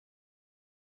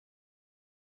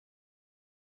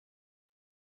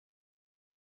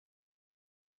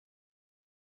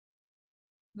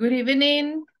Good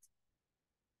evening.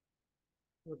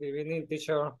 Good evening,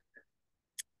 teacher.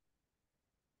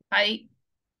 Hi,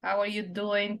 how are you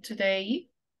doing today?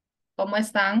 ¿Cómo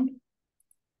están?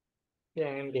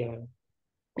 Bien, bien,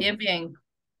 Bien, bien.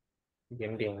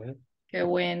 bien, bien. Qué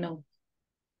bueno.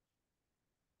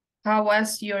 How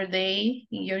was your day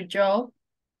in your job?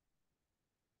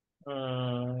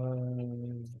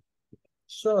 Mm,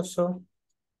 so.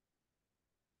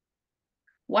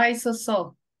 Why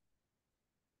so?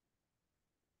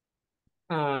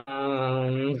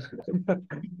 Um,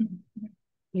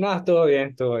 no, estuvo bien,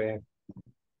 estuvo bien.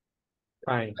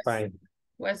 Fine, fine.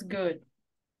 Was good.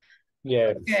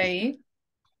 Yes. Okay,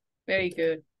 very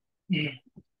good.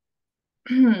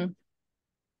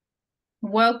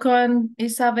 Welcome,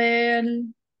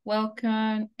 Isabel.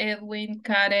 Welcome, Edwin,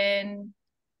 Karen,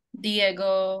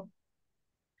 Diego.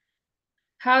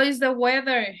 How is the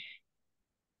weather?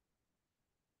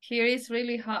 Here is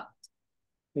really hot.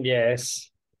 Yes.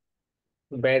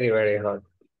 Very, very hot.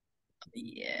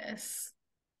 Yes.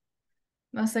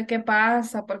 No sé qué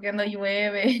pasa, porque no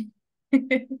llueve.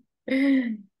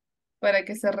 Para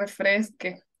que se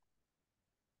refresque.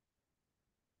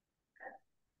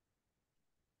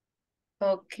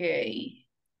 Ok.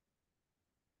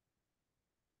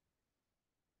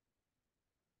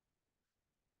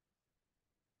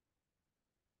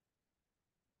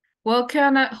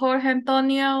 Welcome, Jorge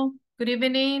Antonio. Good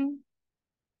evening.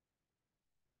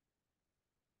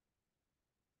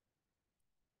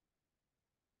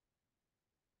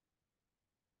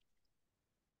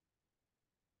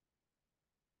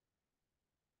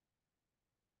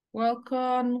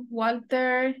 Welcome,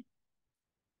 Walter.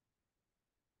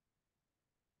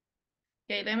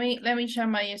 Okay, let me share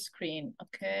my screen.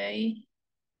 Okay.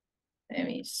 Let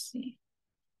me see.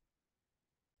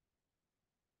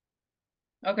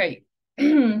 Okay.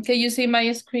 Can you see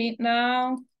my screen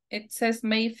now? It says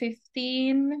May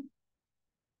 15.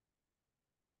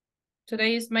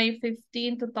 Today is May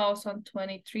 15,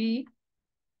 2023.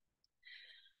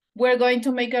 We're going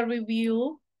to make a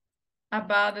review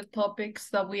about the topics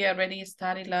that we already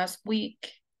studied last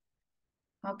week.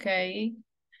 Okay.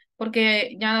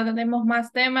 Porque ya no tenemos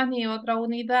más temas ni otra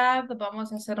unidad,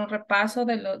 vamos a hacer un repaso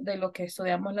de lo que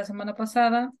estudiamos la semana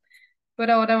pasada,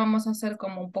 pero ahora vamos a hacer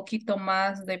como un poquito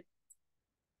más de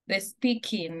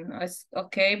speaking,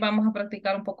 ok, vamos a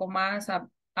practicar un poco más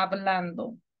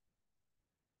hablando.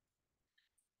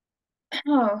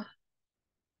 Oh,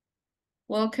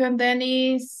 welcome,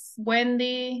 Dennis,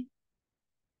 Wendy.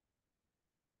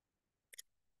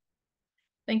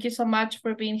 Thank you so much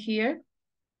for being here.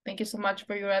 Thank you so much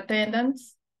for your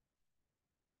attendance.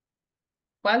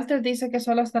 Walter dice que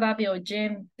solo estará de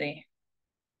oyente.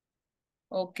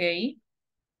 Ok.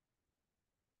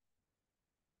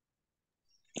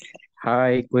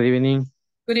 Hi, good evening.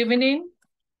 Good evening.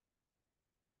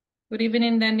 Good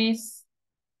evening, Dennis.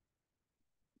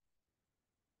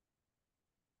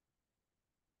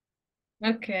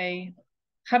 Okay.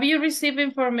 Have you received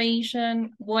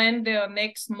information when the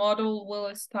next module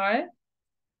will start?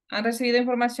 ¿Han recibido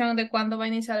información de cuándo va a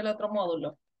iniciar el otro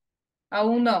módulo?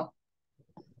 Aún no.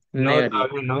 No, Negative.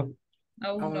 todavía no.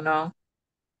 Aún no. No.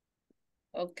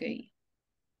 Ok.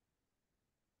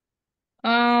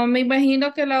 Me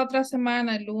imagino que la otra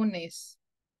semana, el lunes.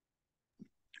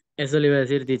 Eso le iba a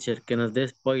decir, teacher, que nos dé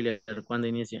spoiler cuando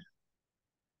inicia.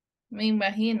 Me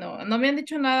imagino. No me han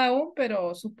dicho nada aún,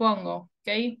 pero supongo. Ok.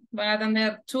 Van a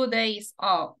tener 2 days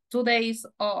off. 2 days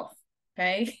off. Ok.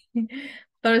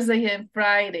 Thursday and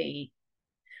Friday.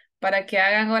 Para que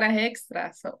hagan horas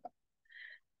extras.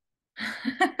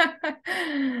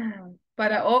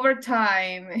 Para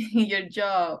overtime in your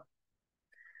job.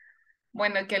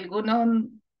 Bueno, que algunos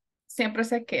siempre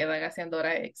se quedan haciendo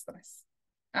horas extras,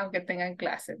 aunque tengan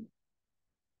clases.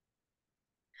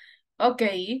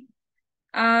 Okay.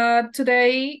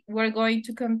 Today we're going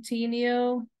to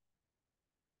continue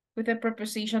with the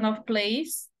preposition of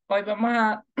place. Hoy vamos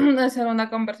a hacer una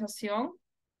conversación,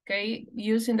 okay,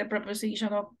 using the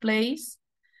preposition of place.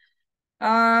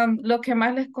 Lo que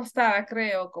más les costaba,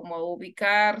 creo, como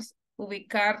ubicarse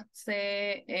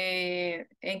en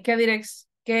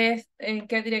en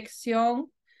qué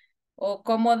dirección o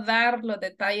cómo dar los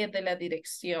detalles de la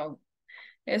dirección.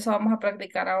 Eso vamos a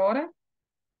practicar ahora.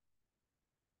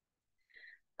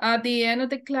 At the end of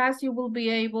the class, you will be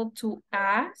able to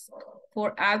ask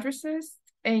for addresses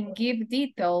and give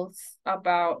details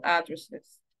about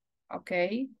addresses.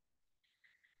 Okay.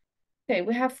 Okay,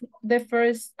 we have the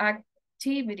first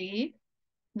activity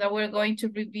that we're going to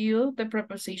review the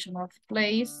preposition of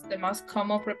place, the most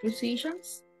common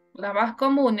prepositions, las más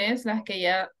comunes, las que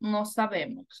ya no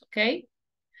sabemos, okay?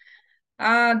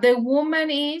 The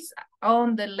woman is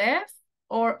on the left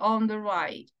or on the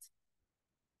right?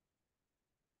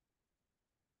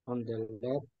 On the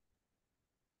left.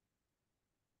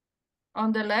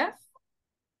 On the left?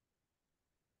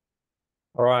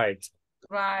 Right.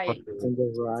 Right. On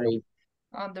the right.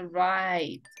 On the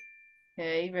right.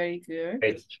 Okay, very good.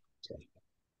 Right.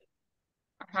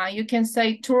 You can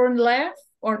say turn left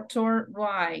or turn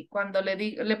right. Cuando le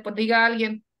diga a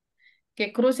alguien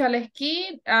que cruce a la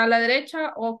esquina, a la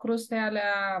derecha o cruce a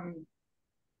la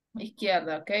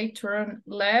izquierda, okay? Turn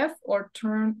left or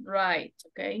turn right,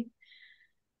 okay?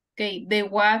 Okay, the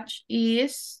watch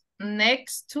is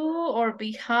next to or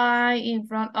behind, in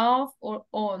front of, or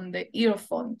on the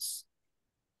earphones.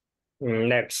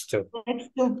 Next to.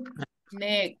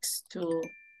 Next to.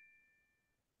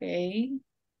 Okay.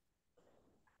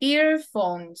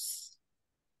 Earphones.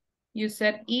 You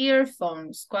said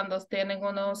earphones cuando tienen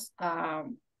unos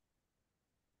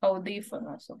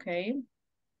audífonos, okay?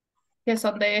 Que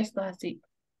son de estos así,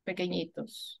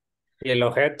 pequeñitos. ¿Y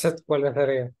los headsets cuáles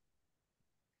serían?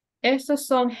 Estos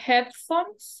son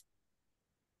headphones.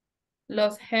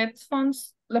 Los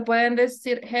headphones, le pueden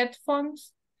decir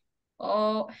headphones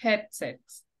o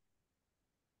headsets.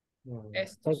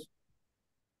 Estos.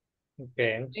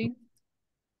 Okay. Okay.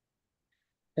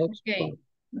 Headphone. Okay.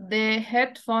 The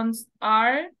headphones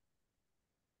are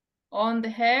on the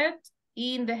head,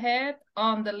 in the head,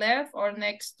 on the left, or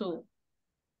next to.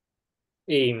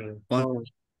 In. On.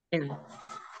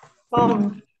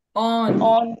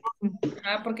 On.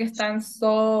 Porque están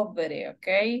sobre,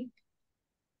 okay?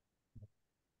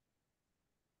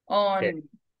 On.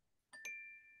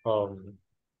 Okay.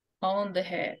 On the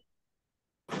head.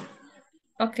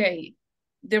 Okay.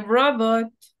 The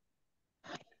robot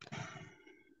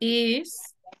is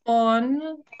on,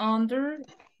 under,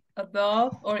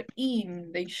 above, or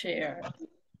in the chair.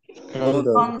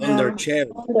 Under chair.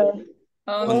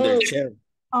 Under chair.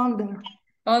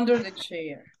 Under the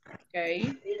chair.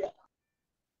 Okay.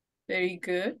 Very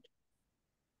good.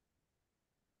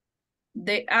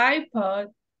 The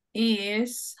iPod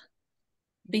is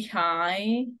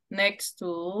behind, next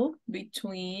to,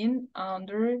 between,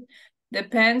 under the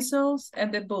pencils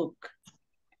and the book.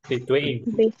 Between.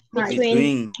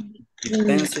 Between the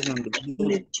pencil and the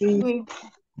book.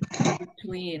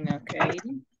 Between, okay.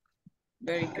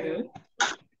 Very good.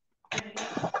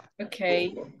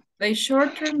 Okay. The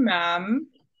shorter man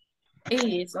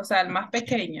is, o sea, el más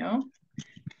pequeño.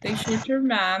 The shorter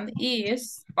man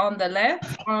is on the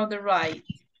left or on the right?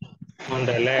 On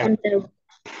the left.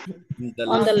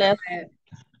 On the left.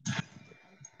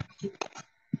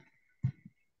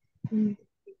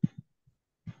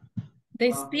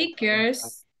 The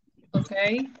speakers,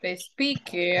 okay, the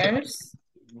speakers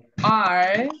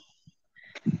are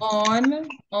on,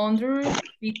 under,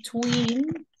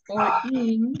 between, or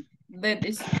in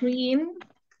the screen,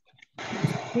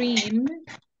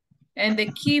 and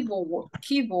the keyboard.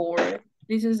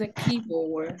 This is a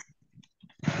keyboard.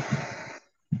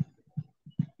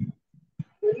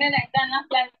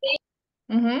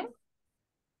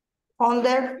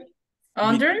 Under.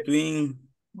 Between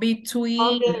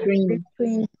Between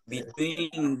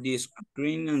the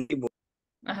screen and keyboard.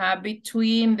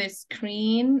 Between the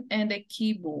screen and the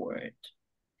keyboard.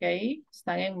 Okay,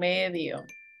 están en medio.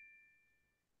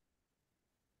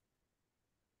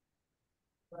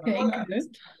 Okay,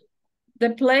 good. The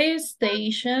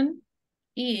PlayStation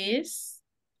is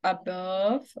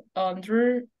above,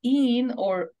 under, in,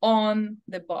 or on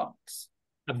the box.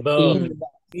 Above. In the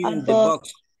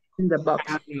box. In the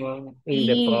box. In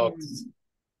the box.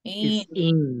 It's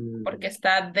in. Porque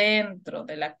está dentro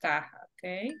de la caja,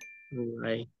 okay?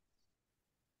 Right.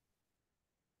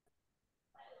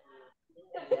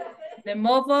 The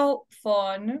mobile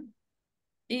phone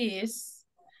is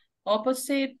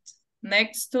opposite,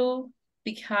 next to,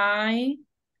 behind,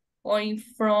 or in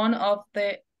front of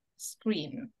the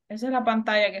screen. Esa es la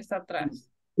pantalla que está atrás.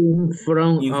 In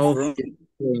front In of front. the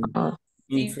screen.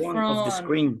 In front of the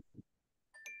screen.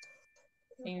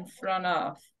 In front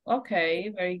of. Okay,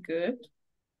 very good.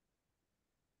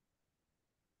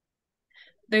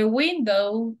 The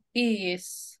window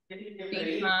is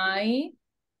behind,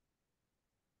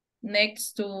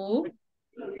 next to,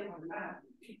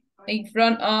 in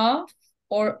front of,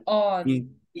 or on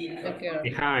the girl.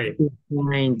 Behind.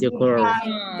 Behind the girl.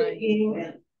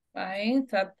 Ahí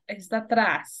está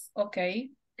atrás.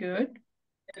 Okay, good.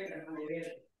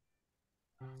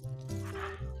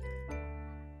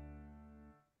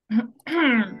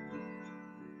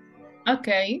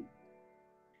 Okay.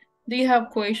 Do you have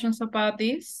questions about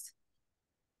this?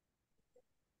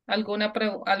 ¿Alguna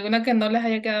que no les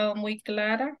haya quedado muy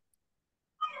clara?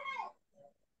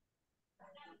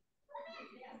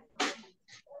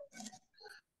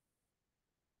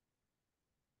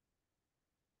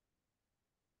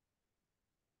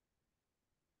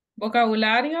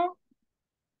 Vocabulario,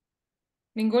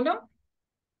 ¿ninguno?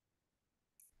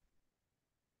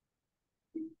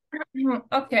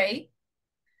 Okay.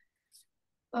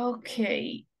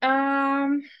 Okay.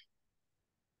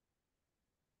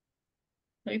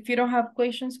 If you don't have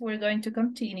questions, we're going to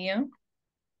continue.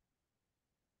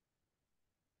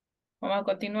 Vamos a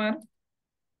continuar.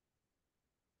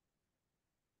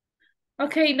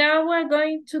 Okay, now we're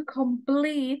going to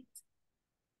complete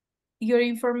your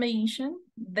information.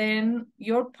 Then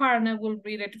your partner will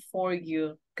read it for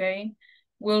you, okay?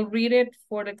 We'll read it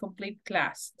for the complete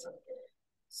class.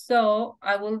 So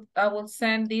I will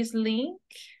send this link.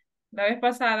 La vez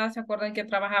pasada, ¿se acuerdan que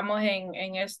trabajamos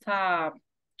en esta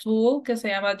tool que se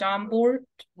llama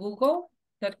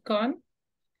jamboardgoogle.com?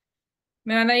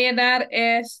 Me van a llenar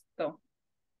esto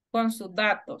con sus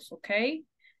datos, ¿ok?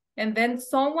 And then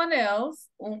someone else,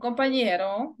 un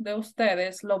compañero de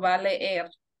ustedes, lo va a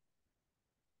leer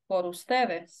por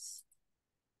ustedes.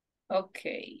 Ok.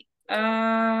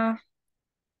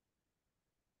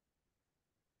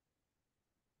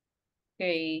 Ok.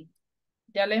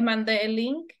 Ya les mandé el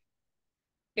link.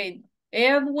 Ok.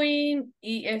 Edwin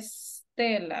y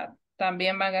Estela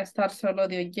también van a estar solo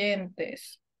de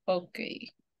oyentes. Ok.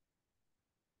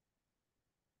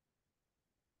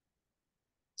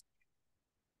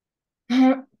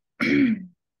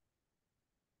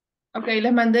 Ok,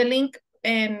 les mandé el link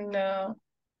en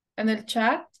el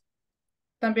chat.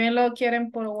 También lo quieren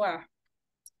por WhatsApp.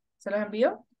 ¿Se los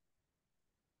envío?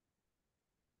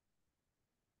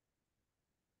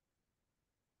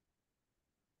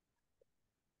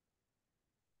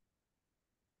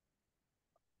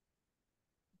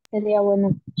 Sería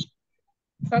bueno.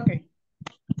 Ok.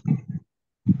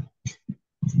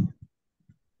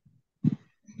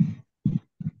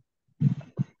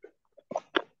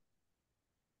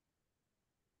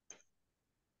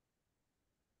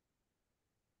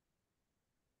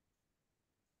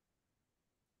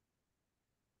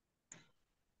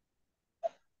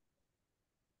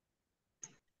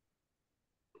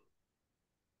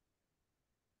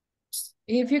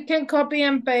 If you can copy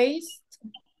and paste.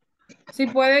 Si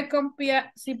puede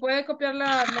copiar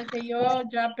la que yo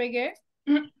ya pegué.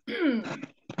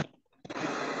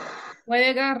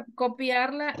 Puede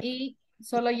copiarla y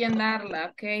solo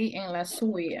llenarla, ok, en la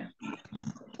suya.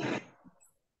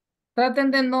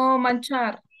 Traten de no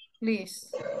manchar, please.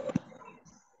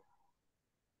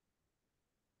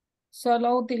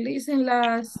 Solo utilicen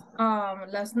las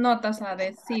notas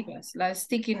adhesivas, las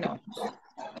sticky notes.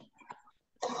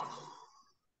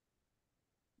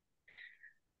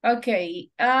 Ok,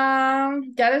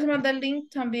 ya les mandé el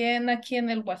link también aquí en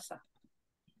el WhatsApp.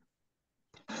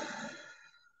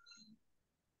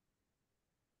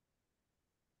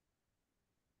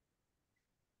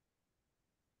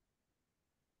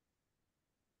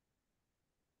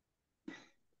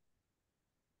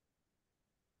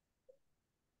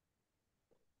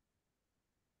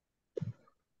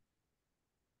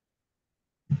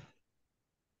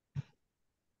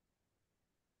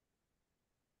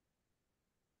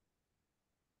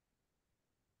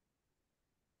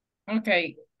 Ok,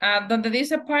 donde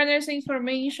dice partners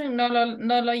information, no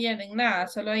lo llenen nada,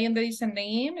 solo ahí donde dice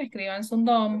name, escriban su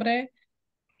nombre,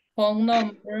 phone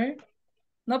number,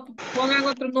 no pongan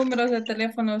otros números de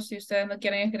teléfono si ustedes no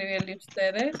quieren escribirle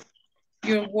ustedes,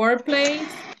 your workplace,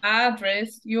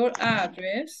 address, your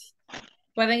address,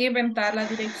 pueden inventar la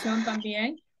dirección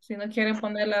también, si no quieren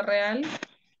ponerla real,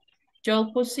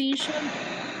 job position,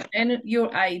 and your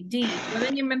ID,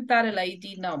 pueden inventar el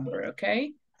ID number, ok.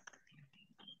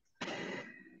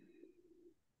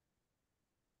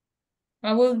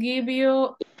 I will give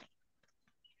you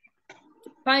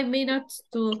 5 minutes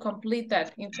to complete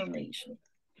that information.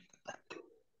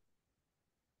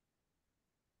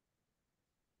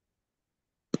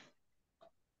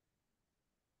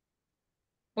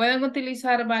 Pueden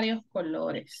utilizar varios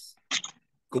colores.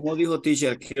 ¿Cómo dijo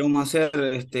teacher? ¿Qué íbamos a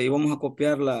hacer? Íbamos a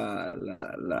copiar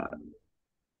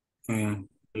eh,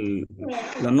 el-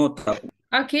 la nota.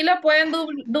 Aquí la pueden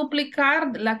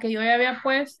duplicar, la que yo ya había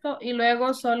puesto, y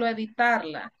luego solo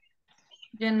editarla.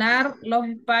 Llenar los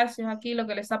espacios aquí, lo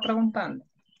que le está preguntando.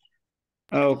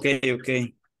 Ah, ok, ok.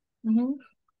 Ujú.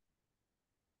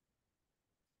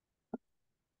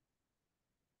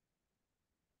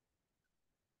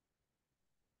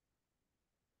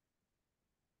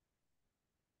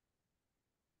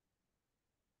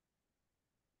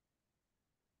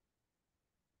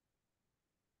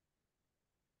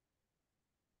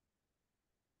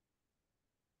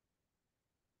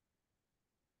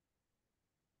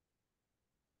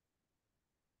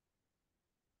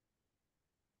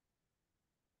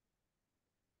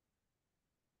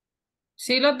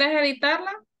 ¿Sí los deja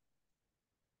editarla?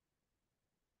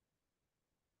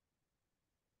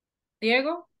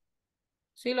 Diego,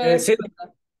 sí lo Sí,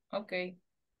 dejo. Ok.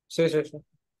 sí, sí, sí.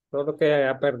 Solo que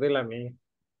ya perdí la mía.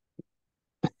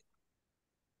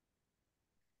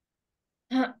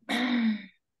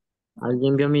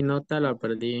 ¿Alguien vio mi nota? La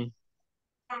perdí. Yo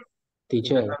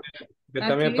Teacher, también, yo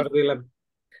también Aquí.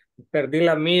 perdí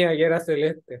la mía y era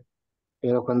celeste.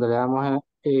 pero cuando le damos a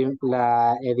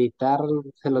la editar,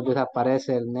 se los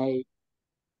desaparece el name,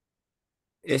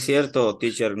 Es cierto,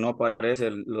 teacher, no aparece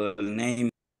lo del name.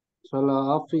 solo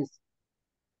Office,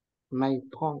 Main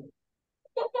Phone.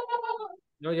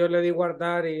 No, yo le di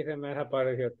guardar y se me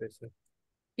desapareció. Teacher.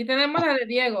 Y tenemos la de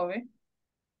Diego, ¿ve?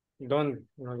 ¿Dónde?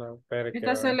 No la espera que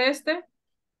Esta ver. celeste.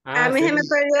 A Ah, mí sí, se me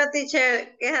perdió,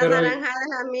 teacher, que esa pero, naranjada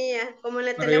es la mía. Como en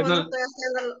el pero yo teléfono no, estoy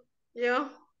haciendo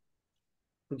yo.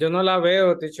 yo no la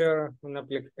veo, teacher,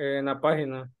 en la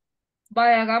página.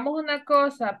 Vaya, hagamos una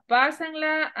cosa.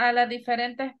 Pásenla a las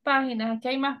diferentes páginas. Aquí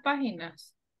hay más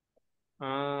páginas.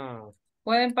 Ah,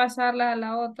 Pueden pasarla a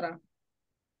la otra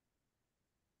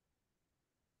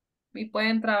y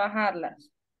pueden trabajarlas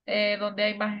donde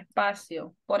hay más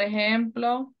espacio. Por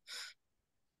ejemplo,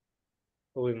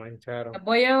 uy, mancharon.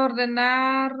 voy a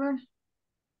ordenar,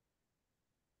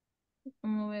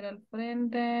 mover al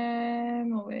frente,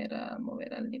 mover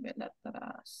al nivel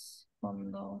atrás.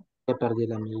 Fondo. Que perdí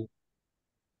la mía.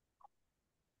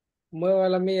 Mueva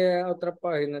la mía a otra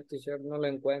página, teacher, no la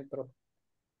encuentro.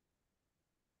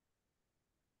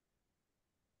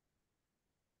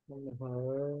 Vamos a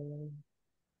ver.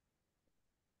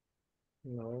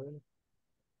 No,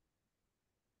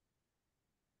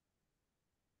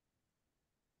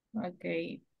 Ok.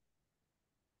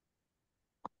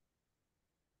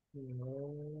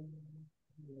 no,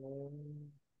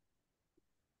 no.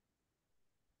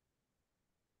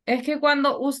 Es que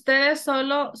cuando ustedes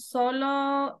solo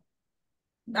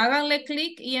háganle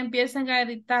clic y empiecen a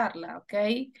editarla, ¿ok?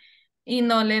 Y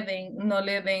no le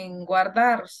den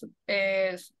guardar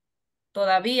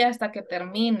todavía hasta que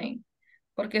terminen,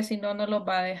 porque si no, no los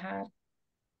va a dejar.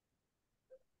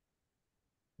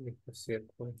 Es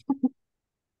cierto.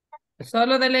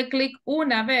 Solo dele clic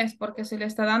una vez, porque si le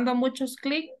está dando muchos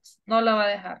clics, no lo va a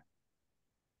dejar.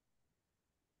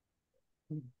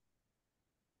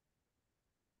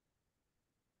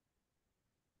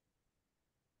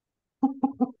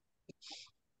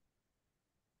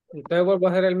 Entonces vuelvo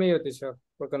a hacer el mío, teacher,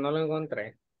 porque no lo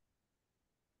encontré.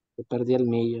 Que perdí el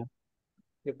mío.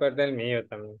 Y perdí el mío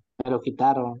también. Me lo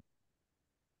quitaron.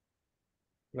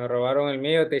 Me robaron el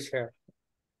mío, teacher.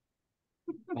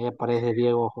 Ahí aparece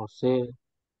Diego José.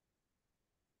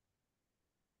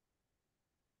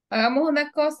 Hagamos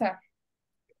una cosa,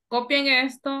 copien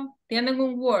esto, tienen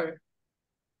un Word,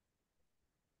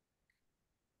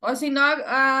 o si no,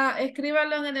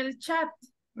 escríbanlo en el chat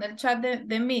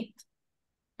de Meet.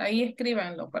 Ahí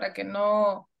escríbanlo para que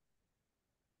no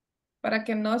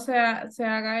se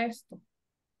haga esto.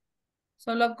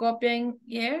 Solo copien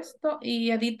esto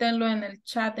y edítenlo en el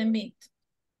chat de Meet.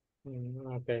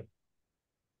 Ok.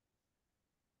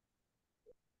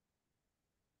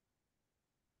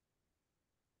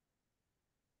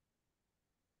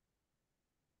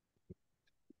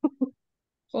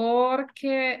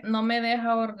 Porque no me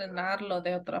deja ordenarlo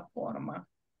de otra forma.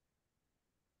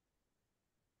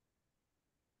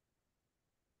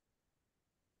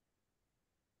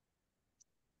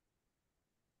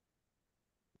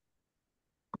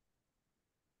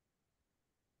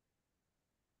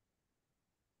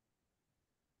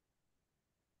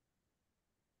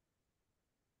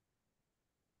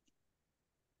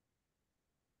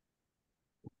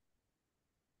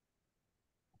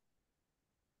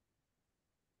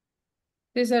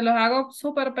 Si se los hago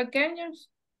súper pequeños,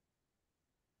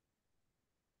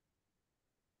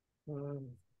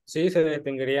 Sí, se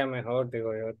distinguiría mejor,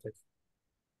 digo yo, teacher.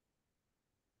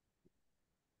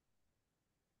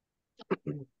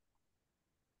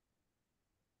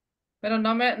 pero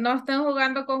no estén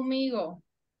jugando conmigo.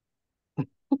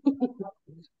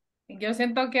 Yo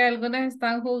siento que algunos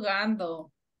están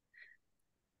jugando,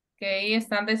 que ahí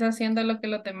están deshaciendo lo que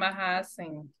los demás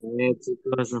hacen.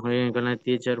 Chicos, no jueguen con la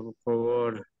teacher, por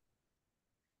favor.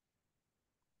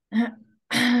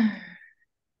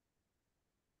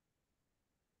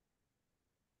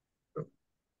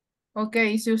 Ok,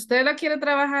 si usted la quiere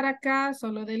trabajar acá,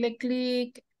 solo dele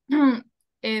clic,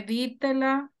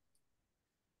 edítela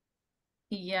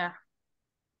y ya.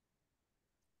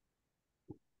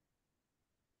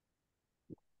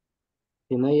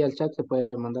 Si no hay al chat, se puede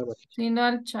mandar. Si no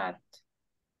al chat.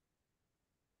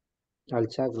 Al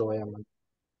chat lo voy a mandar.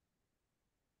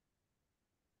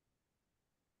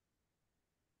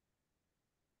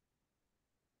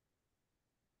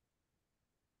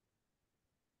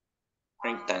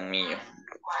 Ay, tan mío.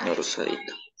 No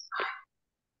rosadito.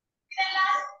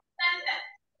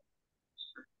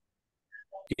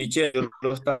 Teacher, yo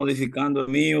lo está modificando el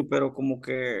mío, pero como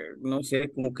que, no sé,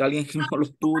 como que alguien que no lo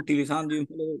estuvo utilizando y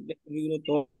me lo destruido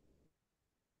todo.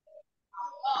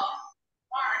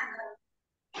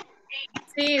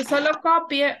 Sí, solo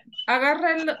copie,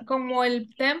 agarre como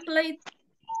el template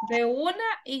de una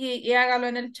y hágalo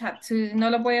en el chat. Si no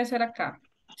lo puede hacer acá.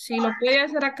 Si lo puede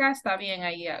hacer acá, está bien,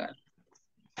 ahí hágalo.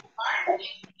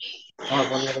 Vamos a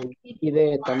poner un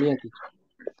ID también, teacher.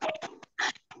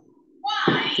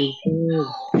 Teacher,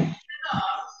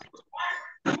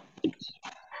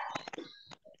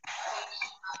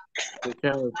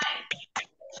 teacher,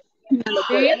 No lo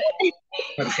puede ¿Sí? ver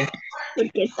 ¿por qué?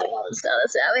 porque está avanzado. O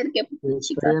sea, a ver qué Estoy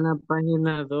chica. en la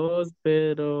página 2,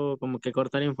 pero como que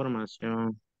corta la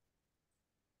información.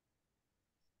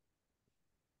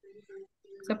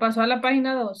 Se pasó a la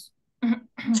página 2.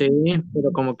 Sí,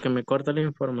 pero como que me corta la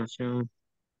información.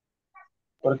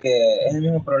 Porque es el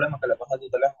mismo problema que le pasó a tu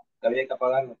teléfono, que había que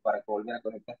apagarlo para que volviera a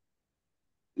conectar.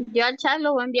 Yo al chat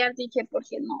lo voy a enviar, teacher,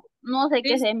 porque no sé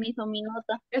qué se me hizo mi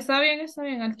nota. Está bien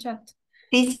al chat.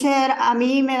 Teacher, a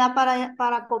mí me da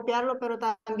para copiarlo, pero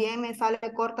también me sale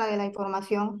corta de la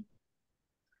información.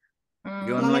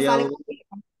 Yo No no Mm, me he sale. hallado,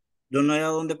 yo no he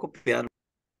hallado dónde copiar.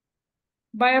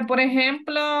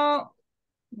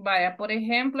 Vaya, por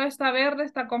ejemplo, esta verde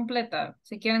está completa.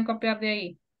 Si quieren copiar de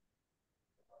ahí.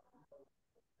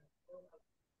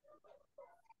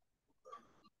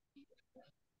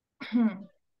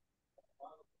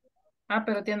 Ah,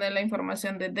 pero tiene la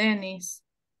información de Dennis.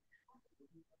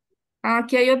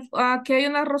 Aquí hay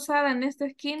una rosada en esta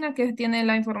esquina que tiene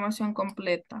la información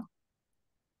completa.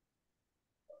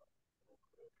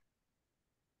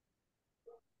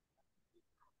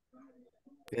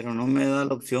 Pero no me da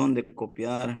la opción de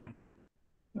copiar. A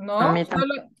No, mí tampoco.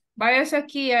 solo váyase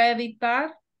aquí a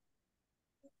editar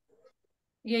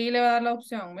y ahí le va a dar la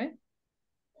opción, ¿ve?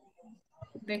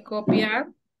 De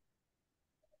copiar,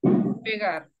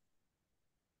 pegar.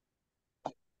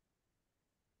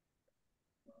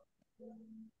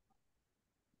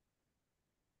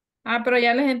 Ah, pero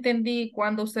ya les entendí.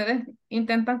 Cuando ustedes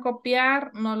intentan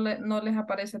copiar, no les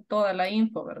aparece toda la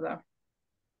info, ¿verdad?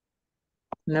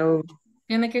 No.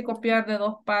 Tiene que copiar de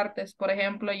dos partes. Por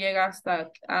ejemplo, llega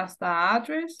hasta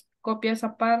address, copia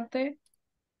esa parte,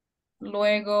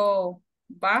 luego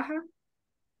baja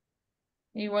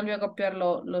y vuelve a copiar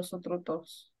los otros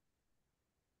dos.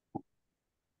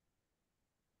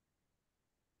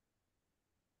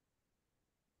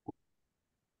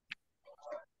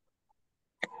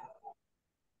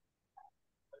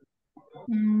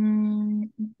 Mm,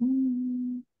 mm,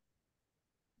 mm.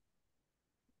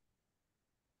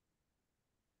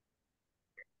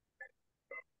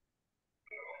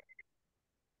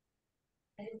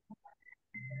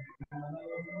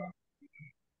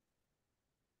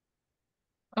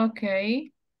 Ok.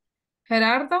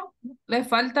 Gerardo, le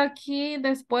falta aquí,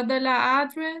 después de la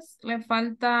address, le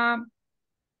falta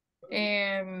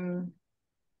em,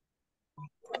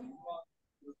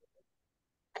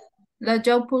 la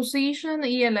job position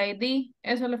y el ID.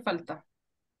 Eso le falta.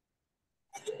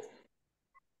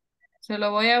 Se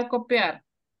lo voy a copiar.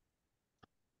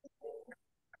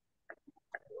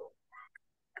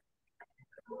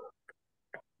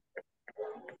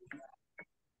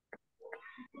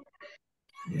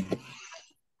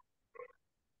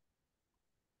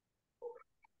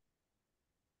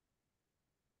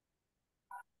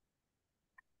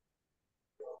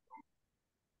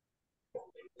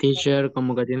 Teacher,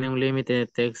 como que tiene un límite de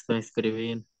texto a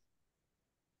escribir.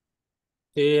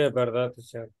 Sí, es verdad,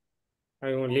 teacher.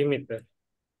 Hay un límite.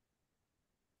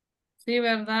 Sí,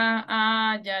 ¿verdad?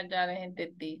 Ah, ya les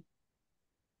entendí.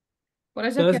 Por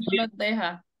eso es que Entonces, no los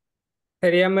deja.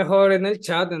 sería mejor en el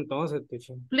chat entonces,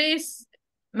 teacher. Please,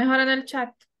 mejor en el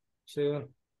chat. Sí,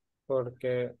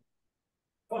 porque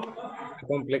está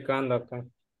complicando acá.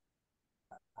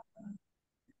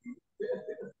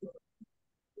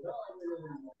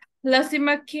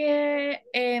 Lástima que,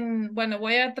 bueno,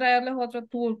 voy a traerles otro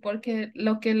tool porque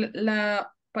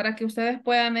para que ustedes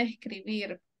puedan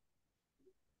escribir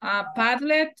a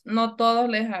Padlet, no todos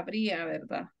les habría,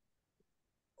 ¿verdad?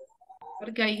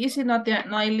 Porque ahí sí no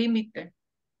hay límite.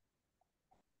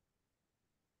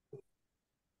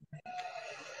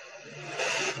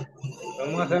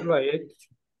 Vamos a hacerlo ahí.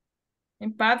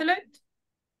 En Padlet,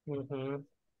 Ujú.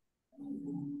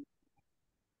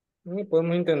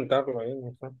 Podemos intentarlo ahí,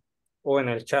 no sé. O en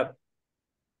el chat.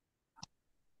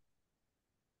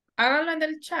 háganlo en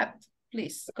el chat,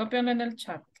 please. Cópienlo en el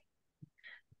chat.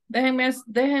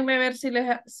 Déjenme ver si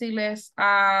les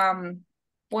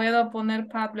puedo poner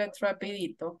Padlet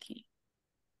rapidito aquí.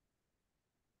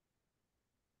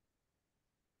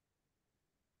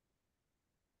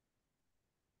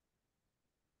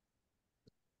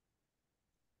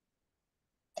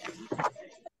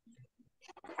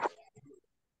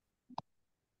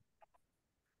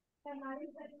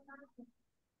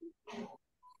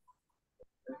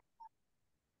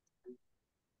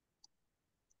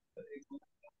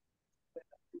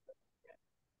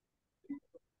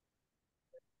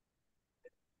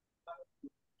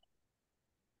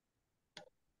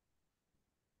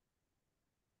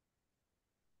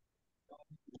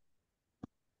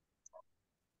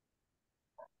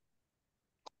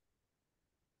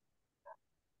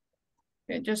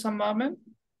 Okay, just a moment.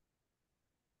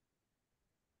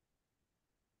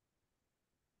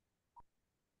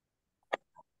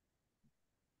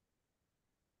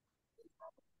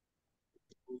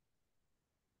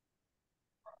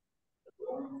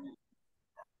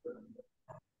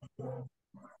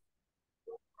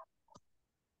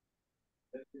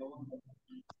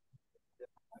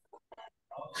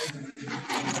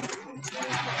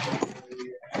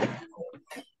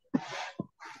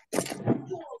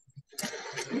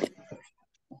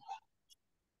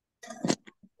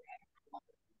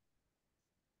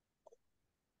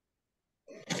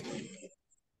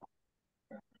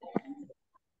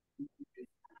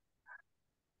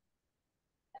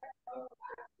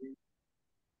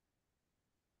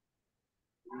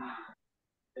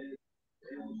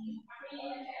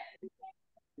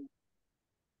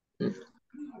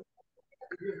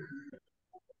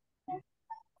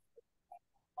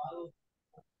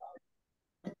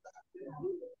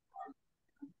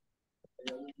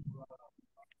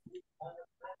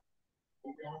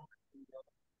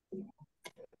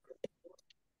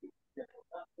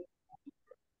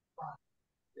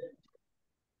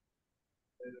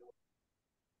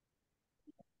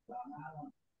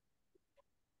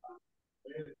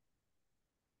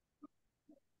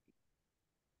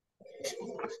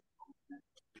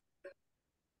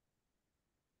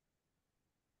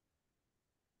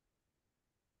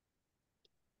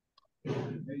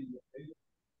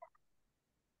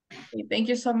 Thank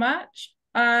you so much.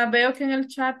 Veo que en el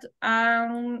chat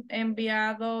han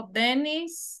enviado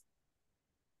Denis,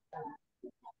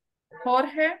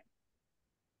 Jorge.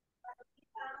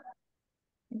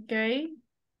 Ok.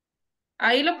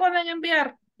 Ahí lo pueden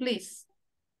enviar, please.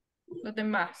 Los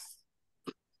demás.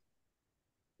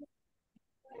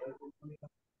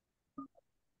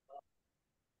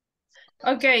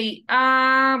 Ok,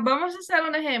 vamos a hacer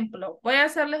un ejemplo. Voy a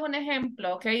hacerles un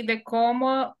ejemplo, ok, de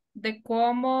cómo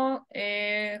les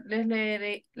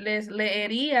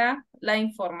leería la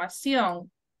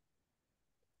información.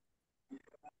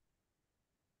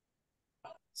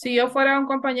 Si yo fuera un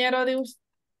compañero de usted,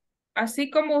 así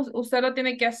como usted lo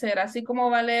tiene que hacer, así como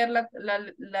va a leer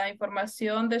la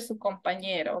información de su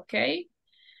compañero, ok.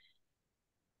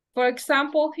 For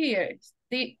example, here,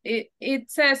 it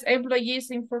says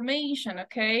employees information,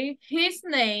 okay. His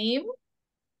name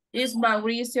is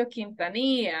Mauricio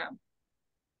Quintanilla.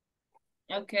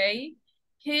 Okay.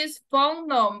 His phone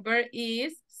number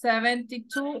is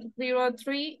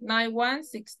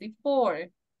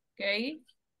 7203-9164. Okay.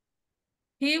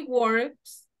 He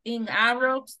works in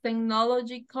Arox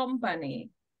Technology Company.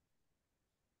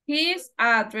 His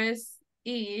address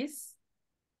is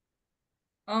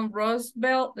on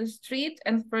Roosevelt Street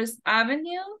and First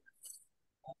Avenue,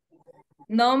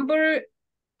 number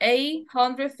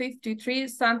 853,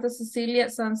 Santa Cecilia,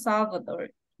 San Salvador.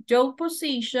 Job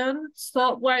position,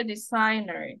 software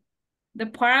designer.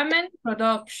 Department,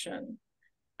 production.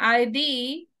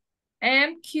 ID,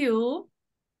 MQ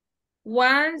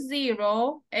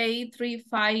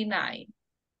 108359.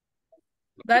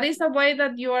 That is the way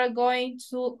that you are going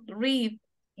to read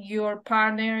your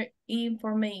partner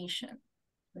information.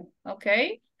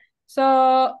 Okay?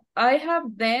 So I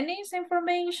have Dennis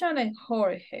information and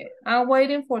Jorge. I'm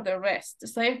waiting for the rest.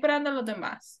 Estoy esperando a los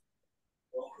demás.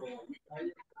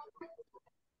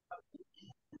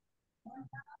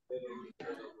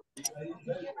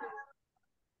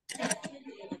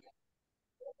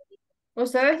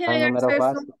 Ustedes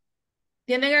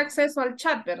tienen acceso al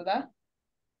chat, ¿verdad?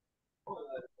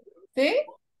 ¿Sí?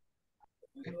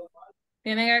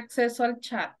 Tienen acceso al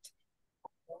chat.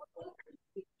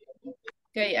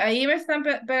 Ok, ahí me están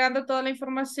pegando toda la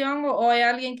información o hay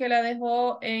alguien que la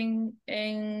dejó en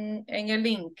el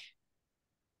link.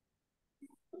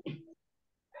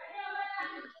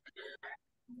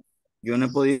 Yo no he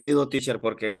podido, teacher,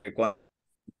 porque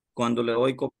cuando le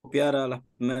doy copiar a las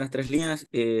primeras 3 líneas,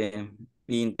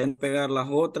 intento pegar las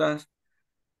otras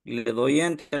y le doy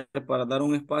enter para dar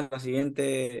un espacio a la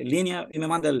siguiente línea y me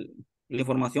manda la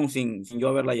información sin yo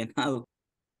haberla llenado.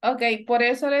 Ok, por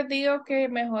eso les digo que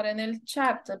mejor en el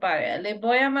chat. Vaya, les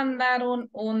voy a mandar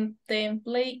un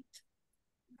template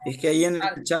Es que ahí al,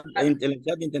 en el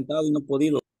chat he intentado y no he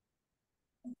podido.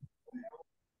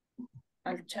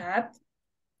 al chat.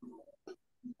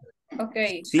 Ok,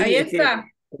 ahí Sí, es que está.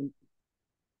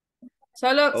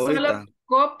 Solo ahorita.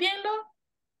 cópienlo,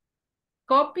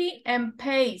 copy and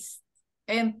paste.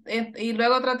 Y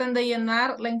luego traten de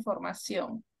llenar la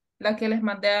información, la que les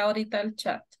mandé ahorita al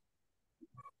chat.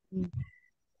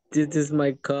 This is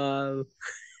my call.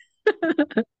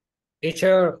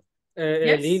 Teacher,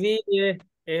 el Yes. ID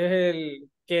es el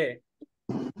 ¿qué?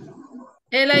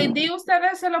 El ID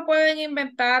ustedes se lo pueden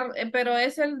inventar, pero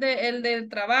es el del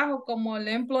trabajo, como el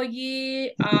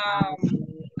employee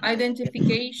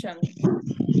identification.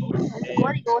 El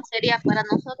código sería para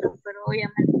nosotros, pero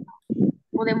obviamente no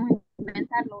podemos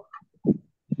inventarlo.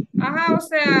 Ajá, o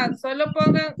sea, solo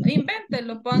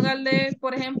invéntenlo, pónganle,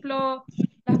 por ejemplo,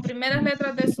 las primeras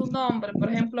letras de su nombre,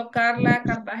 por ejemplo, Carla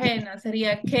Cartagena,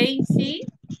 sería KC,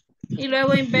 y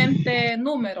luego invente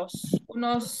números,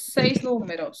 unos 6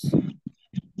 números.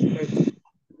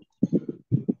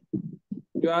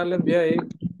 Yo ya le envié ahí.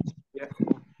 Ya.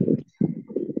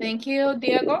 Thank you,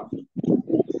 Diego.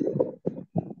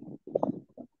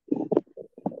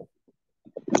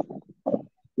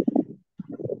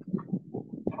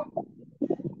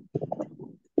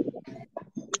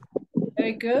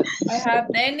 Very good. I have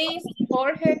Dennis,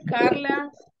 Jorge,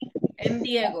 Carla, and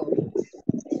Diego.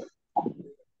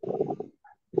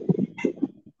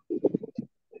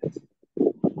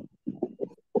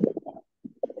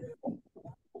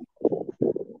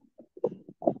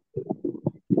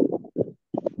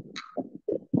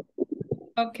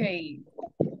 Ok.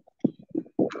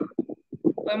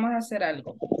 Vamos a hacer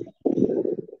algo.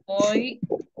 Hoy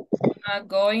I'm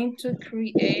going to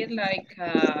create like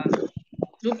a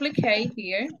duplicate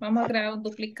here. Vamos a crear un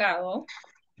duplicado.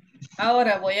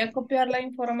 Ahora voy a copiar la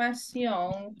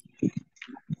información.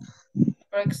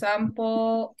 For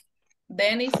example,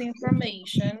 Dennis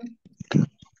information.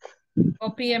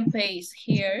 Copy and paste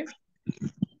here.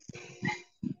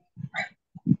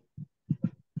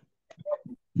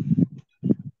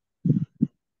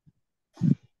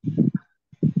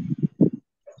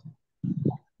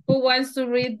 Who wants to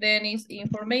read Dennis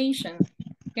information?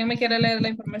 ¿Quién me quiere leer la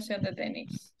información de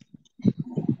Dennis?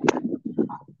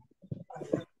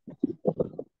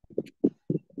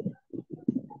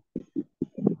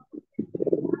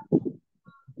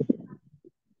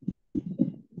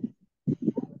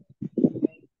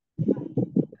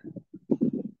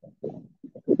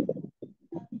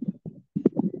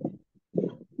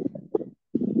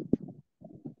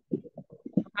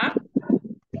 ¿Ah?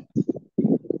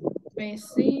 Let me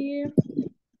see.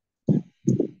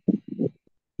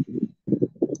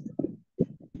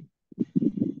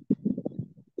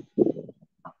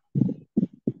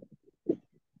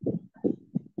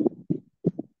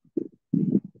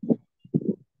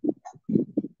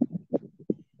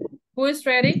 Who is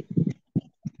ready?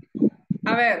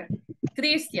 A ver,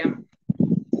 Christian.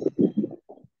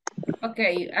 Ok,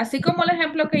 así como el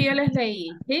ejemplo que yo les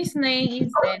leí. His name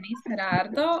is Dennis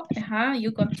Gerardo. Ajá,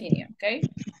 you continue, ok?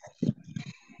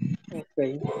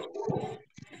 Okay.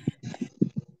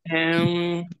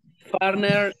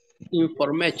 Partner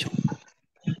information.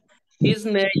 His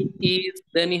name is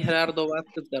Dennis Gerardo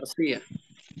Vázquez Garcia.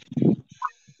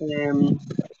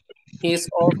 His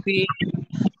office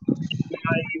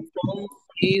phone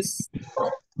is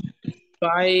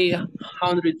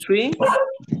 503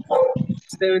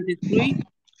 73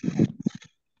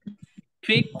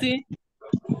 50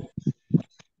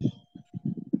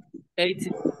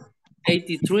 80,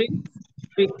 83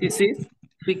 56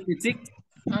 56.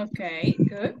 Okay,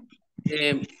 good.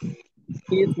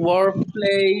 His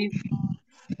workplace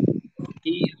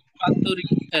is factory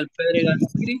El Pedregal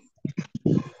City.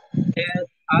 His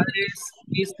address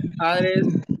is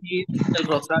El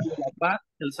Rosario La Paz,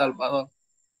 El Salvador.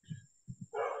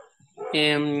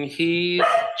 His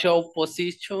job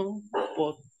position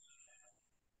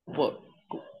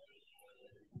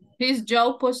His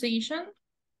job position.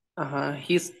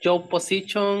 his job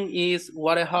position is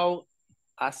warehouse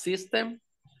assistant.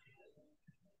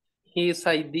 His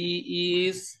ID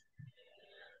is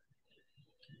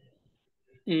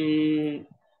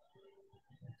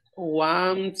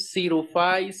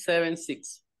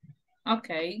 10576.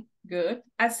 Okay, good.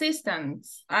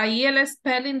 Assistance. Ahí el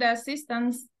spelling de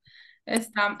assistance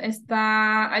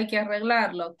hay que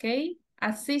arreglarlo, ¿ok?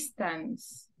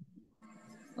 Assistance.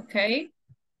 ¿Ok?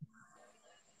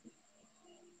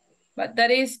 But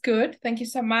that is good. Thank you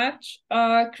so much.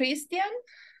 Christian?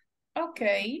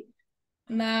 Okay.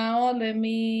 Now let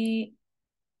me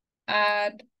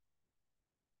add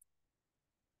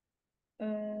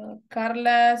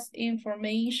Carla's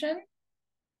information.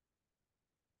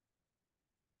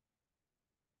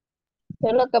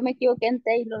 Solo que me equivoqué en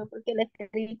Taylor porque la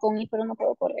escribí con I, pero no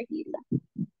puedo corregirla.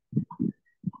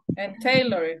 And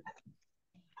Taylor.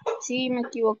 Sí, me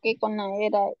equivoqué con la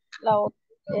otra,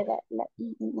 era la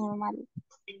I normal.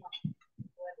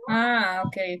 Ah,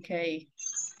 ok.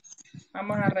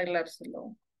 Vamos a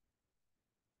arreglárselo.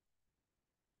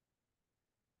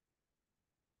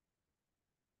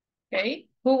 Okay.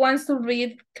 Who wants to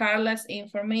read Carla's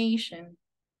information?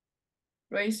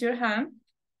 Raise your hand.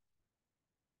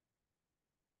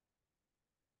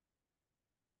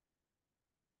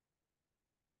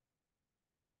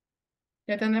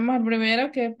 Ya tenemos el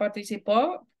primero que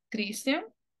participó, Christian.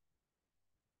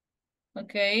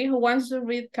 Okay, who wants to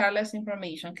read Carla's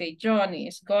information? Okay,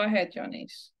 Johnny's. Go ahead,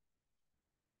 Johnny's.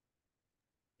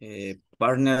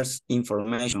 Partners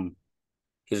information.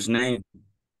 His name,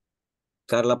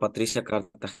 Carla Patricia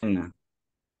Cartagena.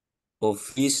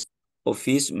 Office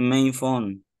main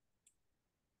phone,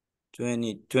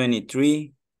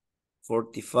 2023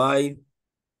 45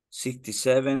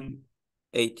 67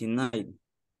 89.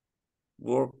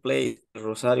 Workplace,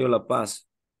 Rosario La Paz.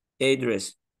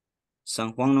 Address,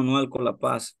 San Juan Nonualco La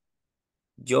Paz.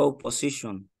 Job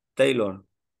position, Taylor.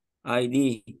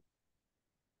 ID,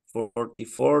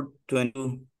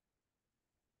 4422.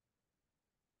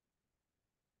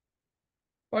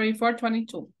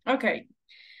 4422. Okay.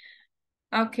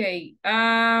 Okay.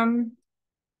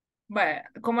 Bueno,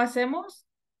 ¿cómo hacemos?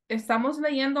 Estamos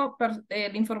leyendo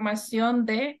la información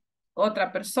de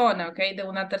otra persona, ¿ok? De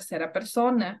una tercera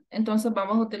persona. Entonces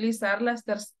vamos a utilizar la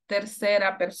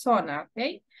tercera persona,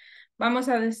 ¿ok? Vamos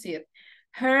a decir,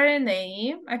 her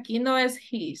name, aquí no es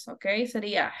his, ¿ok?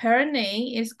 Sería, her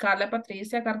name is Carla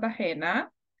Patricia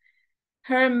Cartagena.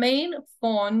 Her main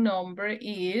phone number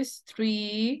is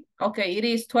it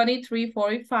is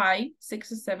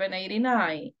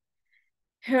 2345-6789.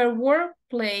 Her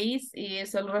workplace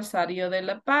is el Rosario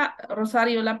La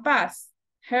Paz.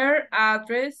 Her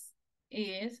address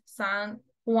is San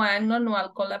Juan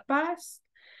Nonualco La Paz.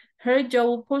 Her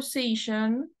job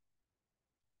position,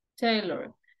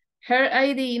 Taylor. Her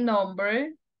ID number,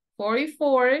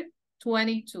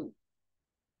 4422.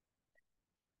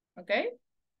 Okay?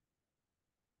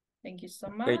 Thank you so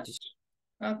much.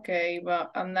 Okay, well,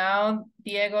 and now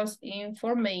Diego's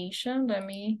information. Let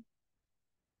me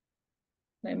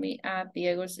add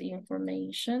Diego's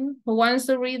information. Who wants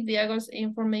to read Diego's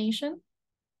information?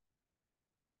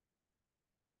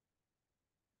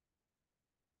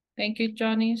 Thank you,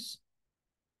 Johnny's.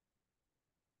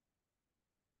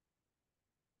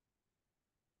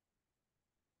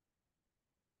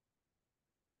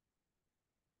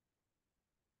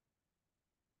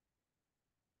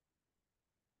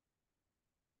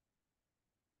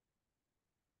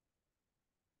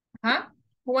 Huh?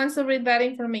 Who wants to read that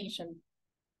information?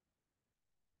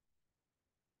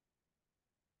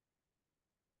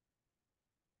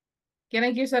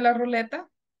 ¿Quieren que use la ruleta?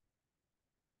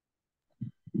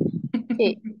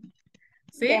 Sí.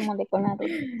 ¿Sí? Démosle con la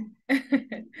ruleta.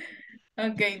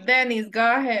 Okay, Dennis, go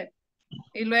ahead.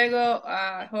 Y luego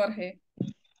Jorge.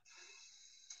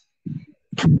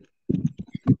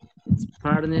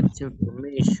 Partners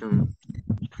information.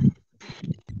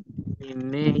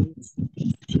 Email,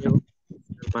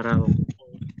 separado.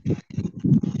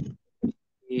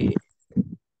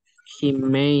 His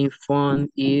main phone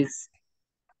is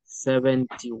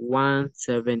 71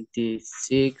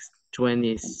 76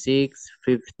 26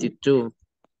 52.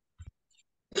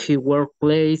 His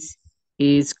workplace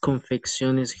is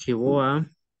Confecciones Giboa.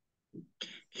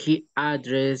 His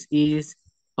address is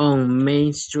on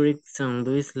Main Street, San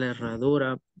Luis La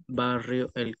Herradura, Barrio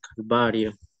El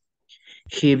Calvario.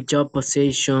 His job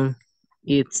position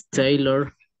is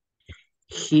Taylor.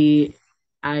 His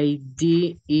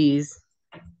ID is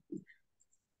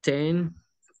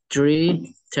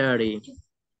 10-3-30.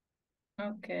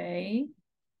 Okay,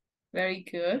 very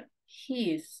good.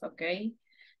 His, okay.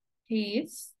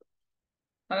 His.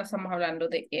 Ahora estamos hablando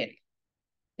de él.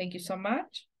 Thank you so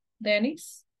much,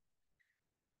 Dennis.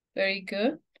 Very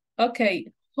good. Okay,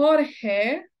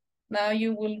 Jorge, now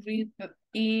you will read the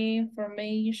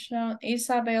information,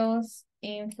 Isabel's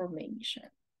information.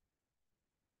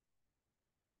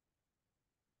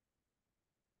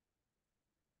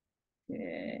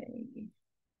 Okay.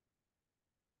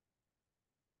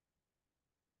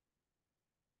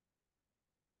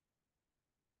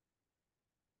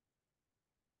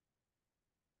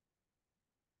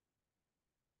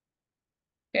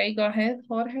 Okay, go ahead,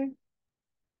 Jorge.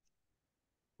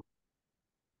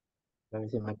 A ver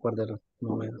si me acuerdo los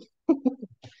números.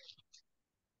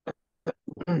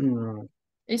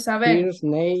 Isabel. Here's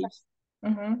names.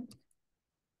 Ujú.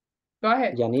 Go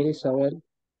ahead. Yanir Isabel.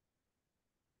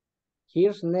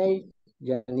 Here's name.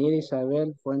 Yanir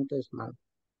Isabel Fuentes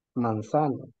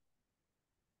Manzano.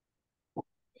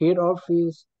 Here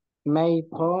office May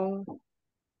Pong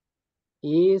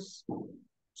is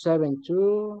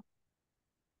 72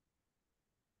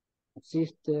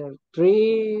 sister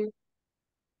 3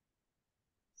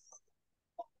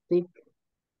 6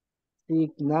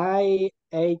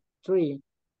 983.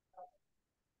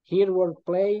 Here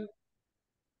workplace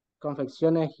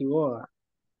Confecciones Giboa.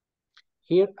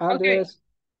 Here Okay, address.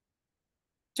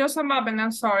 just a moment,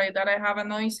 I'm sorry that I have a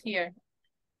noise here.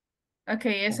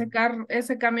 Okay, ese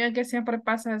camión que siempre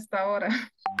pasa a esta hora.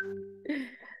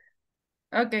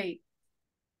 Okay,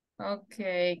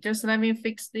 okay, just let me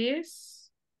fix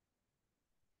this.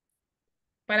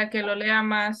 Para que lo lea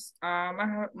más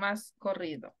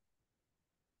corrido.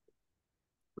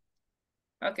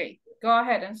 Okay, go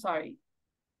ahead, I'm sorry.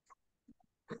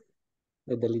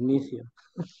 Desde el inicio.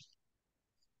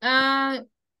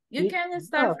 You can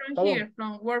start from está bien. here,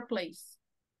 from workplace.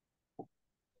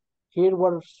 Here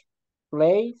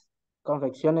workplace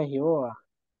Confecciones Giboa.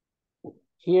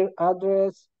 Here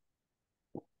address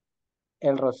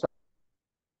El Rosario.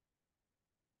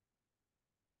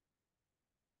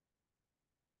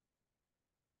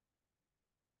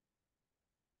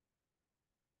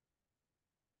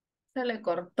 Se le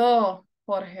cortó,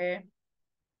 Jorge.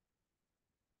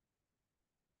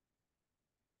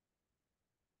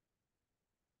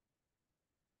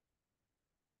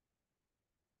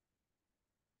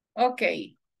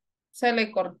 Okay, se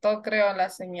le cortó, creo, la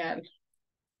señal.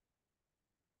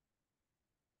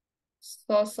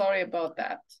 So sorry about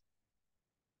that.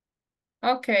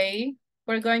 Okay,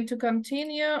 we're going to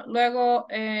continue. Luego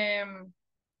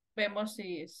vemos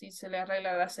si se le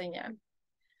arregla la señal.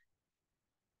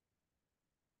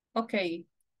 Okay.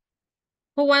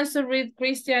 Who wants to read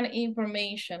Christian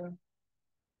information?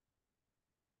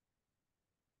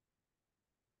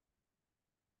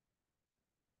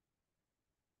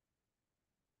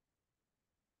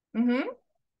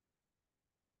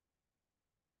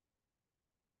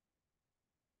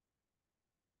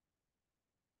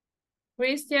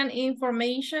 Christian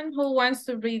information. Who wants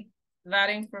to read that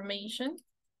information?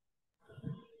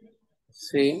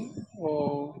 Sí.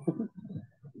 O...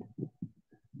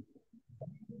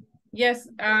 Yes,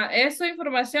 es su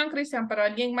información, Christian, pero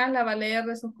alguien más la va a leer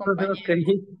de sus compañeros. Okay.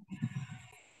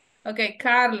 Okay,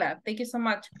 Carla. Thank you so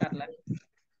much, Carla.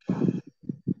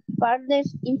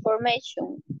 Partners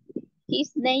information.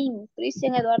 His name,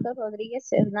 Cristian Eduardo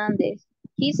Rodríguez Hernández.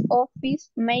 His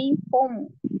office main phone,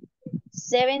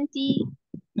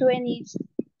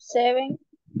 7027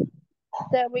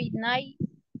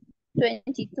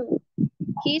 3922.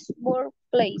 His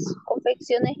workplace,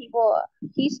 Confecciones Giboa.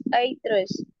 His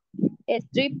address,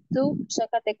 Strip 2,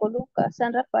 Zacatecoluca,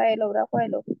 San Rafael,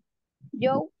 Obrajuelo.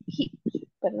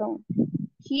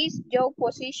 His job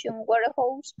position,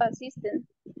 warehouse assistant.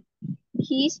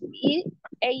 His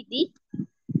AD,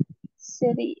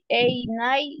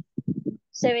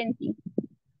 8970.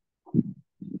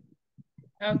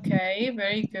 Okay,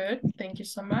 very good. Thank you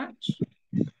so much.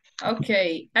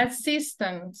 Okay,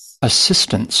 assistance.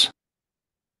 Assistance.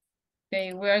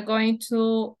 Okay, we are going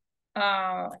to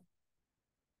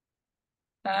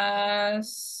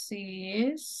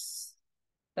assistance.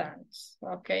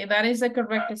 Okay, that is the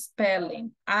correct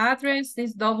spelling. Address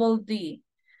is double D.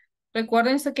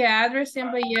 Recuérdense que address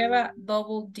siempre lleva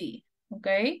double D.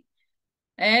 Okay,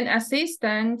 and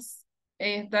assistance,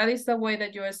 that is the way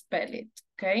that you spell it.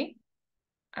 Okay,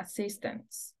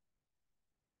 assistance.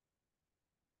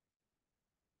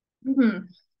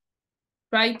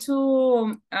 Try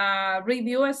to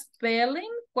review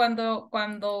spelling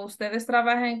cuando ustedes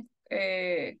trabajen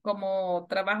como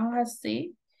trabajos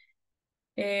así,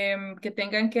 que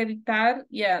tengan que editar.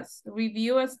 Yes,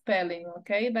 review spelling,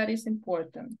 okay? That is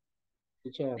important.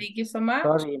 Teacher, Thank you so much.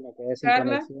 sorry, me quedé sin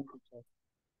Carla. conexión. Teacher.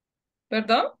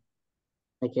 ¿Perdón?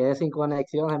 Me quedé sin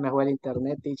conexión, se me fue el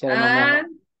internet, teacher, en lo mejor.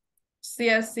 Sí,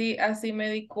 así me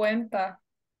di cuenta.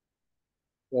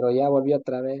 Pero ya volvió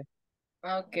otra vez.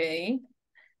 Ok.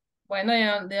 Bueno,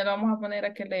 ya lo vamos a poner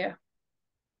a que lea.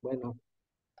 Bueno.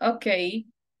 Okay.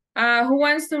 Who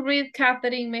wants to read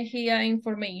Catherine Mejia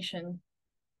information?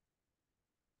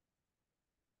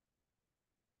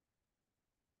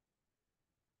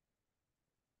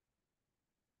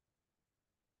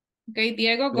 Okay,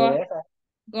 Diego, go ahead.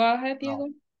 Go ahead, Diego.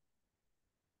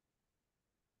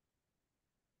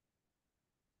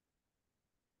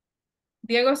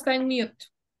 Diego está en mute.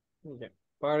 Yeah.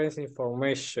 Parents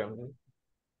information.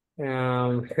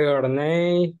 Her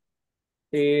name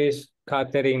is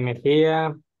Catherine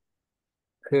Mejia.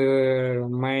 Her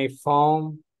my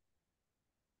phone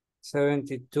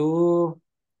 72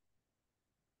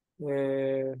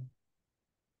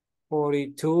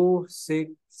 42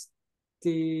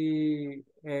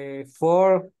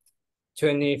 64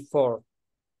 24.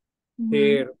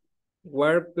 Here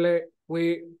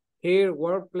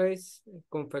workplace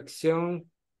confecciones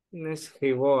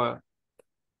Giboa.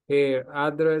 Here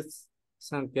address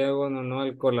Santiago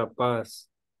Nonualco La Paz.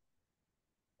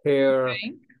 Here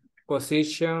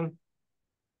position.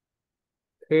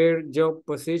 Here job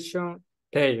position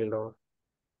Taylor.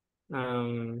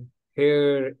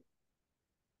 Here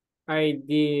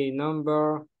ID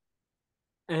number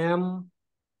M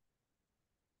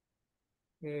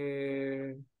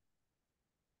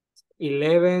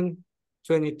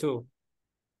 1122.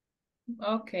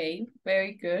 Okay,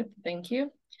 very good. Thank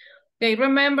you. Okay,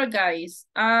 remember guys,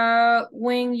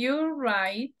 when you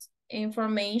write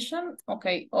information,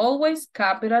 okay, always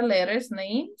capital letters,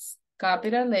 names,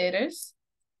 capital letters,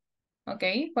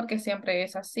 okay, porque siempre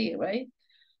es así, right?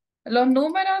 Los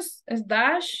números es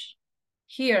dash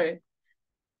here,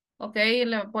 okay,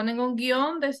 le ponen un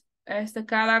guión de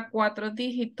cada 4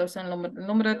 dígitos en el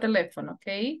número de teléfono,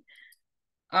 okay.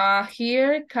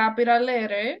 Here, capital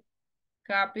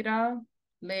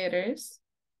letters,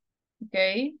 ok,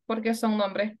 porque son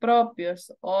nombres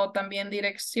propios o también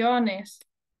direcciones,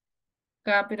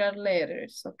 capital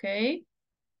letters, ok.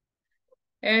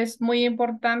 Es muy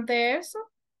importante eso,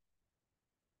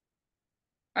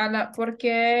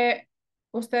 porque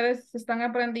ustedes están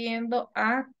aprendiendo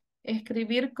a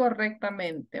escribir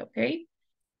correctamente, ok.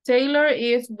 Taylor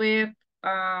is with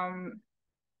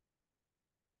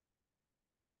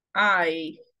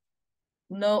I,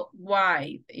 no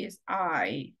Y, is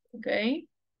I, okay.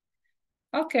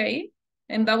 Okay,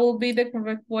 and that will be the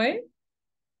correct way.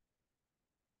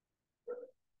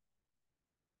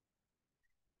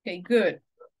 Okay, good.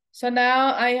 So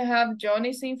now I have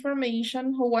Johnny's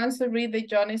information. Who wants to read the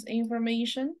Johnny's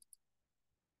information?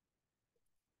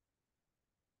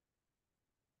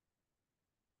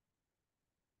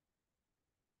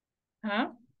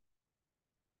 Huh?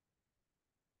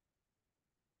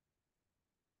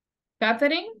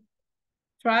 Catherine,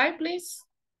 try please.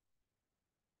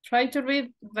 Try to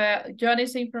read the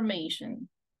Johnny's information.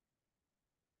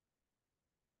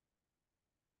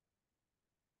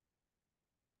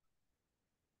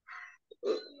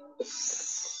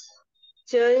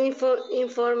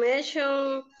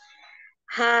 Information.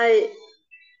 Hi.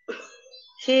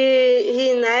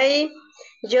 He name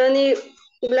Johnny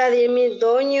Vladimir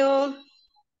Doño.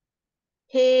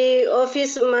 He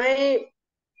office my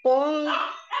phone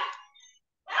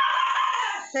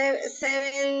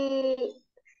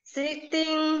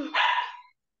 716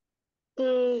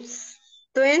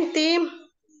 20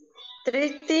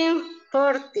 13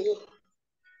 40.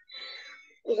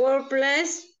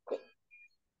 Workplace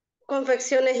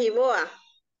Confecciones Iboa.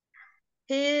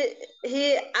 He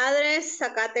address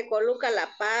Zacatecoluca, La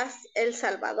Paz, El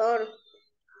Salvador.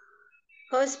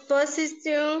 Host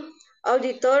position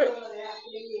auditor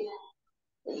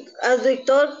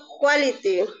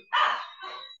quality.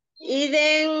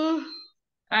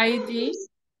 ID.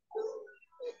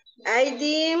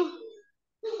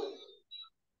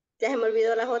 Ya se me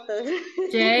olvidó la J.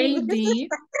 JD.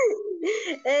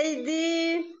 AD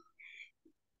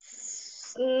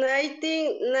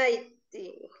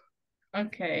 1990.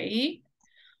 Okay.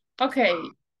 Okay.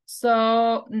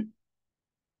 So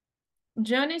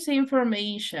Johnny's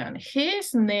information.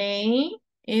 His name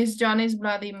is Johnny's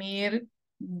Vladimir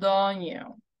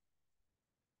Doño.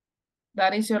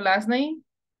 That is your last name?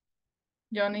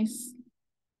 Johnny's.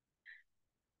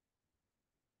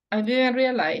 I didn't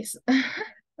realize.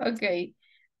 Okay.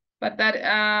 But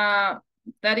that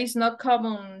is not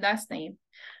common last name.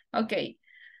 Okay.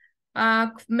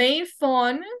 Main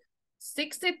phone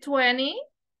 6020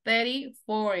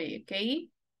 3040. Okay.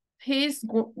 His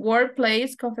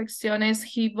workplace Confecciones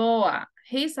Giboa.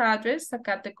 His address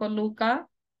Zacatecoluca,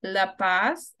 La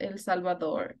Paz, El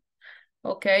Salvador.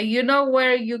 Okay, you know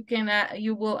where you can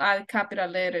you will add capital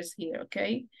letters here.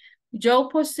 Okay,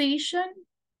 job position,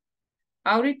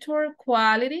 auditor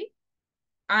quality,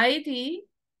 ID,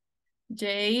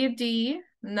 JD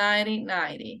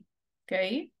 9090.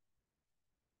 Okay,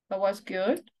 that was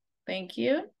good. Thank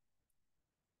you.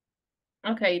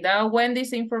 Okay, now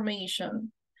Wendy's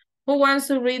information. Who wants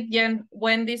to read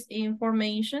Wendy's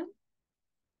information?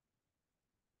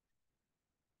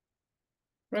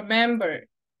 Remember,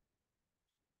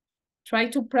 Try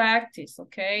to practice,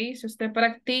 okay? Si usted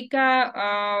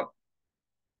practica,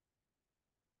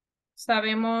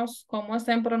 sabemos cómo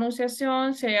está en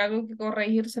pronunciación. Si hay algo que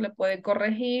corregir, se le puede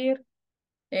corregir.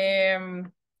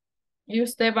 Y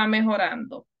usted va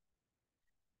mejorando.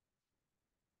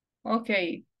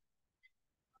 Okay.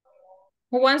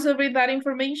 Who wants to read that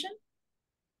information?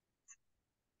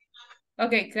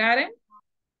 Okay, Karen.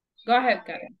 Go ahead,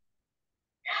 Karen.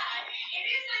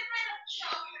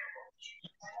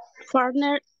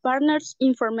 Partner's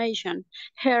information.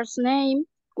 Her name,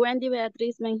 Wendy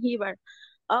Beatriz Menjivar.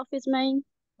 Office main,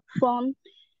 phone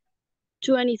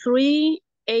 23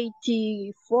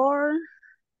 84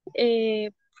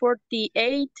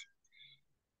 48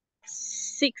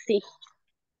 60.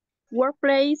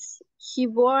 Workplace,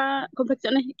 Jiboa,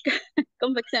 confecciones,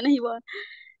 confecciones Jiboa.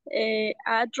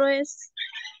 Address,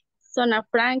 Zona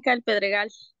Franca, El Pedregal.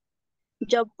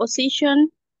 Job position,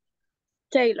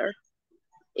 Taylor.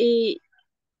 Y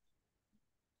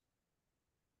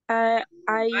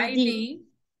ID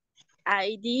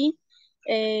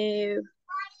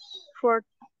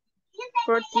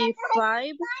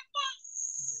 45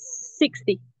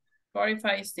 60.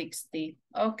 4560.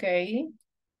 Okay.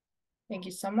 Thank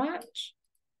you so much.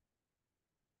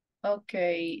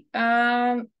 Okay.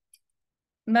 Now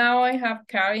I have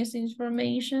Karen's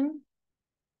information.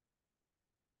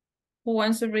 Who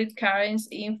wants to read Karen's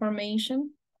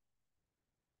information?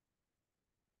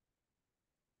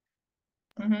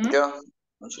 Yo,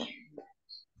 no sé.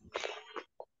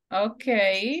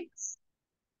 Okay.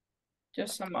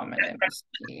 Just a moment, let me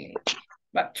see.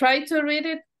 But try to read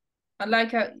it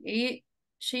like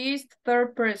she is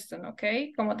third person,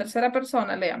 okay? Como tercera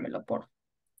persona, léamelo, por.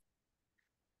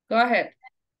 Go ahead.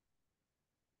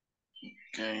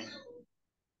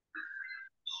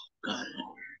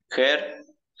 Okay.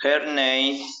 Her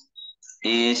name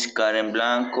is Karen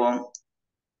Blanco.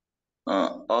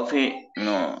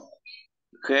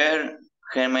 Her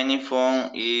many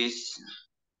phone is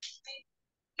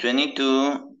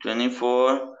 22,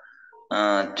 24,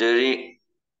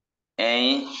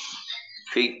 38,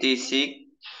 56.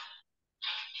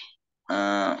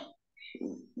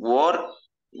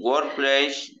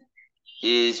 Workplace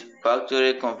is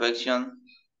factory confection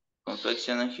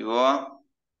Jiboa.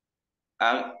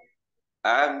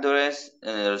 Address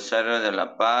en el Rosario de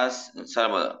la Paz, El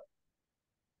Salvador.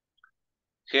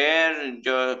 Her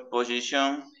job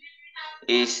position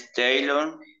is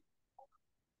Taylor.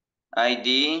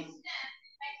 ID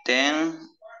 10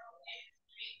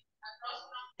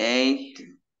 8.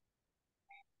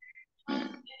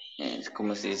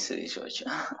 ¿Cómo se dice 18?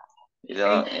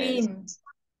 18.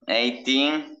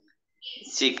 18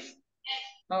 6.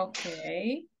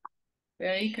 Okay.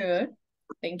 Very good.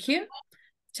 Thank you.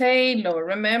 Taylor,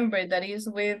 remember that is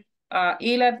with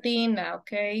E Latina,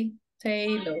 okay?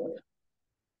 Taylor.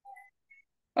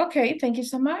 Okay, thank you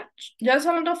so much. Ya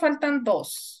solo nos faltan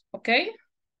dos, okay?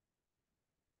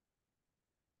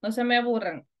 No se me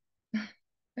aburran.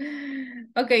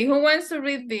 Okay, who wants to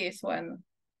read this one?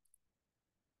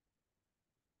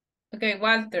 Okay,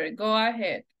 Walter, go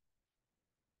ahead.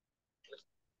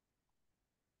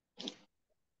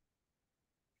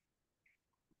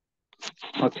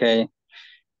 Okay.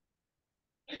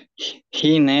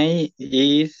 His name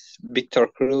is Victor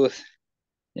Cruz.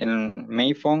 El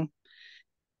main phone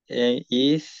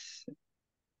is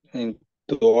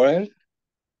 12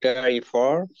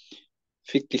 34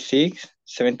 56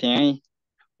 78.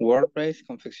 Workplace,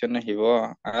 Confecciones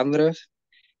Jiboa. Address,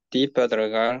 T.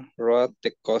 Pedregal Road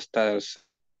de Costa del Sol.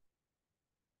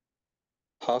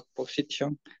 Hawk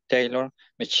Position, Taylor,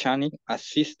 Mechanic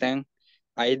Assistant,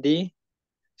 ID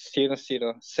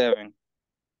 007.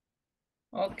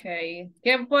 Okay,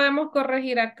 ¿qué podemos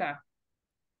corregir acá?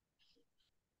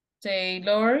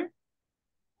 Taylor,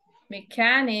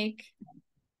 mechanic,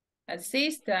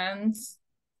 assistance,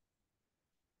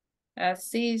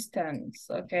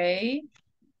 okay.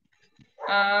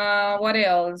 What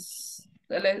else?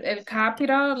 El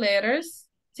capital letters.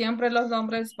 Siempre los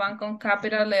nombres van con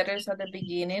capital letters at the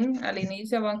beginning. Al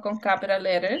inicio van con capital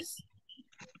letters.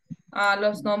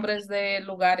 Los nombres de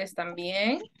lugares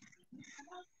también.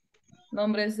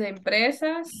 Nombres de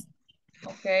empresas.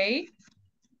 Okay.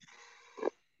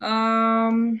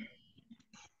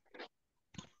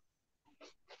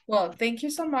 Well, thank you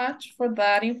so much for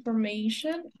that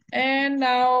information. And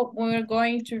now we're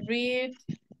going to read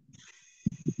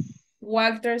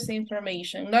Walter's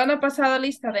information. No he pasado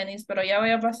lista, Dennis, pero ya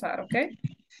voy a pasar, okay?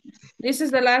 This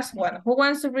is the last one. Who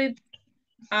wants to read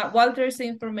Walter's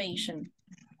information?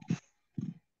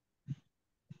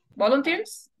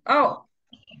 Volunteers? Oh.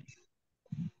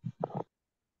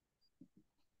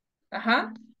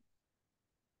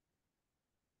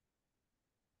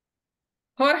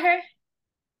 Jorge,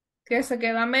 que se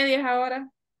queda a medias ahora.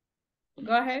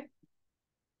 Go ahead.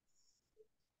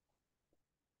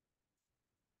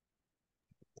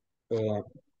 Eh,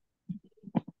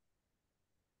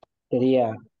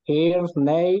 sería Here's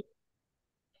Nate,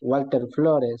 Walter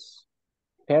Flores.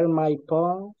 Here my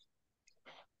phone,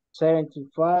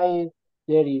 75,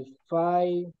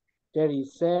 35,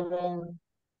 37,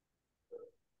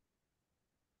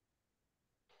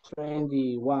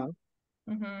 21.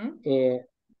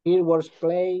 Here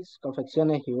workplace,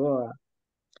 Confecciones Iboa.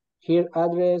 Here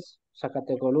address,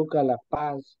 Zacatecoluca, La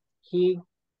Paz. Here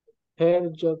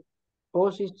job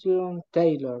position,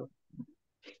 Taylor.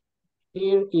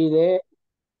 Here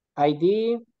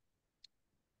ID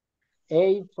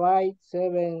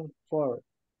 8574.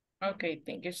 Okay,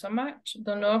 thank you so much.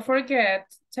 Do not forget,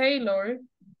 Taylor.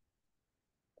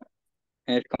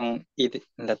 Es con id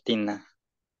latina.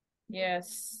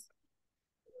 Yes.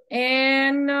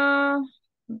 And,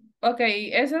 ok,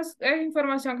 esa es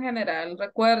información general.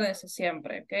 Recuérdense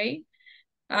siempre, ok.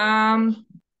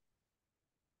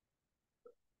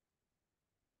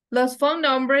 Los phone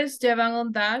numbers llevan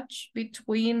un dash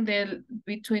between the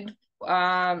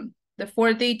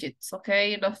 4 digits, ok.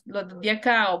 Los de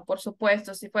acá, por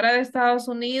supuesto. Si fuera de Estados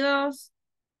Unidos,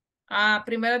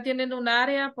 primero tienen un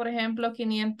área, por ejemplo,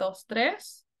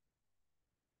 503.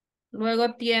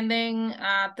 Luego tienen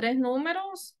 3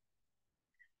 números.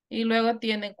 Y luego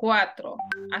tienen 4.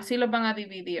 Así los van a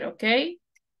dividir, ¿ok?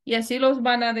 Y así los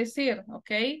van a decir,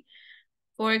 ¿ok?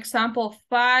 For example,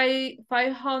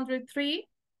 503,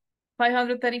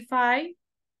 535,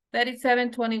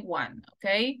 3721, ¿ok?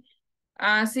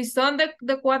 Si son de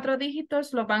 4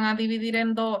 dígitos, los van a dividir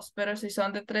en 2, pero si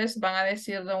son de 3, van a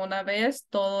decir de una vez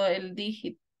todo el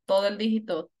dígito,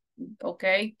 ¿ok?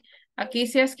 Aquí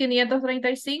si es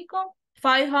 535,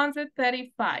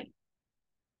 535,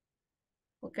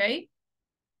 ¿ok?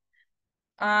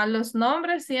 Los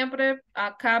nombres siempre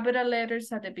capital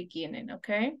letters at the beginning,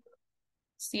 okay?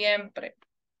 Siempre.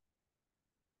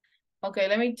 Okay,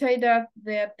 let me take the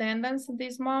attendance at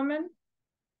this moment.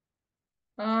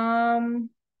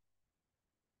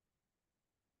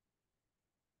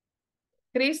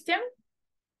 Christian,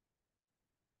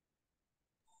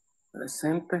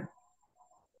 Presente.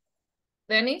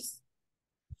 Dennis,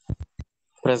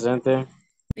 Presente.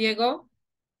 Diego,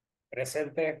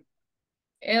 Presente.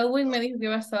 Elwin me dijo que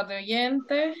iba a estar de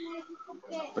oyente.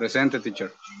 Presente,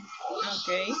 teacher.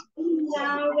 Okay.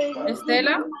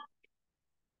 Estela,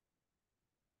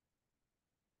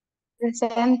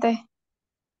 Presente.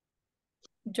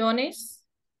 Jonis,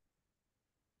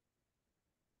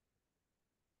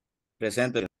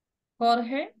 Presente.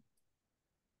 Jorge,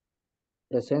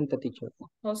 Presente, teacher.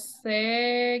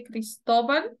 José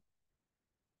Cristóbal,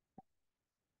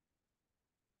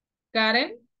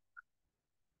 Karen,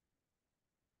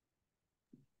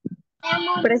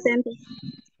 Presente.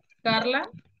 Carla,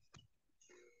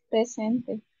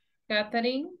 Presente.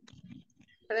 Catherine,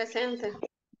 Presente.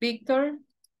 Víctor,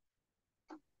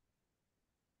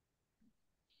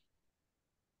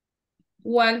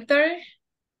 Walter,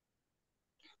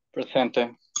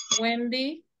 Presente.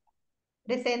 Wendy,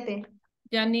 Presente.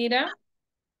 Yanira,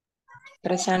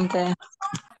 Presente.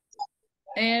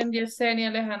 and Yesenia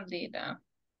Alejandrina.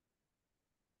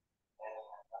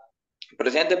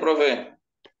 Presente, profe.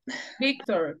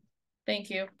 Victor, thank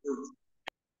you.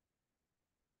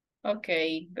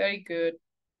 Okay, very good.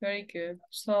 Very good.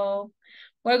 So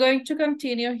we're going to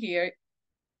continue here.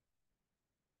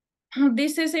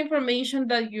 This is information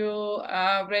that you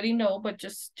already know, but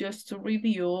just to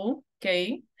review,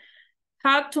 okay?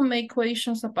 How to make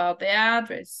questions about the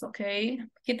address, okay?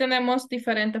 Aquí tenemos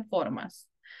diferentes formas.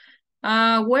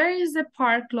 Where is the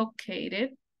park located?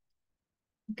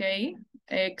 Okay,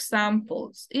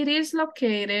 examples. It is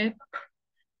located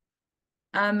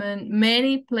in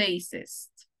many places.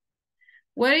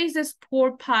 Where is the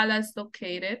sport palace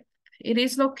located? It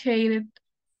is located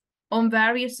on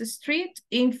various streets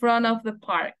in front of the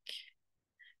park.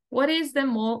 What is the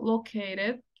mall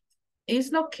located?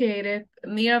 It's located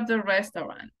near the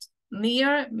restaurant.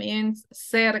 Near means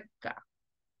cerca,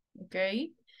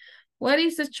 okay? What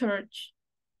is the church?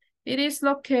 It is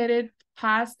located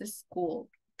past the school,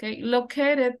 okay?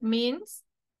 Located means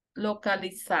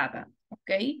localizada,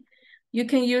 okay? You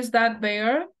can use that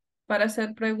verb para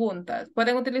hacer preguntas.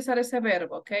 Pueden utilizar ese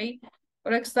verbo, okay?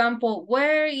 For example,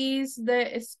 where is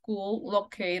the school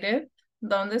located?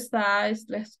 ¿Dónde está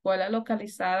la escuela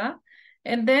localizada?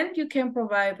 And then you can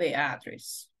provide the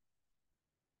address.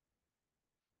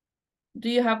 Do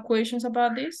you have questions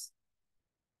about this?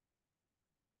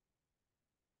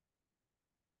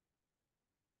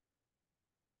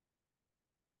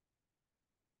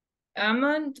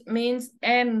 Among means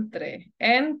entre.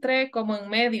 Entre como en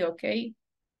medio, okay?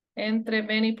 Entre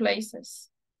many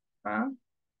places.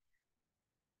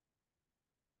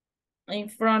 In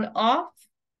front of,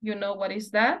 you know what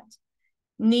is that?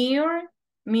 Near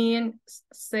means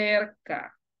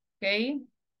cerca, okay?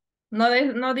 No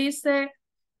dice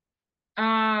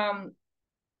algo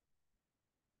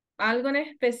en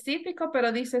específico,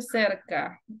 pero dice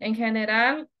cerca. En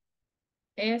general,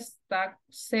 está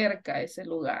cerca ese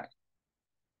lugar,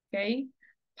 okay?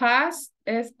 Pass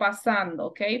es pasando,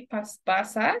 okay?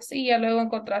 Pasas y ya luego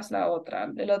encontrás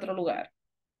el otro lugar.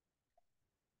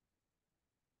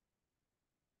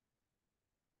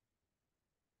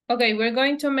 Okay, we're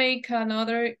going to make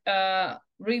another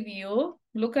review.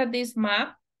 Look at this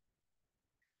map.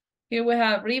 Here we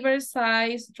have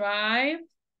Riverside Drive,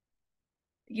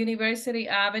 University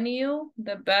Avenue,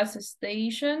 the bus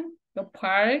station, the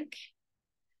park,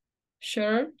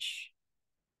 church,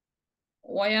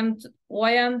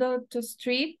 Wyandotte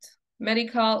Street,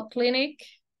 medical clinic,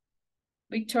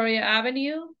 Victoria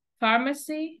Avenue,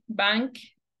 pharmacy, bank,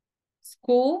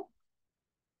 school,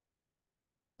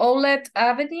 Outlet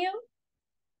Avenue,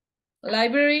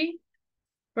 library,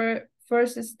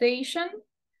 first station,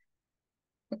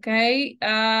 okay,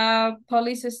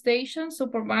 police station,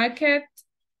 supermarket,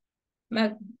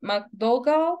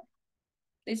 McDougall,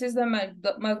 this is the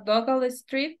McDougall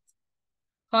Street,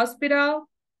 hospital,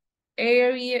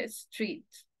 area street,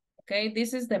 okay,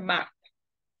 this is the map.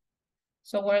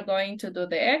 So we're going to do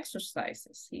the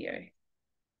exercises here.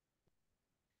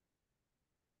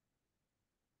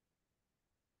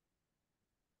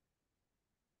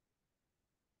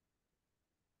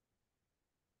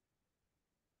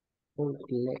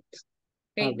 Okay,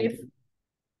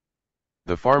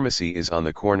 the pharmacy is on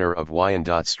the corner of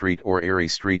Wyandotte Street or Erie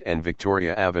Street and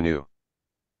Victoria Avenue.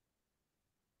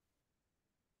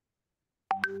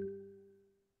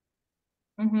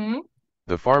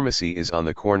 The pharmacy is on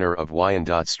the corner of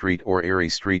Wyandotte Street or Erie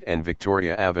Street and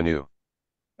Victoria Avenue.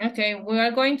 Okay, we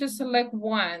are going to select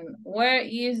one. Where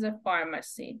is the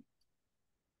pharmacy?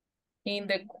 In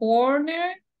the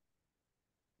corner.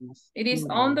 It is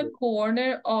on the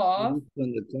corner of... On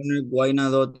the corner of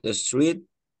Wyandotte Street,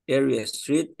 Area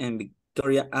Street, and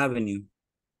Victoria Avenue.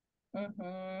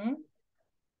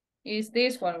 Is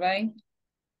this one, right?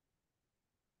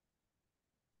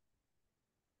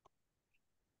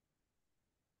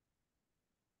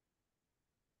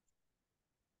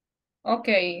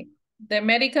 Okay, the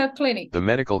medical clinic. The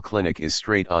medical clinic is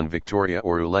straight on Victoria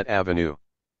or Ouellette Avenue.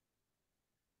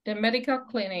 The medical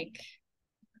clinic.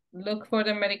 Look for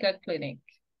the medical clinic.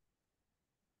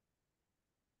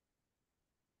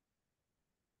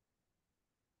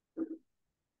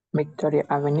 Victoria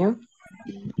Avenue.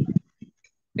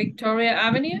 Victoria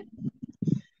Avenue?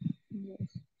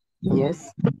 Yes.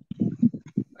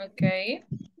 Okay.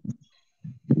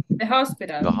 The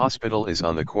hospital. The hospital is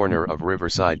on the corner of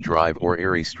Riverside Drive or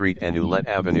Erie Street and Ouellette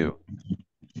Avenue.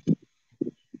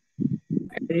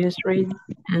 Erie Street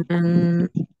and...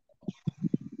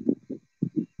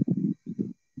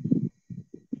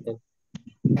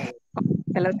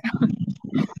 Hello.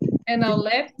 And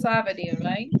Ouellette Avenue,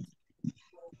 right?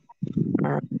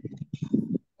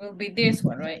 Will be this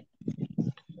one, right?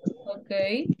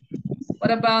 Okay.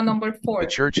 What about number 4? The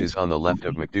church is on the left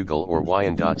of McDougall or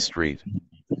Wyandotte Street.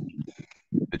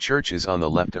 The church is on the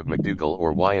left of McDougall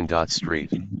or Wyandotte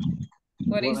Street.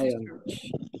 What is the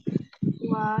church?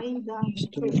 Wyandotte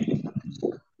Street.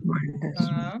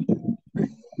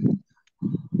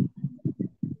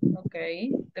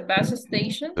 Okay. The bus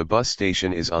station? The bus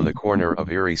station is on the corner of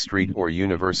Erie Street or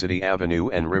University Avenue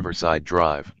and Riverside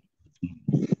Drive.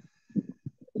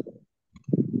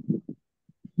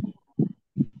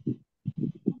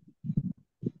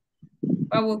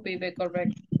 What would be the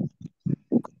correct?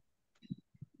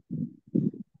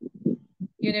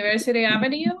 University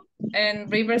Avenue and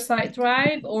Riverside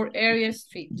Drive or Area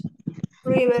Street?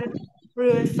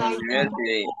 Riverside Drive.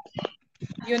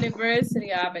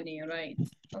 University Avenue, right?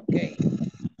 Okay.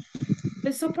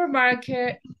 The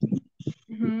supermarket.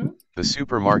 The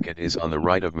supermarket is on the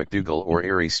right of McDougall or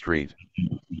Erie Street.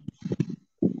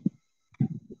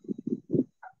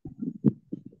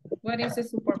 What is the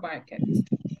supermarket?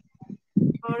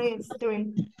 Area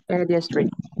Street. Area Street.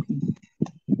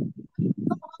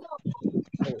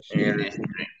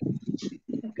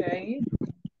 Okay.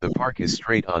 The park is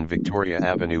straight on Victoria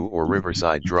Avenue or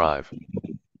Riverside Drive.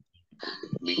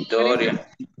 Victoria.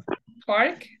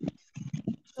 Park?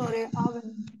 Victoria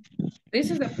Avenue. This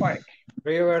is the park.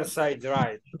 Riverside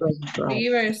Drive.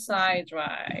 Riverside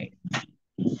Drive.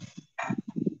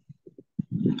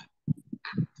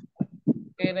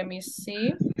 Okay, let me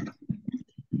see.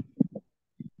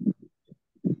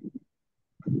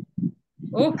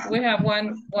 Oh, we have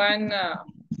one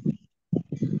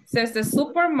says the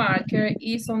supermarket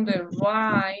is on the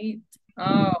right.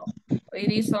 Oh,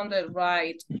 it is on the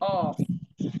right of.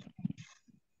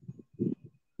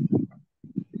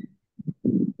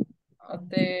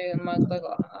 De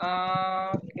McDonald's.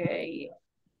 Okay.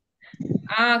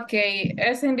 Okay,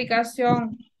 esa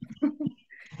indicación.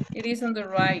 It is on the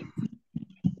right.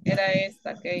 Era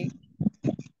esta, okay.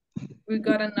 We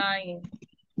got a 9.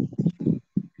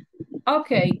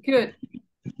 Okay, good.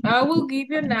 I will give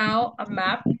you now a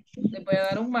map. Le voy a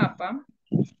dar un mapa.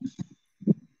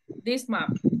 This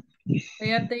map.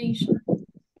 Pay attention.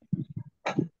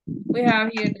 We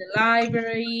have here the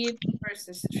library,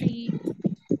 first street.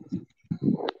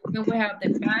 Then we have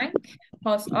the bank,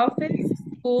 post office,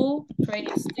 school, train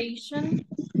station,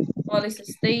 police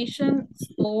station,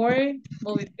 store,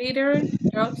 movie theater,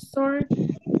 drugstore,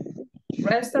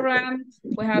 restaurant.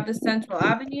 We have the Central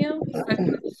Avenue,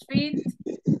 Second Street,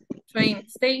 train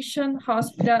station,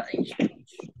 hospital, and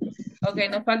church. Ok,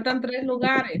 nos faltan 3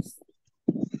 lugares.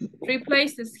 3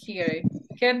 places here.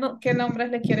 ¿Qué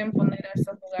nombres le quieren poner a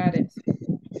estos lugares?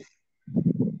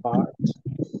 Park.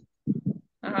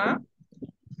 Ajá.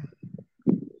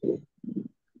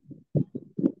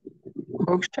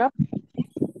 Bookshop.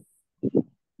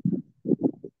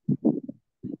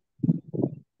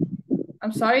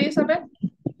 I'm sorry, Isabel.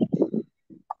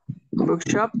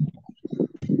 Bookshop.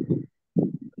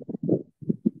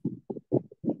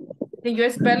 Can you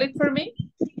spell it for me?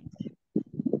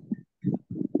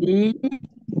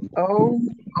 D-O-O-K-S-P-O.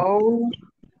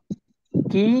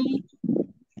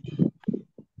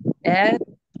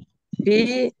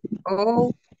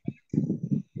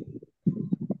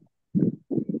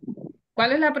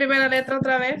 ¿Cuál es la primera letra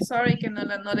otra vez? Sorry que no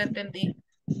la entendí.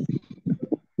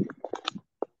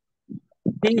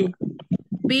 B.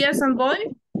 B as in boy?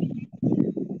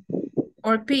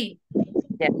 Or P?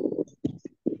 Yeah.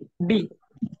 B.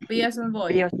 B as in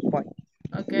boy. B as boy.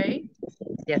 Okay.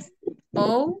 Yes.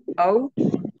 O. O.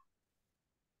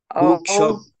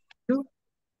 Bookshop. O.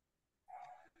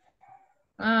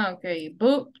 Ah, okay.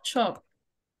 Bookshop.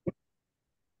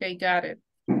 Okay, got it.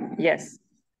 Yes.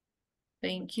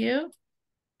 Thank you.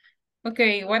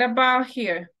 Okay, what about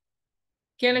here?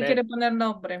 ¿Quién le Bet. quiere poner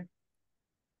nombre?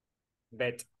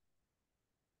 Bet.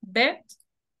 Bet.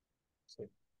 Sí.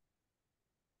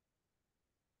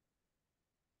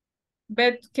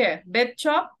 Bet, ¿qué? Bet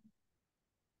shop.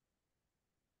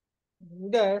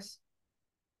 Yes.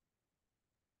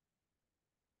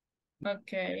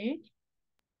 Okay.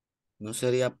 No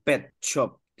sería pet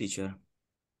shop, teacher.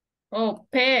 Oh,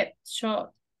 pet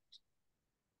shop.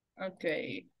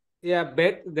 Okay. Yeah,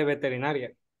 vet de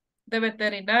veterinaria. De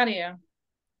veterinaria.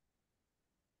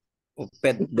 O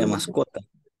pet de mascota.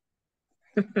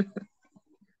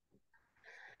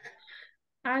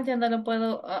 Ah, ya no lo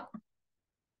puedo.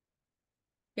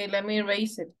 Okay, let me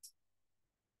erase it.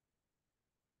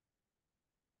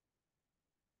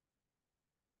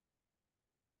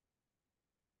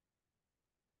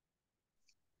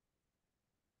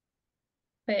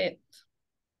 Pet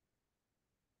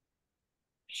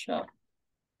shop.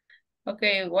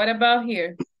 Okay, what about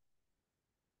here?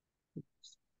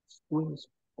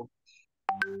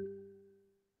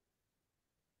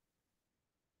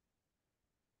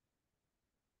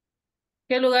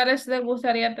 ¿Qué lugares le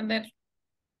gustaría tener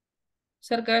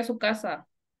cerca de su casa?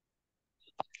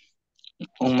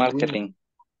 Un marketing.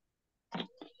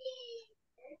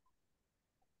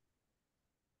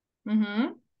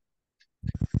 Ujú.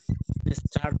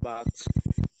 Starbucks.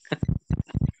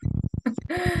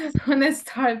 Un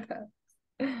startup.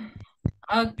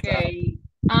 Ok.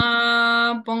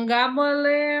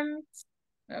 Pongámosle.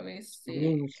 Let me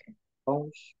see.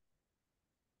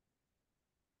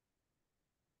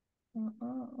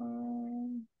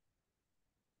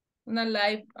 Una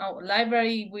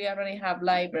library, we already have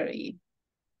library.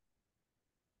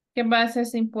 ¿Qué más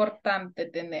es importante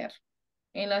tener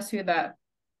en la ciudad?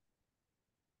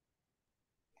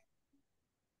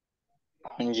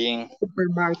 Un gym.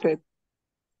 Supermarket.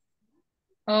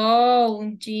 Oh,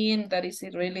 un gym, that is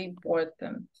really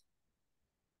important.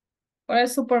 What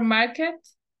is supermarket?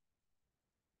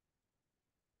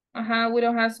 We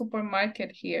don't have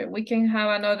supermarket here. We can have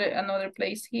another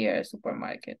place here,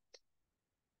 supermarket.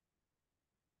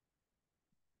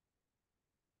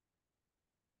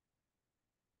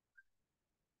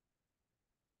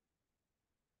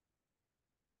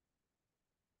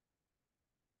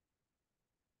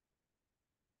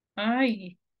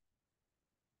 Ay,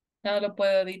 no lo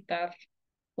puedo editar.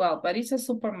 Well, but it's a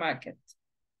supermarket.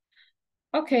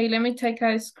 Okay, let me take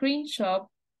a screenshot.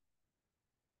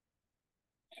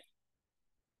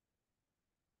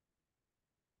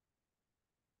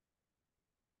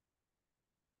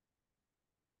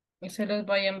 Y se los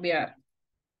voy a enviar.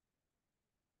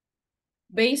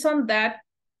 Based on that,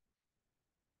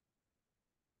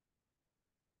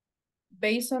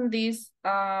 based on this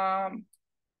map,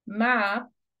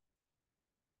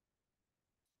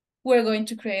 we're going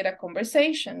to create a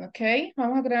conversation, okay?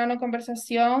 Vamos a crear una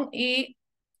conversación y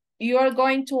you are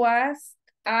going to ask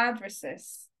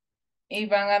addresses. Y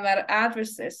van a dar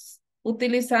addresses.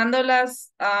 Utilizando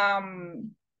las,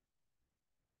 van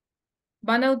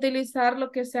a utilizar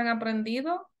lo que se han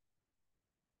aprendido.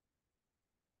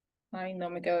 Ay, no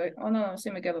me quedo bien. Oh, no, sí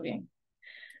me quedo bien.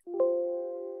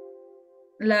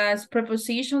 Las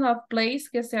prepositions of place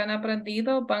que se han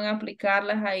aprendido, van a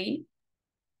aplicarlas ahí.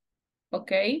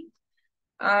 Ok.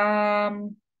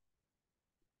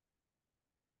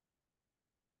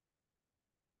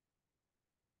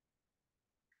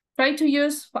 Try to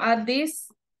use at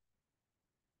least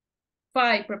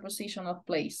 5 prepositions of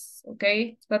place. Ok.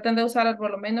 Traten de usar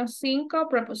por lo menos 5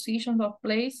 prepositions of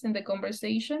place in the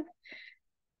conversation.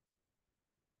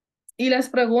 Y las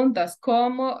preguntas,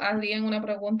 ¿cómo harían una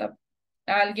pregunta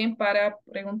a alguien para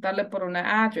preguntarle por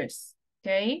una address?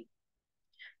 Okay.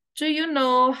 Do you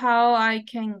know how I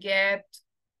can get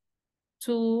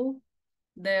to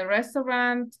the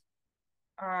restaurant?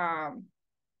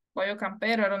 Pollo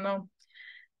campero, I don't know.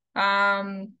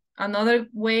 Another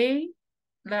way,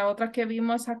 la otra que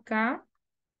vimos acá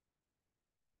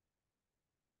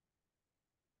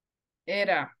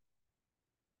era,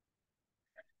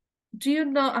 do you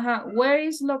know, where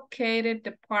is located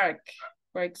the park,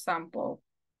 for example?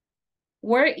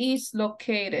 Where is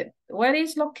located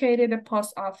the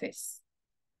post office?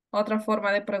 Otra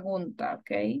forma de pregunta,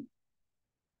 ¿ok?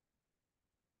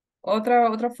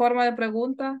 Otra forma de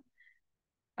pregunta.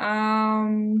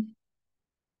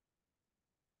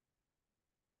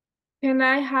 Can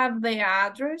I have the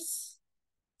address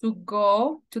to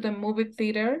go to the movie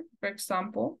theater, for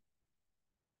example?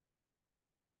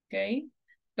 ¿Ok?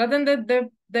 Traten de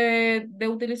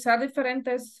utilizar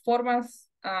diferentes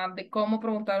formas de cómo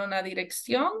preguntar una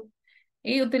dirección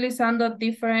y utilizando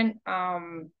different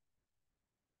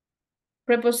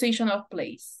preposition of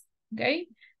place. Okay.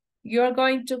 You're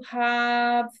going to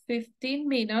have 15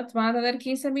 minutes. Van a tener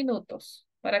 15 minutos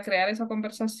para crear esa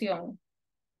conversación.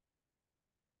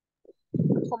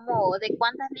 Como de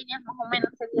cuántas líneas más o menos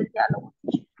sería el diálogo.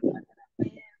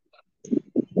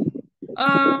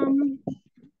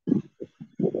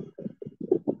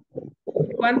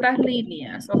 ¿Cuántas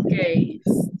líneas? Ok.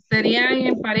 Serían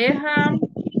en pareja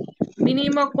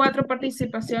mínimo 4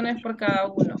 participaciones por cada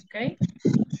uno. Ok.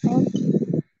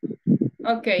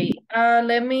 Okay,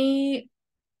 let me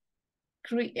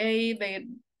create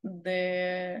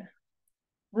the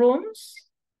rooms.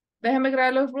 Déjenme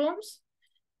crear los rooms.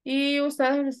 Y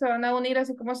ustedes se van a unir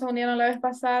así como se unieron la vez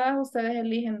pasada. Ustedes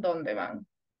eligen dónde van.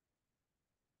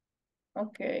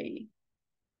 Ok.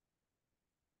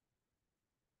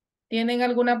 ¿Tienen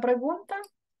alguna pregunta?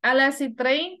 A las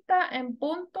 30 en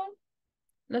punto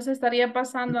los estaría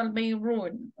pasando al main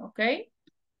room. Ok.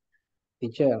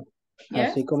 Teacher,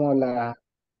 Yes. así como las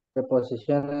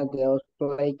preposiciones de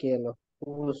outplay que los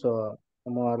puso,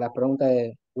 como la pregunta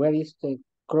de where is the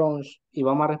crunch, y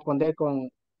vamos a responder con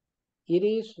it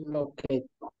is located.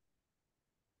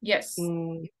 Yes.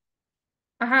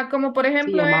 Ajá, como por Sí,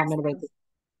 ejemplo ya más o menos.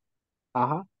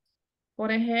 Ajá.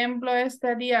 por ejemplo,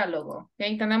 este diálogo.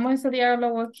 Ok, tenemos este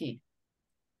diálogo aquí.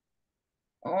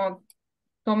 O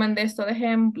tomen de esto de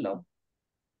ejemplo.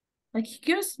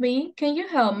 Excuse me, can you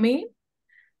help me?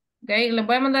 Ok, les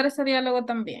voy a mandar este diálogo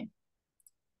también.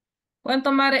 Pueden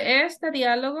tomar este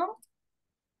diálogo.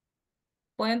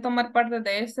 Pueden tomar parte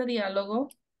de este diálogo.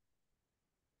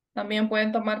 También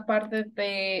pueden tomar parte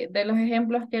de los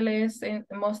ejemplos que les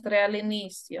mostré al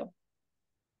inicio.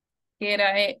 Que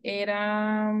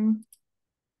era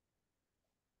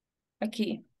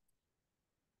aquí.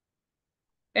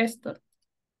 Esto.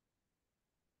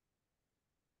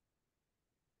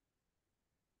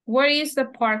 Where is the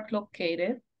park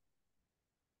located?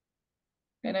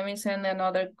 Let me send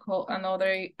another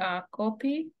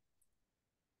copy.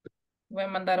 Voy a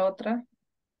mandar otra.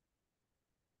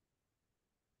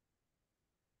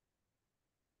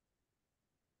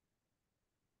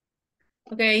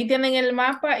 Ok, ahí tienen el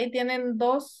mapa y tienen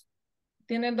dos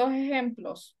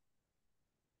ejemplos.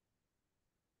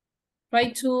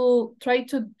 Try to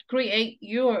create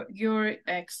your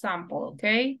example, ok?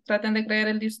 Traten de crear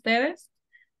el de ustedes.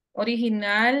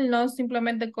 Original, no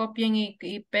simplemente copien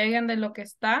y peguen de lo que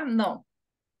está, no.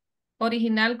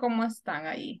 Original como están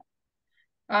ahí.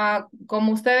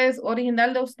 Como ustedes,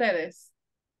 original de ustedes.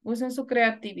 Usen su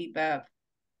creatividad.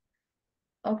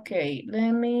 Ok,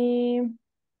 let me...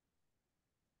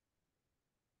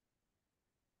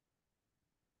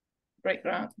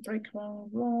 Breakground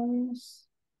rooms.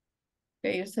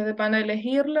 Ok, ustedes van a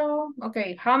elegirlo. Ok,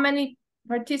 how many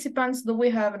participants do we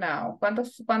have now?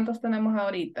 ¿Cuántos tenemos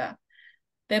ahorita?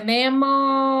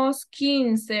 Tenemos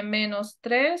 15 menos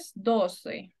 3,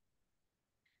 12.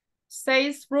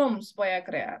 6 rooms voy a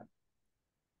crear.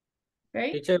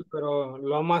 Ok, Teacher, pero lo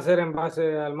vamos a hacer en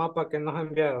base al mapa que nos ha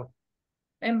enviado.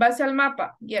 en base al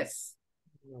mapa, yes.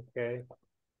 Ok.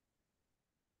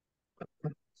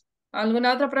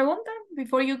 ¿Alguna otra pregunta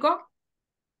before you go?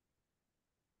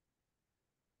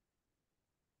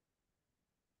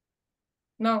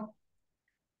 No.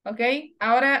 Ok,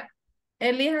 ahora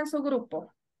elijan su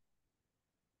grupo.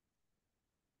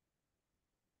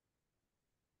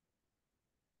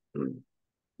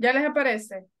 ¿Ya les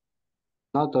aparece?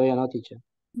 No, todavía no, teacher.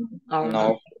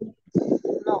 No.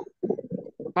 No.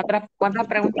 ¿Cuántas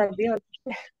preguntas dio?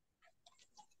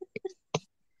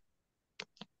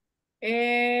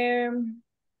 Eh,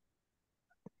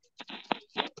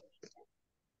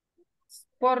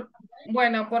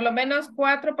 bueno, por lo menos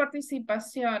 4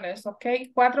 participaciones, ¿ok?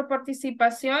 4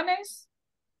 participaciones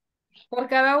por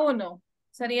cada uno.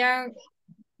 Serían,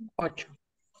 8.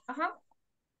 ajá,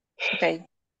 Okay.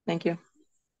 Thank you.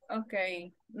 ok.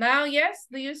 Now, yes,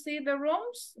 do you see the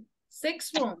rooms?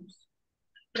 6 rooms.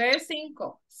 3,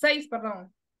 5, 6,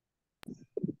 perdón.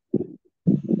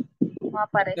 No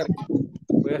aparece.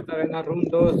 Voy a estar en la room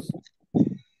 2.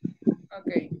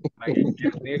 Ok, Ahí,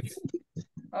 next.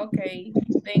 ok.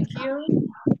 Thank you.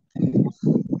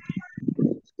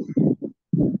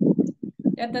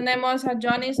 Ya tenemos a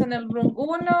Johnny en el room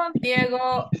 1,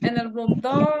 Diego en el room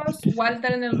 2,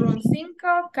 Walter en el room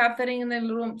 5, Catherine en el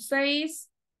room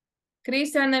 6,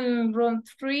 Christian en el room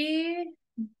 3,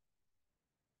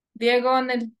 Diego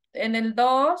en el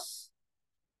 2.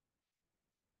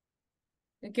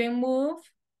 You can move,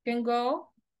 can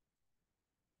go.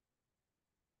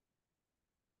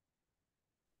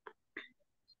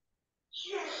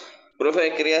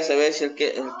 Profe, quería saber si el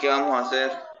que vamos a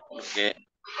hacer, porque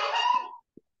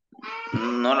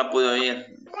no la pude oír.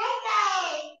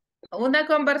 Una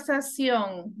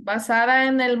conversación basada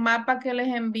en el mapa que les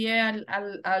envié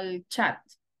al chat.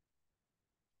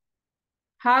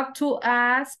 How to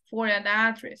ask for an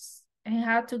address and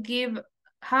how to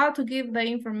give the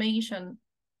information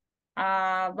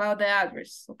about the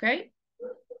address, okay?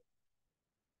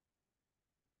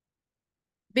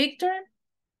 Victor,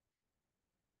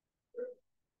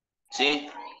 Sí,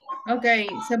 ok,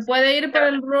 se puede ir para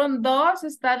el room 2,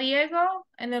 está Diego,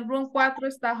 en el room 4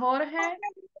 está Jorge,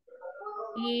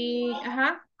 y,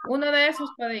 ajá, uno de esos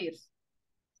puede ir.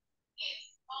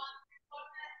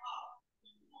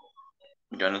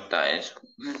 yo no está eso.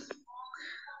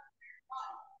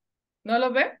 ¿No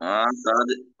lo ve? Ah,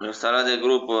 sala de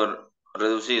grupo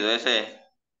reducido, ese.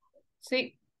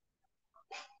 Sí.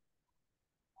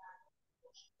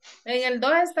 En el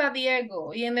 2 está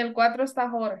Diego, y en el 4 está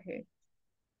Jorge.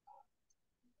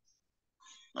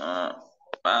 Ah,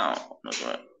 wow, no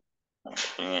sé.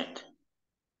 En este.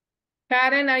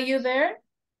 Karen, are you there?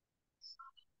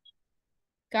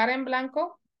 Karen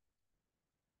Blanco?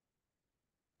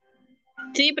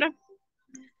 Sí, pero.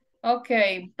 Ok,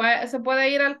 se puede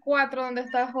ir al 4 donde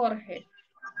está Jorge.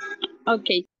 Ok.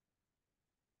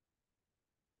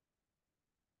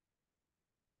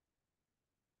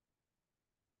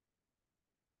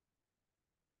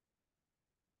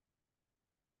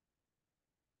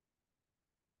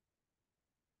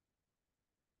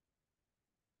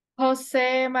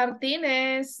 José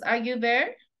Martínez, are you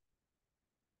there?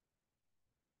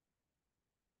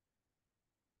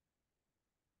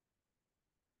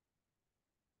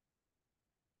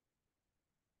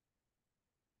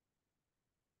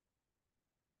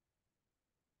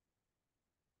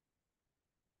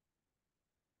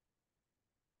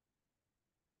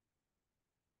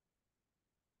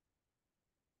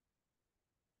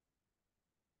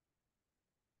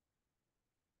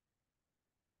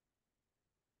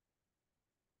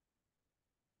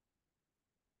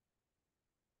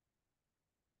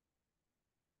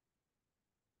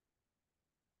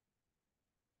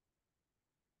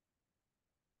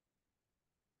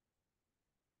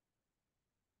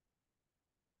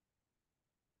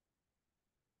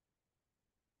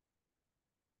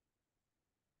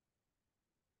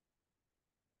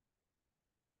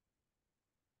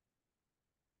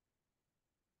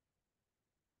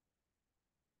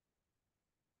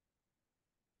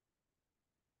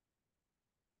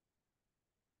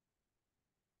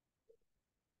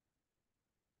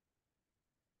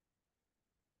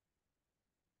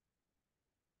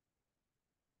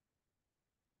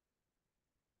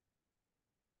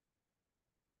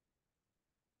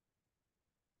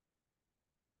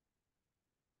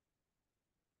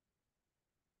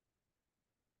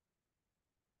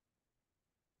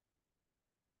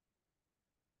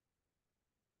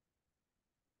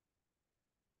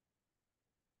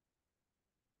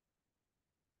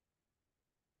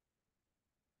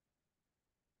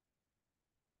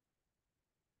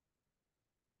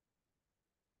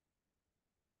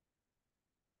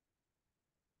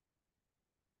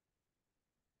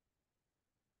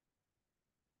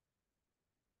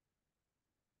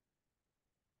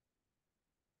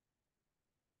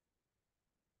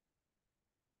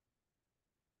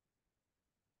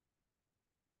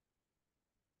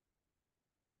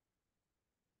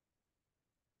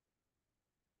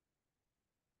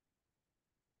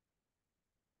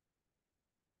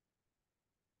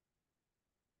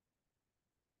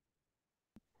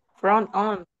 Front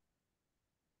on.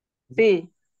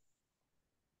 Sí,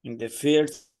 In the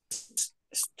first si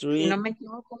no street, me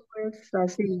equivoco, pues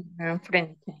así,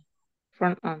 enfrente.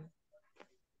 Front on.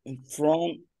 in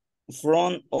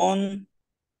front on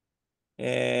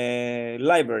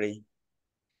library.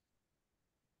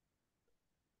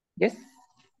 Yes.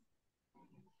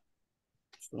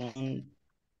 Front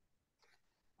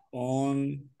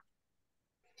on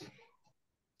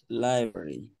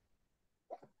library.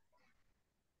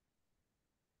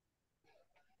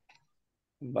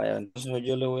 Vaya, entonces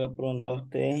yo le voy a preguntar a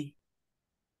usted.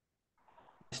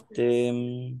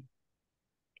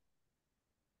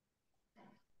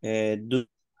 Do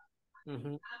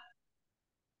Ujú.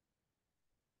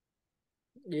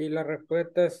 Y la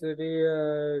respuesta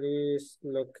sería, it is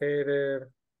located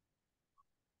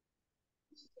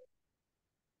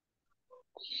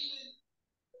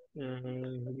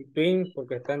between,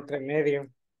 porque está entre medio.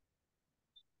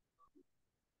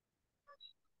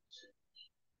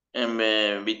 En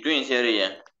between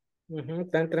sería. Ujú,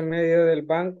 está entre medio del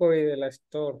banco y de la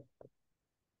store.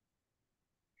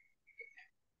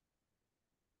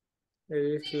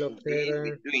 It is located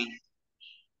Between.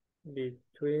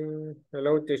 between.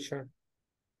 Hello, teacher.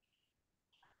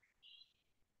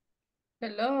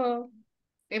 Hello.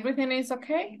 Everything is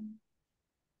okay?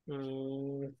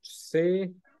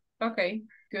 Sí, Okay,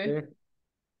 good. sí.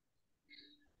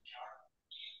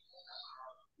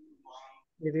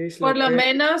 It is Por lo located.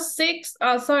 menos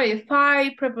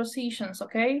five prepositions,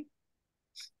 okay?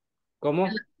 ¿Cómo?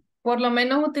 Por lo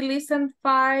menos utilicen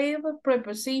five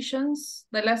prepositions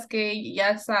de las que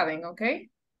ya saben,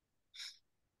 okay?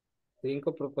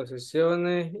 5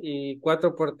 proposiciones y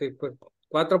 4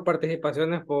 cuatro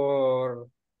participaciones por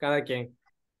cada quien.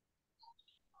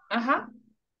 Ajá.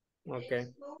 Ok.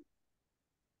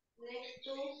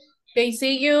 Okay,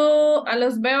 see you.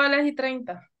 Los veo a las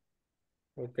 30.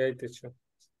 Ok, teacher.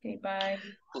 Okay, bye.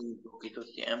 Un poquito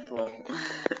tiempo.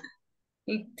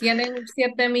 Y tienen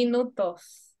 7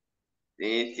 minutos.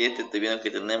 Sí, 7, estoy viendo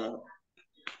que tenemos.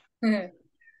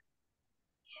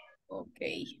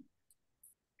 Okay.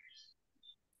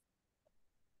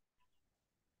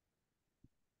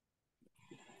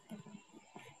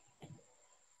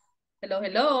 Hello,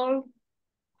 hello.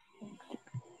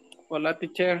 Hola,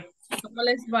 teacher. ¿Cómo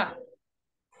les va?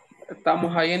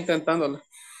 Estamos ahí intentándolo.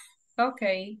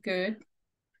 Okay, good.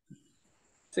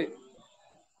 Sí.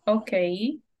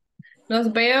 Okay.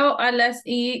 Los veo a las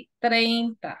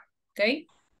 30. Okay.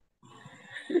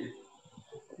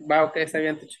 Va, ok, está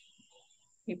bien, teacher.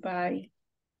 Y bye.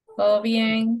 Todo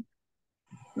bien.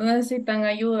 No necesitan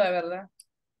ayuda, ¿verdad?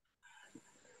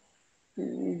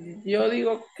 Yo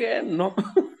digo que no.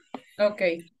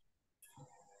 Okay.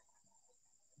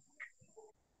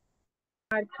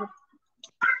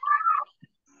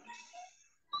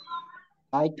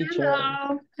 Hi, teacher.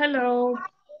 Hello. Hello.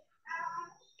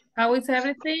 How is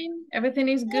everything? Everything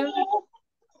is good.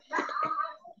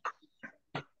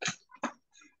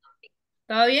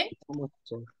 ¿Todo bien?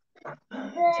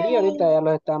 Sí, ahorita ya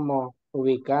lo estamos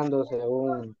ubicando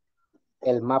según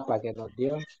el mapa que nos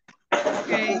dio.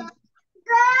 Okay.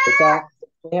 Ahorita,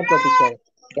 por ejemplo, teacher,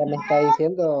 ya me está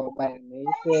diciendo, vaya, me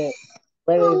dice,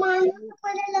 where is,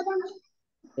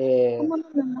 ¿Cómo no,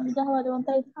 mi amor? Ya se va a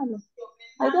levantar y dejarlo.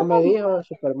 Ahí ¿cómo me dejamos.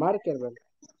 dijo? Supermarket, ¿verdad?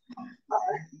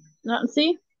 No,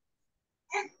 sí.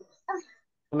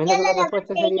 Me imagino que la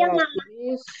respuesta sería,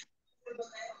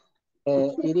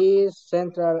 it is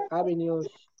Central Avenues.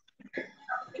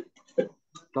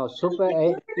 No,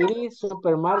 it is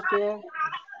Supermarket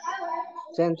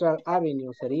Central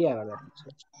Avenue sería, ¿verdad?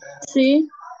 Sí.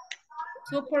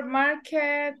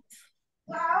 Supermarket.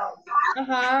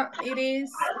 It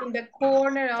is in the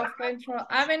corner of Central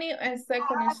Avenue and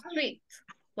Second Street.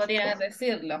 Podrían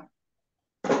decirlo.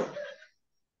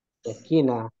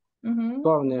 Esquina, Mhm.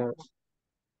 corner.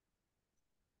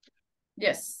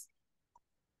 Yes.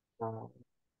 Ah,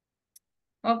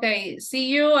 Okay. See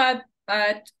you at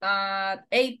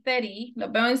 8:30.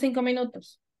 Los veo en 5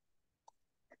 minutos.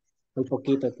 un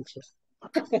poquito, teacher.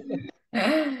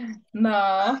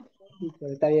 No.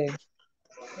 Pero está bien.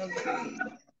 Okay.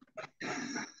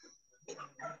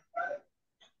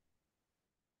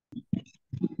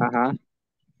 Ajá,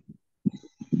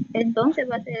 Entonces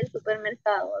va a ser el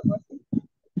supermercado o algo así.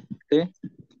 sí,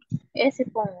 Ese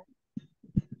pongo.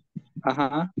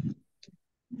 ajá.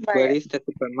 Where Vaya. is the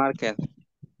supermarket?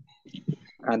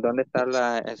 ¿A dónde está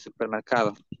el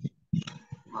supermercado?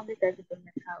 ¿Dónde está el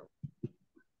supermercado?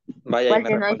 Vaya y ¿Cuál me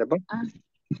que no hay? responde, pues. Ah,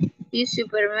 y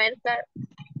supermercado.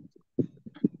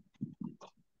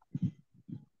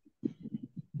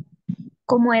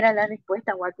 ¿Cómo era la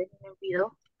respuesta, Walter? Se me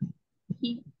olvidó.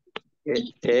 Y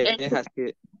Es el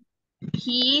así,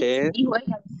 He Es, y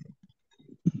juega.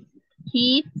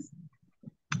 He,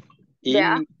 y,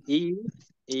 ya. is,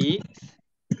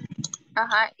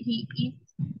 Ajá, he is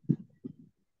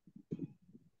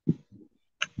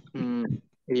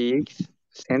is,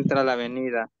 Central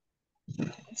Avenida.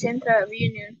 Central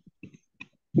Avenue.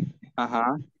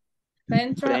 Ajá.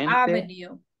 Central Frente,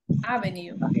 Avenue.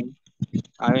 Avenue.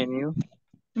 Avenue.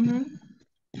 Ujú.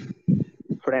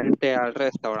 Frente al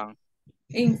restaurante.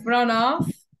 In front of.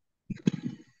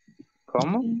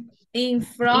 ¿Cómo? In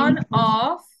front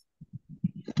of.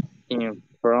 In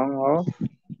front of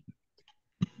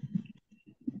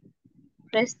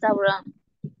Restaurant.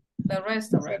 The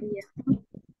restaurant. Sería.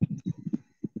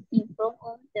 In front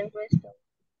of the restaurant.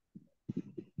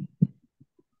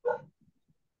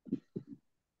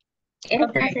 Esta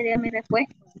Okay. sería mi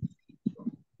respuesta.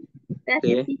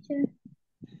 Gracias, Sí. teacher.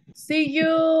 See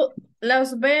you.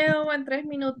 Los veo en 3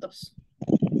 minutos.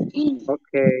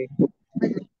 Ok.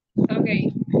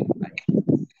 Okay.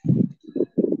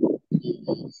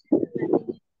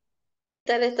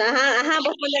 Tal está. Ajá, ajá,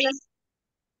 vos ponela así.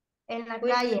 En la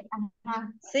Uy, calle.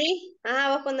 Ajá. sí,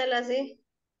 ajá, vos ponela así.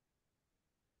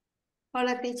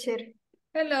 Hola, teacher.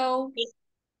 Hello.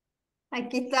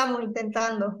 Aquí estamos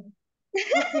intentando.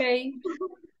 Okay. Ahí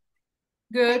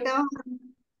Good.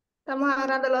 estamos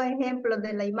agarrando los ejemplos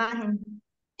de la imagen.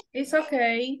 It's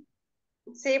okay.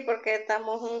 Sí, porque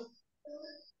estamos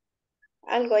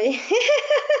algo ahí.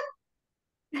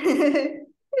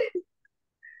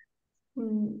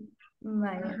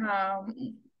 Vaya.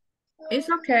 It's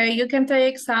okay. You can take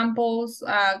examples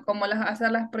como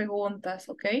hacer las preguntas,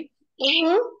 okay?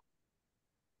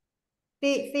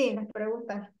 Sí, sí, las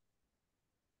preguntas.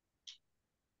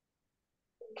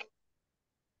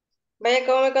 Vaya,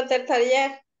 ¿cómo me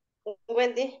contestaría,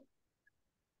 Wendy?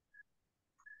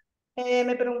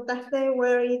 Me preguntaste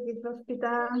where is this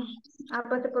hospital.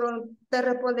 Pues te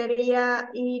respondería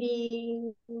it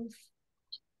is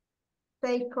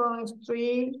Second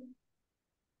Street.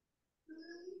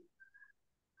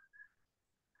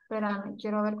 Espérame,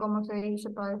 quiero ver cómo se dice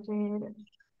para decir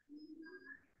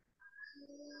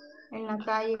en la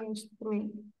calle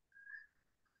Street.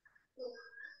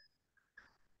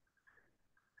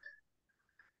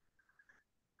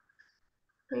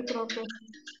 Sí, creo que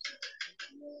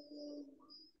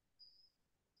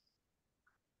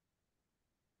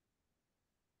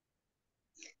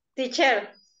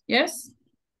Teacher, Yes.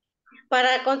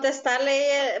 para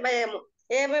contestarle, vaya,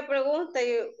 ella me pregunta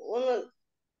y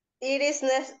Iris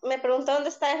me pregunta dónde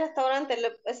está el restaurante.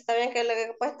 Está bien que le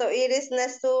he puesto Iris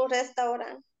next to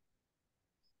restaurant.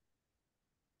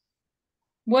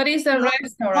 What is the no,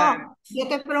 restaurant? no, yo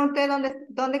te pregunté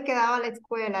dónde quedaba la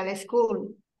escuela, la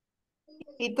school.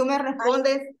 Y tú me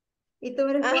respondes,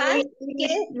 Ajá, Iris sí,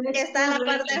 que next está en to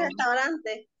la parte del restaurant.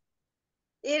 restaurante.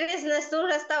 Iris next to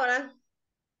restaurant.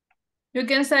 You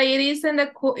can say it is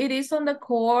on the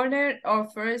corner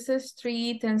of First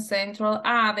Street and Central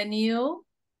Avenue,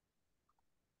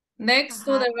 next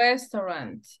to Ajá. the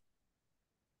restaurant.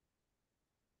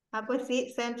 Pues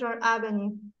sí, Central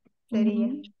Avenue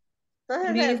sería.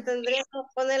 Entonces tendríamos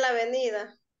que poner la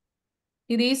avenida.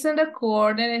 It is on the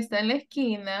corner, está en la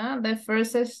esquina de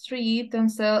First Street and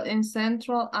in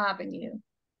Central Avenue.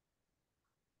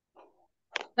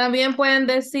 También pueden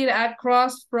decir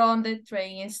across from the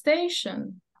train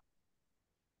station.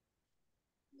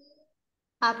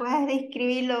 Puedes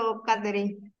describirlo,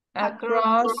 Catherine.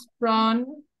 Across from.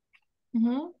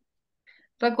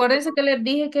 Recuérdense que les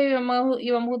dije que íbamos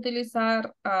a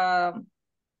utilizar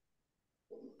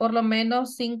por lo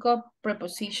menos 5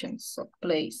 prepositions of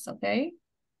place, ¿ok?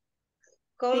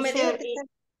 ¿Cómo me dijo?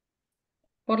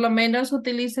 Por lo menos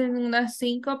utilicen unas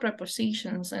 5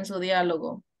 prepositions en su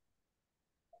diálogo.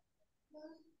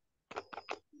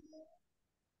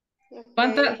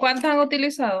 ¿Cuántas han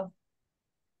utilizado?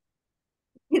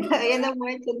 Todavía no hemos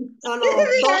hecho solo 2.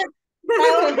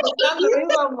 Estamos empezando,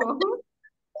 vamos.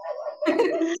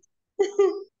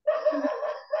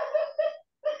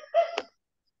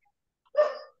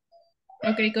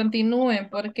 Ok, continúen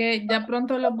porque ya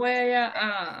pronto los voy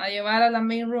a llevar a la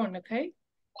main room, ¿ok?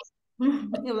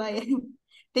 Vaya.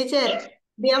 Teacher,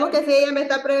 digamos que si ella me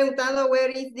está preguntando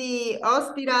where is the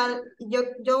hospital,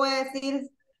 yo voy a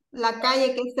decir la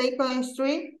calle que es Second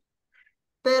Street,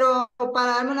 pero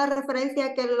para darme una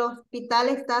referencia que el hospital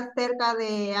está cerca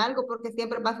de algo, porque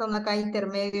siempre pasa una calle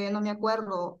intermedio, yo no me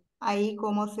acuerdo ahí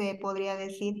cómo se podría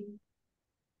decir.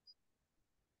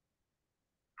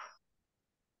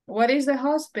 What is the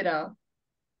hospital?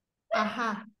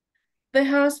 Ajá. The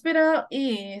hospital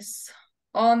is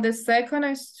on the second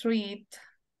street.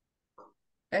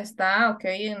 Está, ok,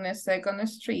 en the second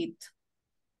street.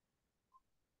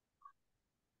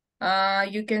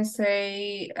 You can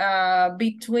say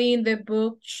between the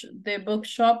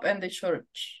bookshop and the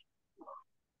church.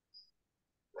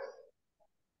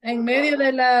 En medio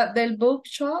del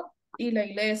bookshop y la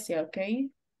iglesia, ¿ok?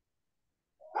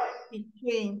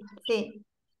 Between, sí.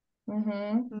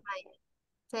 Ujú. Vale.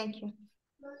 Thank you.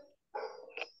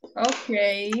 Ok,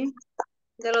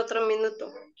 Del otro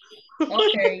minuto.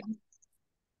 ok.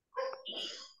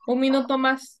 Un minuto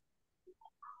más.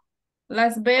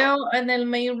 Las veo en el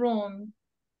main room.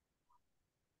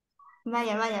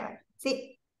 Vaya, vaya, vaya.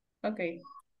 Sí. Ok.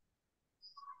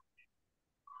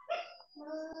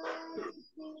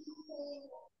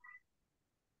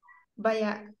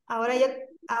 Vaya, ahora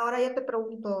yo te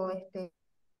pregunto,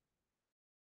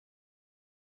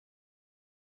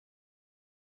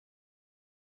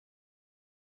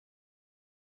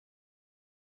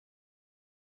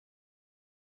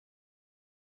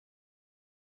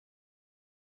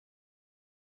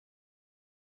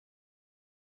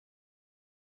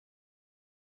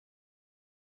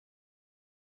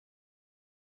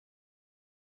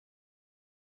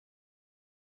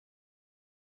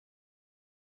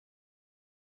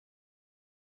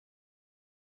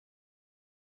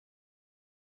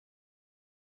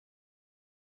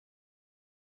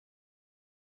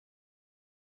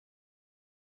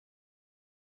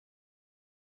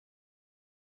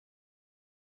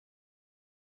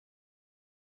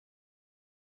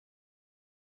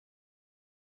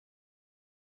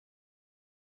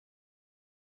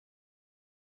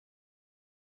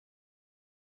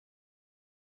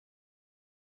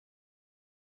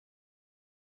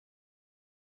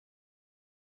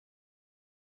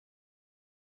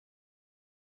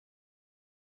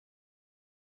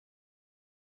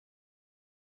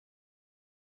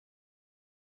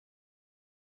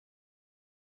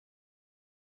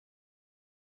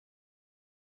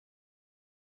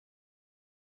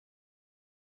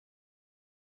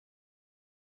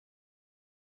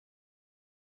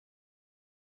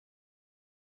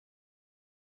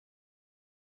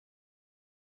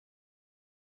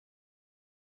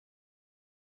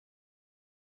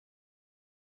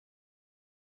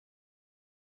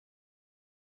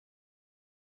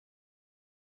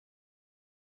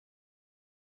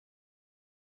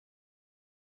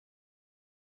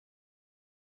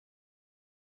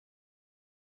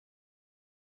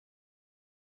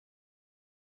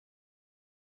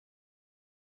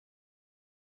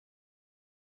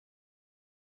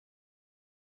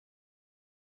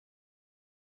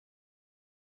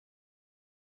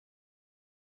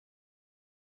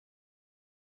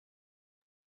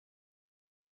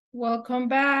 Welcome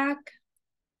back.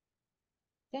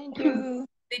 Thank you.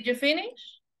 Did you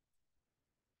finish?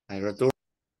 I return.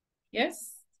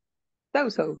 Yes?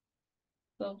 So.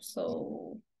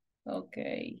 So,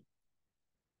 okay.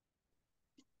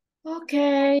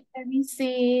 Okay, let me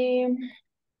see.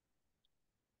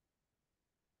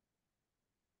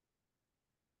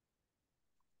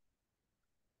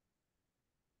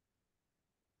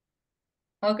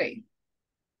 Okay.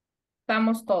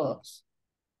 Estamos todos.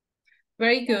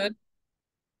 Very good.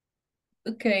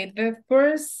 Okay, the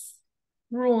first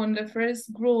room, the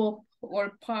first group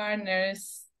or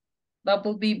partners that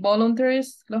will be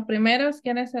volunteers. Los primeros,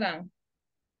 ¿quiénes serán?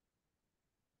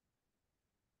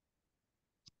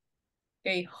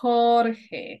 Okay,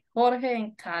 Jorge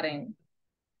and Karen.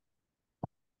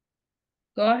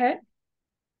 Go ahead.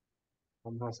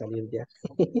 Vamos a salir ya.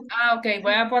 Ok,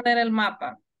 voy a poner el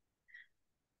mapa.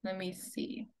 Let me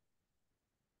see.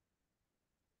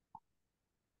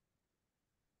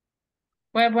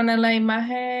 Voy a poner la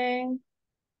imagen.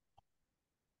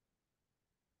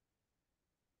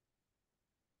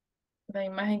 La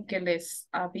imagen que les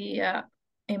había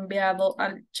enviado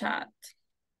al chat.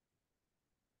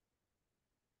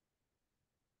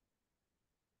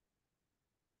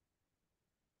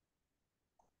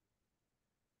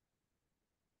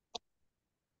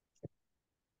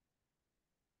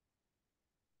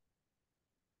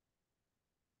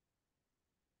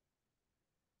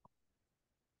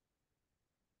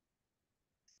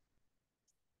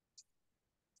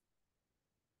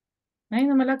 Ay,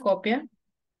 no me la copia.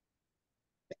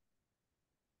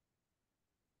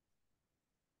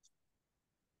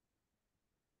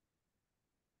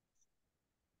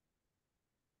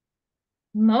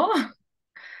 No.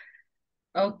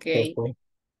 Ok. ¿Qué fue?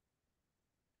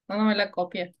 No, no me la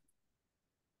copia. Ahí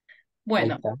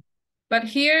Bueno. está. But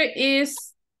here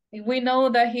is, we know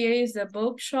that here is the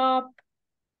bookshop.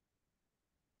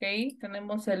 Ok,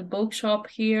 tenemos el bookshop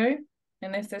here,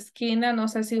 en esta esquina. No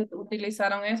sé si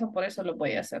utilizaron eso, por eso lo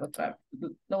voy a hacer otra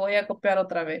vez. Lo voy a copiar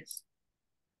otra vez.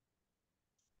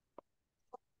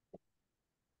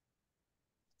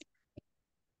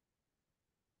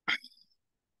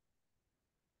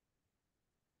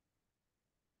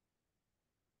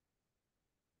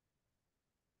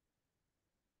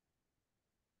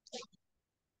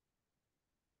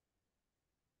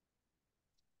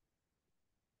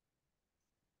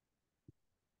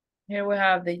 Here we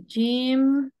have the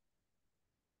gym.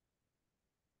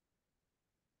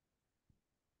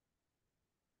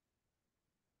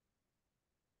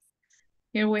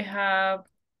 Here we have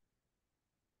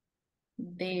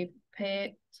the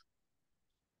pet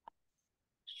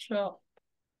shop.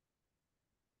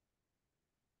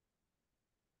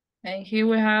 And here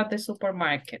we have the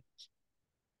supermarket.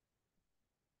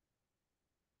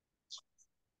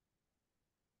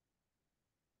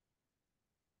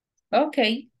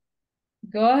 Okay,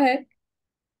 go ahead.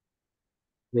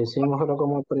 Decímoslo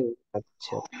como pregunta,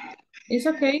 teacher. It's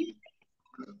okay.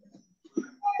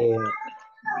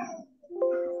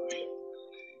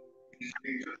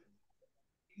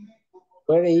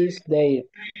 Where is the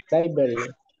library?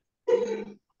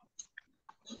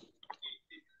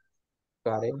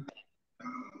 Karen.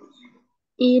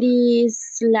 It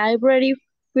is library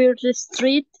First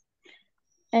Street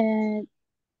and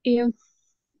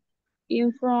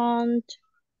in front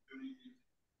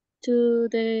to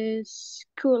the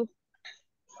school.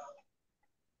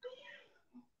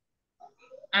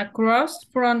 Across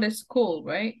from the school,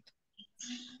 right?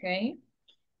 Okay.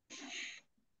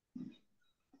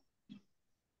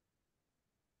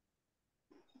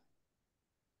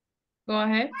 Go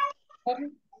ahead. Okay.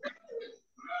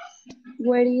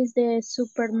 Where is the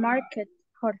supermarket,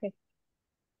 Jorge?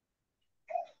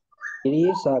 It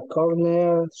is a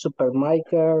corner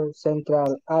supermarket,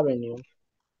 Central Avenue.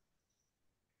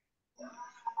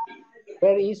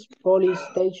 Where is police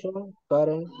station,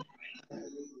 Karen?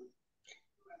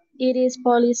 It is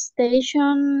police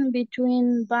station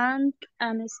between bank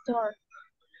and store.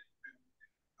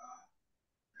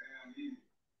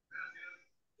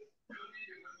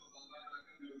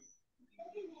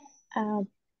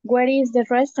 Where is the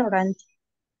restaurant?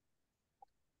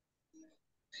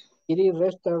 It is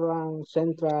restaurant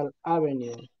Central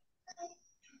Avenue.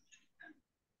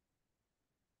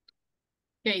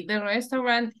 Okay, the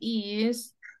restaurant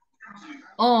is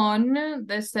on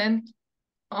the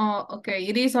okay,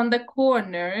 it is on the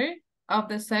corner of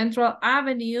the Central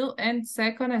Avenue and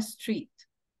 2nd Street.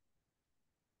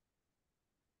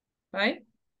 Right?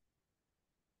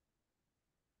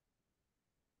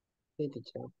 Sí,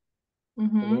 teacher.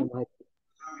 Mm-hmm.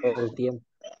 El tiempo.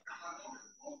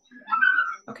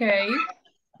 Okay,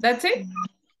 that's it.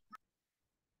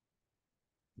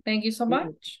 Thank you so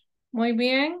much. Muy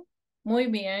bien, muy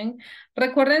bien.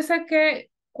 Recuérdense que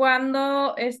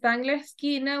cuando está en la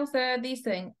esquina, ustedes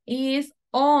dicen is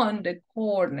on the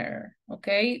corner,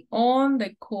 okay? On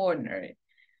the corner.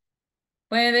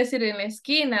 Pueden decir en la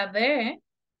esquina de,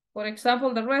 for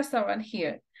example, the restaurant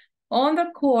here. On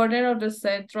the corner of the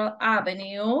Central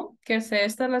Avenue, que es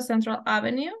esta, la Central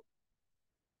Avenue,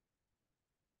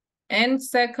 and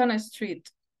 2nd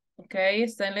Street, okay?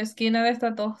 Está en la esquina de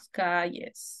estas dos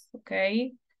calles,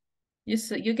 okay?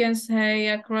 You can say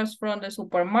across from the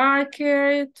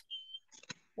supermarket,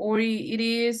 or it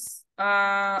is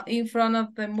in front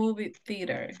of the movie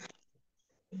theater.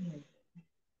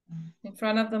 In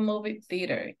front of the movie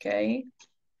theater, okay?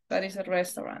 That is a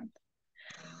restaurant.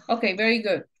 Okay, very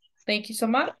good. Thank you so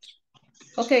much.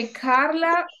 Okay,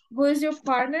 Carla, who is your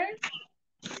partner?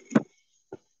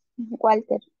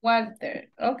 Walter.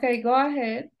 Walter. Okay, go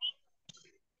ahead.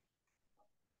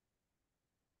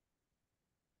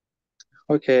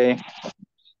 Okay.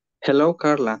 Hello,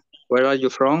 Carla. Where are you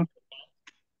from?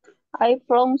 I'm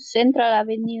from Central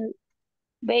Avenue,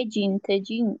 Beijing,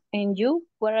 Tianjin. And you?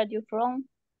 Where are you from?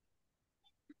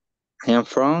 I am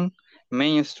from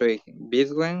Main Street,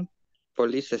 between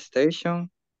police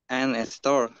station and a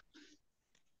store.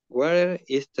 Where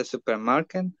is the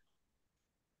supermarket?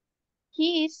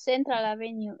 He is Central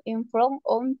Avenue in front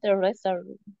of the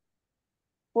restaurant.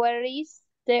 Where is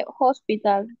the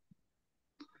hospital?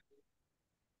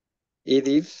 It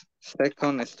is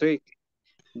 2nd Street,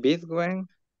 between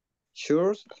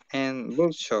church and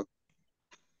bookshop.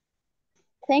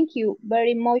 Thank you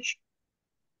very much.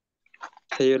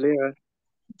 See you later.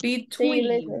 Between. See you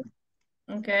later.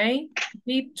 Okay,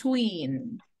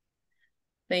 between.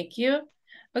 Thank you.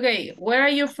 Okay, where are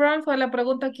you from? Fue la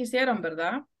pregunta que hicieron,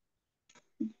 ¿verdad?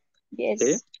 Yes.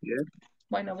 Sí, yes.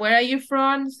 Bueno, where are you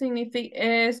from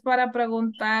es para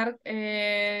preguntar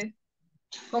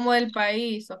como del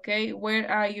país, ¿ok? Where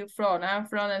are you from? I'm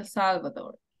from El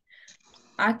Salvador.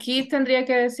 Aquí tendría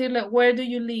que decirle, where do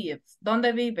you live?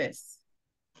 ¿Dónde vives?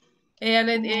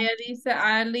 Ella dice,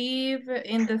 I live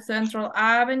in the Central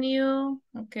Avenue,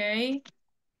 ¿ok?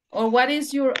 Or what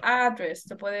is your address?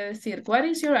 Te puede decir, what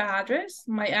is your address?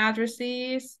 My address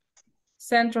is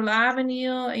Central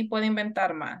Avenue y puede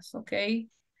inventar más, ¿ok?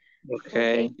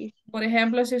 Okay. Por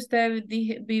ejemplo, si usted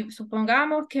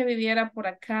supongamos que viviera por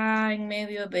acá en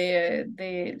medio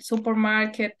de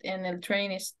supermarket en el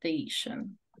train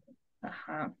station.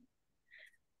 Ajá.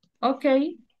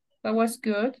 Okay, that was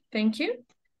good. Thank you.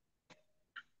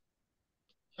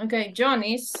 Okay,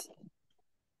 Johnny's.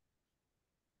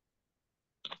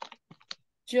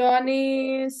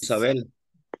 Isabel.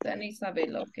 Then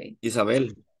Isabel, okay. Isabel.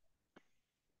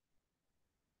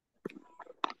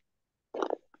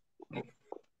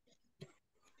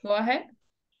 Go ahead.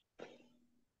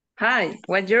 Hi,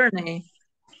 what's your name?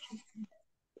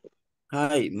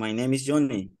 Hi, my name is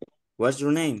Johnny. What's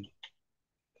your name?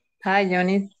 Hi,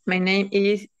 Johnny. My name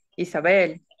is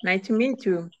Isabel. Nice to meet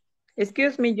you.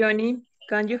 Excuse me, Johnny.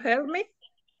 Can you help me?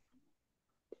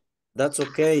 That's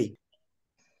okay.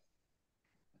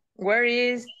 Where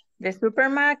is the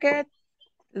supermarket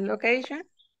location?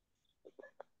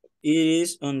 It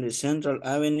is on the Central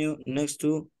Avenue next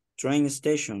to train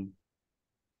station.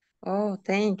 Oh,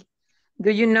 thank.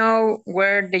 Do you know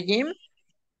where the gym?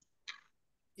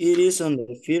 It is on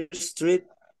the First Street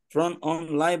front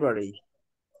on library.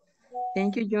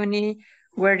 Thank you, Johnny.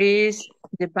 Where is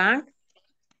the bank?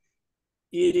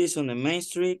 It is on the main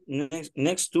street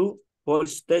next to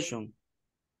police station.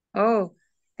 Oh,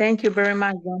 thank you very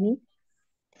much, Johnny.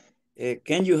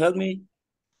 Can you help me?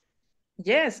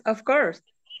 Yes, of course.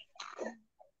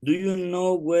 Do you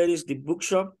know where is the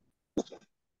bookshop?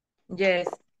 Yes,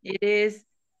 it is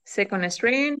Second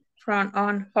Street front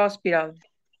on hospital.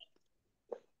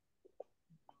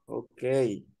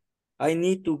 Okay. I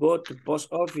need to go to post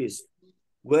office.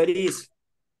 Where is?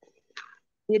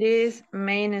 It is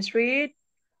Main Street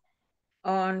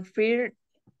on First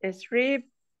Street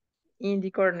in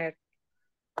the corner.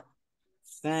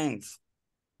 Thanks.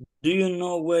 Do you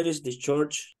know where is the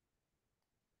church?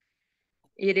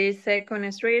 It is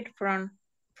Second Street front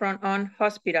on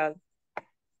hospital.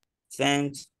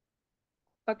 Thanks.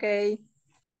 Okay.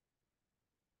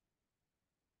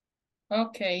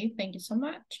 Okay, thank you so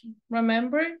much.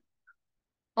 Remember,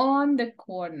 on the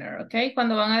corner, okay?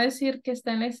 Cuando van a decir que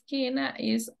está en la esquina,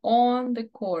 is on the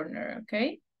corner,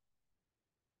 okay?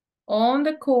 On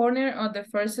the corner of the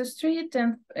First Street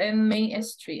and Main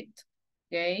Street,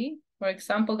 okay? For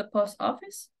example, the post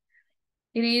office.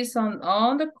 It is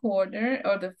on the corner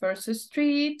of the First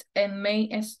Street and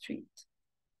Main Street.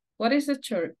 What is the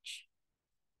church?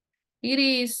 It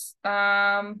is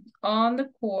on the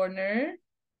corner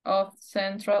of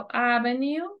Central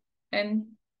Avenue and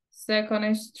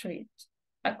Second Street,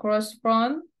 across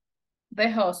from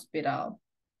the hospital,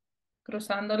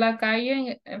 cruzando la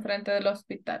calle enfrente del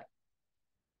hospital.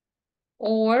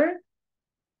 Or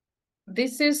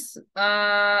this is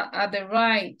at the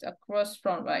right, across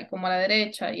from, right, como a la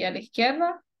derecha, y a la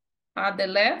izquierda, at the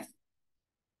left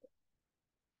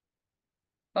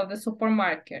of the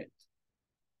supermarket.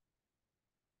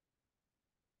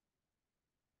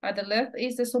 At the left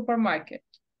is the supermarket.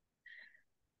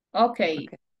 Okay.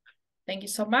 Thank you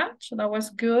so much. That was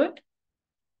good.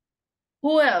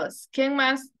 Who else? ¿Quién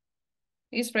más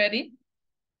is ready?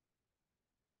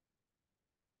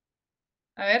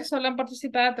 A ver, solo han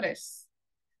participado 3.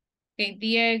 Okay,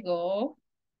 Diego.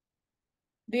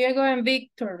 Diego and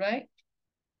Victor, right?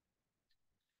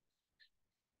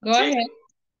 Go ahead.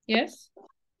 Yes.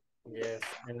 Yes.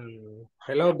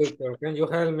 Hello, Victor. Can you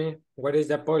help me? Where is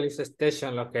the police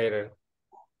station located?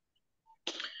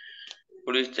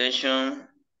 Police station,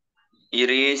 it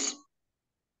is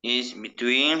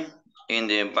between in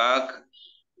the back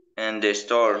and the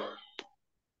store.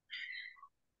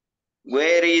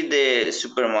 Where is the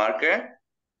supermarket?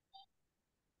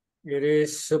 It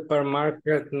is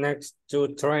supermarket next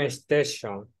to train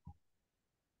station.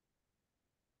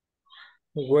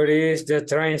 Where is the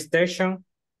train station?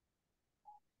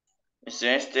 The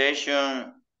train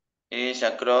station is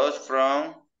across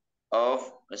from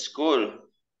of school.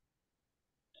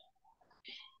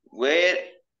 Where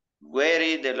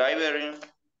is the library?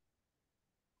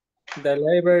 The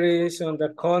library is on the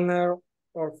corner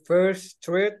of First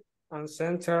Street and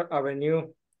Central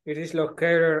Avenue. It is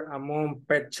located among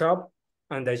pet shop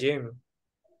and the gym.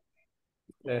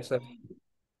 Eso.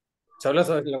 Solo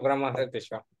eso logramos hacer de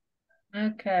show.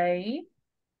 Okay.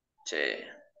 Sí.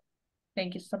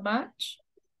 Thank you so much.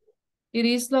 It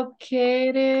is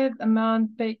located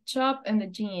among pet shop and the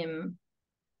gym.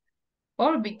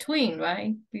 Or between,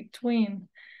 right? Between.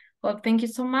 Well, thank you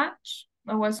so much.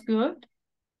 That was good.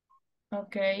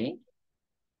 Okay.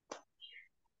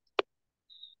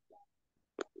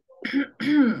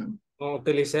 No,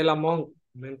 utilicé el among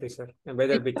en vez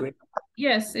del between.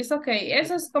 Yes, it's okay.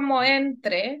 Eso es como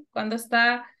entre, cuando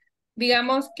está,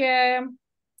 digamos que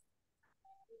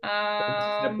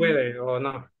 ¿Se puede o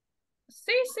no?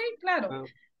 Sí, sí, claro. Ah,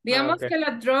 Digamos ok. que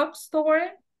la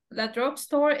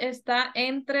drugstore está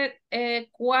entre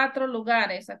 4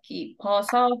 lugares aquí.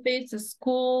 Post office,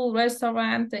 school,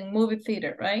 restaurant, and movie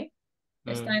theater, right?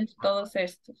 Está entre todos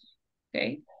estos,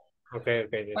 ¿ok? Ok,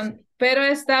 yes. Pero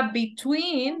está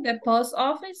between the post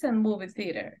office and movie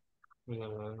theater.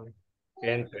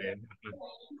 Entre.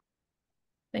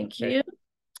 Thank you.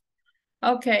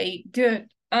 Okay, good.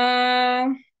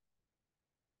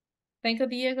 Thank you,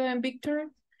 Diego and Victor.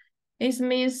 Is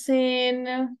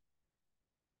missing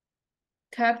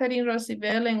Catherine,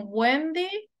 Rosibel, and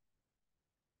Wendy.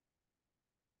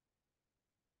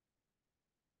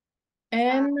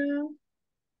 And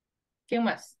 ¿quién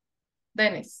más?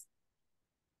 Dennis.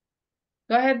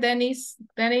 Go ahead, Dennis.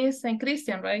 Dennis and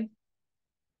Christian, right?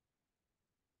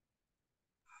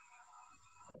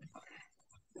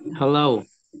 Hello,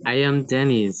 I am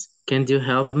Dennis. Can you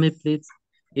help me, please?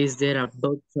 Is there a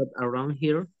bookshop around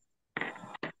here?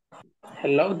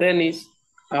 Hello, Dennis.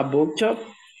 A bookshop?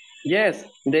 Yes,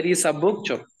 there is a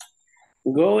bookshop.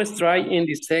 Go straight in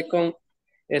the second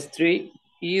street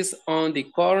is on the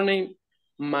corner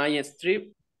Main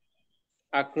Street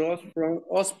across from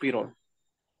hospital.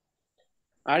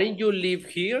 Aren't you live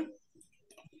here?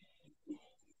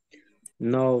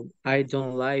 No, I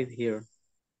don't live here.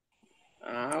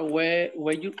 Where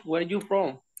you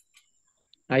from?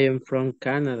 I am from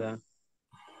Canada.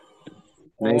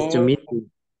 Nice to Oh, meet you.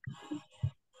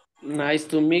 nice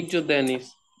to meet you,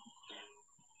 Dennis.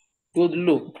 Good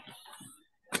luck.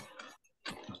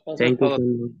 Eso es Thank you todo. so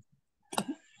much.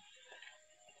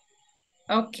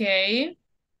 Okay.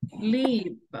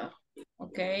 Live.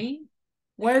 Okay.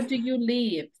 Where do you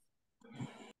live?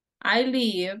 I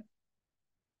live.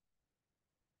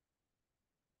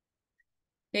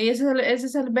 Okay, ese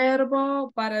es el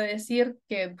verbo para decir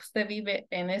que usted vive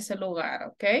en ese lugar,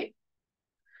 ¿ok?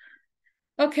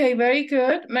 Ok, very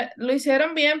good. Lo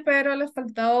hicieron bien, pero les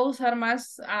faltó usar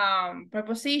más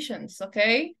prepositions, ¿ok?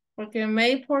 Porque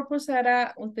main purpose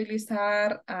era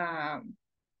utilizar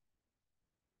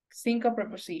 5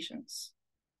 prepositions.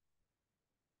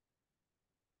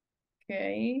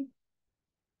 Ok.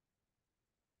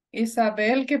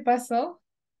 Isabel, ¿qué pasó?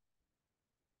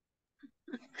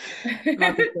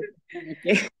 No te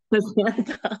preocupes, lo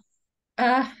siento.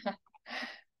 Ah,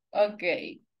 ok.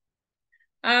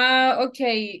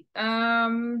 Okay.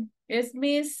 It's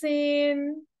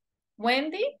missing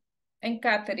Wendy and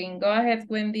Catherine. Go ahead,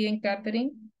 Wendy and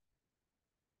Catherine.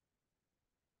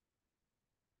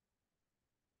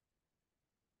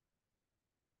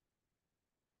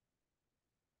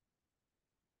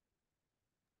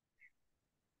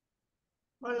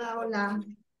 Hola, hola.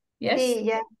 Yes. Sí,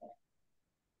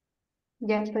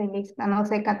 ya estoy lista. No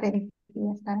sé, Catherine.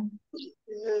 Ya está.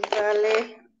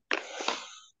 Dale.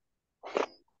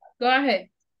 Go ahead.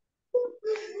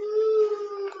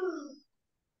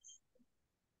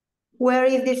 Where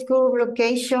is the school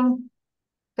location,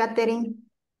 Catherine?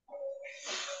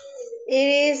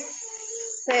 It is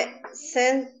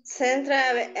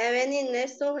Central Avenue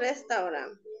next to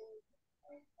restaurant.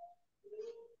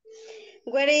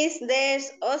 Where is the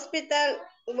hospital,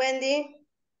 Wendy?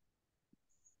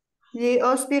 The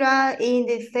hospital in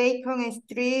the second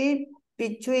street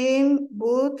between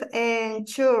Booth and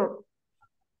Church.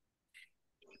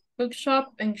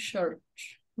 Bookshop and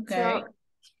church. Okay. Church.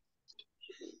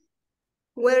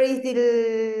 Where is the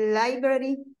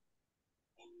library?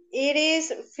 It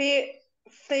is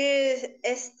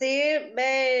still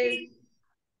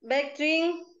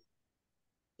between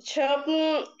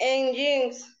shopping and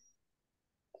jeans.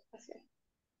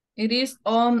 It is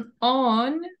on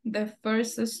the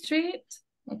first street.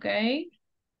 Okay.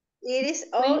 It is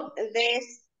on the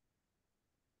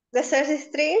third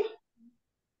street.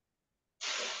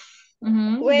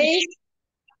 Mm-hmm.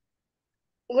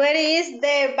 Where is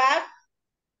the back,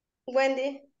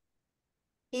 Wendy?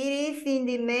 It is in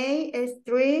the main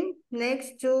street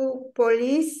next to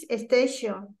police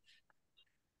station.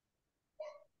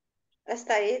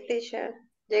 Hasta ahí, teacher.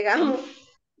 Llegamos.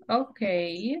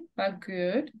 Okay,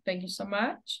 good. Thank you so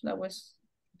much. That was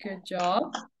good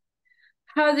job.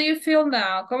 How do you feel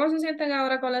now? ¿Cómo se sienten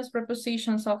ahora con las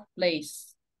prepositions of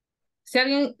place?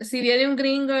 Si viene un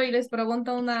gringo y les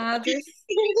pregunta una address,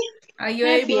 are you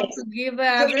able to give the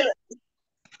address?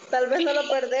 Tal vez no lo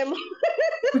perdemos.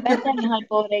 Perdemos al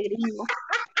pobre gringo.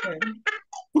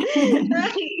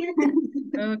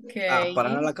 Okay.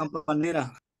 Para la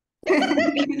campanera.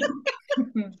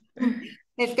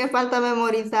 Es que falta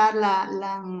memorizar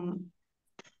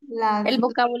El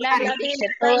vocabulario, teacher,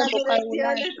 todo el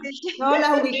vocabulario. No,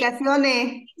 las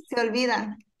ubicaciones se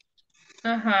olvidan.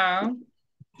 Ajá.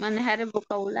 Manejar el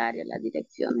vocabulario, las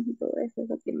direcciones y todo eso es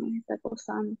lo que nos está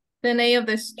costando. The name of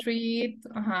the street,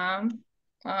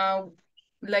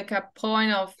 like a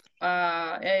point of,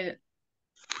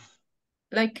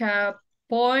 like a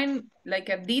point, like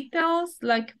a details,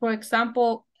 like for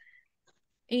example,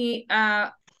 it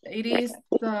is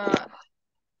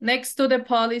next to the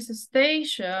police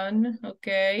station,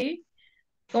 okay.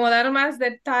 Como dar más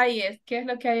detalles, qué es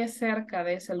lo que hay cerca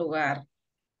de ese lugar.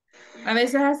 A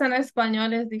veces hasta en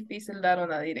español es difícil dar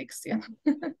una dirección.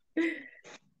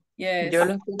 Yes. Yo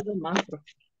lo entiendo más,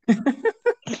 profe.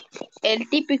 El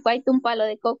típico, hay un palo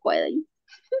de coco ahí.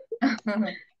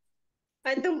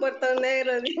 Hay un portón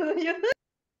negro, digo yo.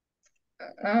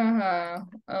 Ajá,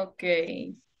 ok.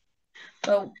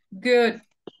 Oh, good.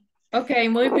 Ok,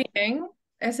 muy bien.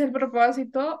 Es el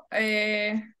propósito,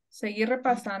 seguir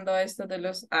repasando esto de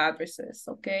los addresses,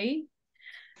 ok.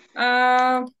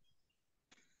 Ah,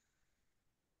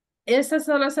 estas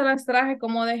solo se las traje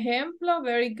como de ejemplo.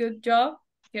 Very good job.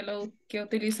 Que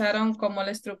utilizaron como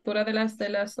la estructura de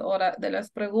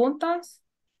las preguntas.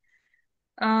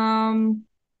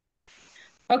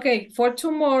 Ok, for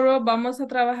tomorrow vamos a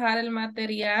trabajar el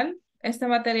material. Este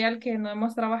material que no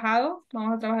hemos trabajado,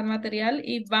 vamos a trabajar el material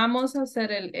y vamos a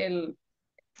hacer el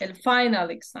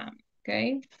final exam, ok.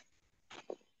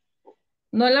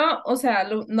 No lo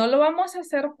vamos a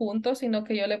hacer juntos, sino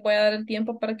que yo les voy a dar el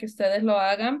tiempo para que ustedes lo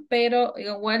hagan, pero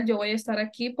igual yo voy a estar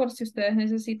aquí por si ustedes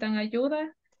necesitan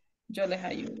ayuda, yo les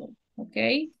ayudo, ¿ok?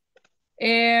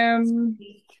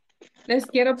 Les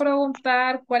quiero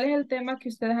preguntar, ¿cuál es el tema que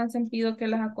ustedes han sentido que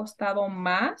les ha costado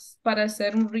más para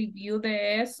hacer un review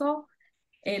de eso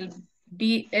el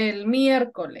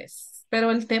miércoles?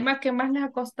 Pero el tema que más les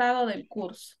ha costado del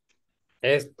curso.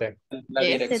 La Ese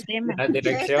dirección. tema. La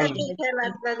dirección.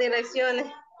 Las direcciones.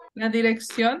 ¿Las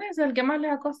direcciones? ¿El que más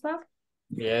les ha costado?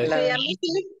 Yes. Sí, a mí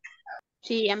sí.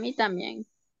 Sí, a mí también.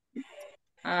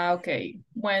 Ah, ok.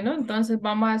 Bueno, entonces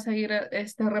vamos a seguir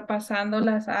repasando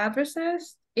las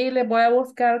addresses y les voy a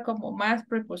buscar como más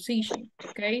prepositions,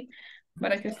 ¿ok?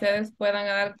 Para que ustedes puedan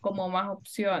dar como más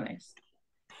opciones.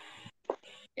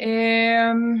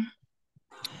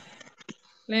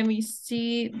 Let me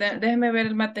see. Déjenme ver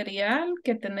el material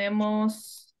que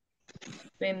tenemos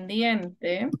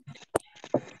pendiente.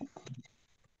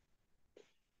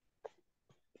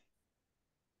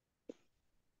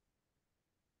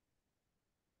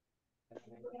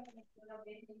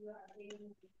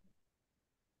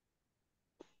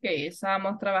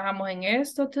 Ok, trabajamos en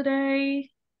esto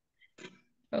today.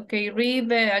 Okay,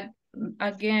 read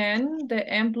again, the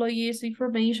employee's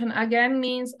information. Again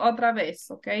means otra vez,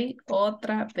 okay?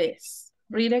 Otra vez.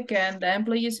 Read again the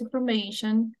employee's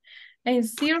information and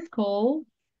circle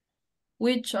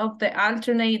which of the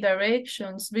alternate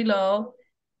directions below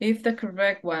is the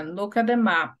correct one. Look at the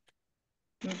map,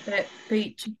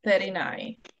 page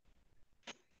 39.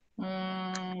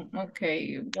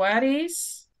 Okay,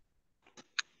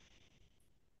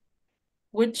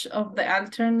 which of the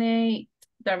alternate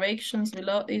directions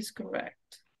below is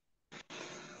correct?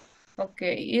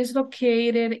 Okay, is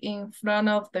located in front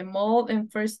of the mall in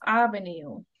First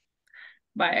Avenue.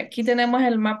 Vaya, aquí tenemos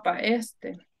el mapa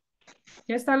este.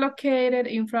 ¿Qué está located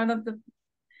in front of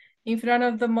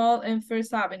the mall in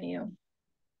First Avenue?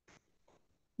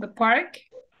 The park?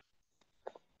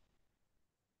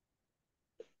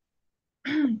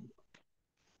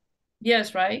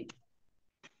 Yes, right?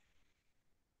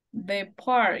 The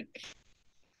park.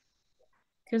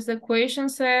 Because the question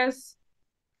says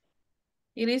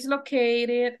it is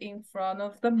located in front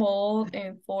of the mall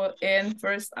in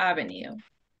First Avenue.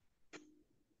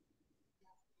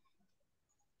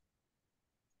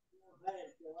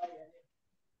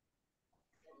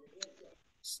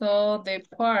 So the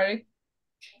park,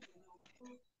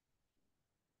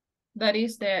 that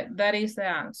is the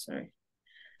answer.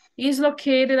 Is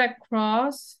located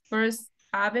across First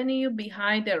Avenue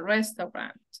behind the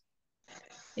restaurant.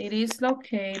 It is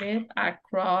located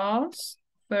across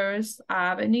First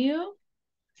Avenue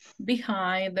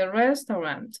behind the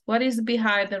restaurant. What is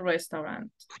behind the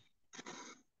restaurant?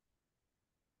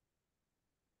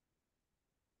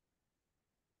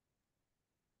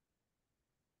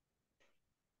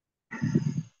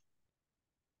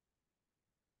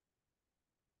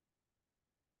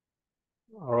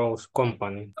 Rose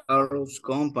Company. Rose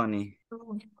Company.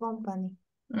 Company.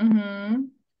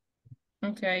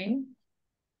 Okay.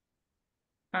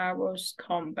 Arrows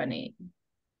Company.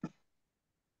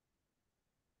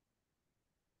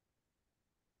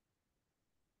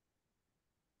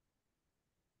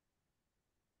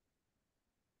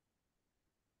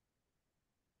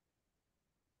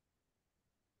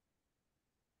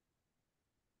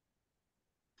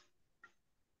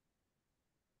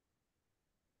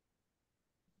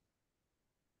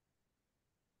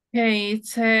 Okay, it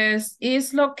says,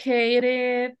 is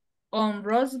located on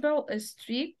Roosevelt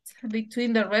Street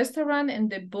between the restaurant and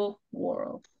the book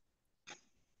world.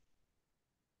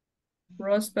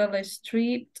 Roosevelt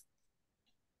Street.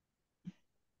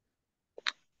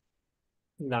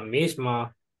 La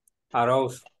misma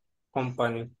Arrows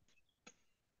Company.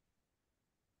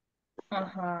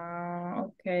 Ajá,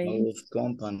 ok. Los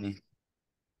company.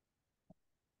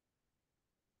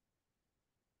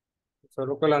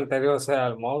 Solo que el anterior sea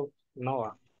el mode, no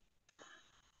va.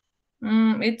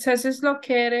 It says it's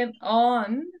located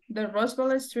on the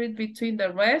Roosevelt Street between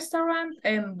the restaurant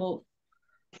and book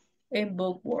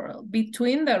world.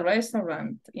 Between the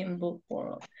restaurant in book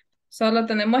world. Solo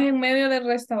tenemos en medio del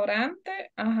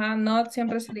restaurante. Ajá, no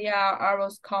siempre sería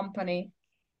Arrows Company.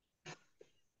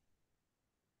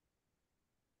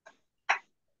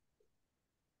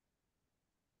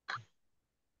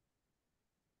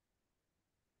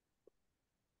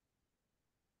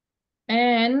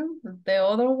 And the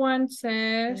other one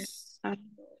says,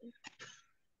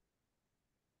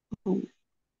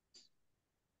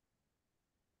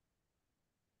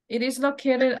 it is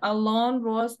located along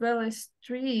Roosevelt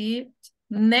Street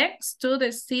next to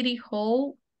the City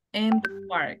Hall and the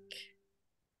park.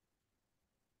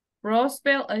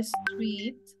 Roosevelt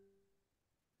Street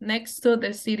next to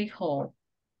the City Hall.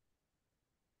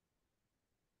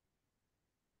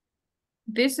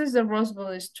 This is the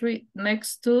Roosevelt Street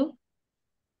next to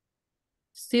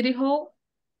City Hall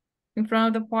in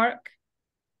front of the park.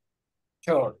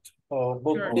 Church or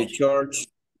book. The church.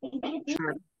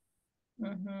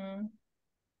 Mm-hmm.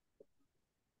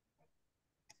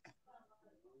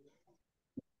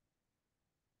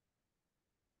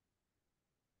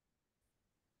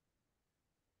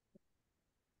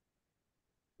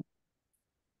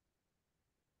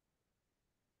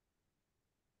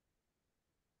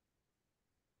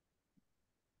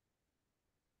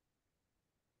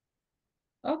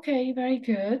 Okay, very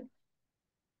good.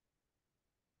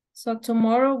 So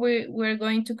tomorrow we're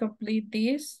going to complete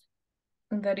this.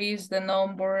 And that is the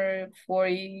number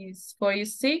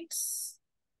 46,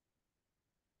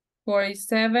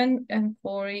 47, and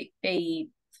 48.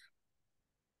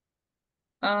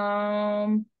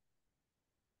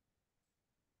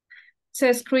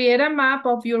 Says create a map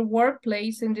of your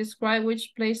workplace and describe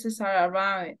which places are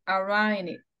around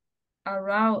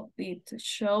it.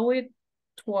 Show it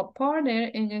to a partner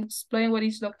and explain what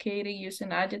is located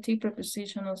using adjective,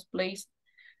 prepositions, place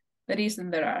that is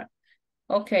and there are.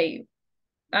 Okay.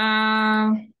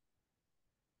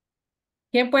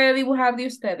 ¿Quién puede dibujar de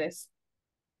ustedes?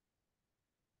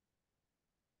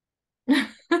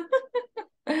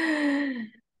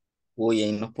 Uy,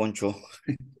 ahí nos ponchó.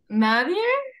 ¿Nadie?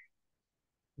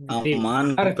 A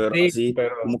mano, pero Sí, así.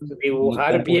 pero Como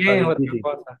dibujar está bien es otra difícil.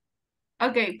 cosa.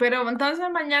 Ok, pero entonces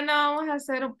mañana vamos a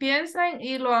hacer, piensen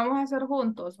y lo vamos a hacer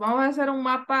juntos. Vamos a hacer un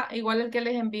mapa igual el que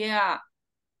les envié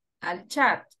al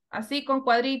chat, así con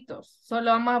cuadritos. Solo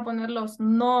vamos a poner los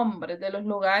nombres de los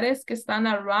lugares que están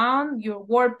around your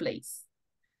workplace.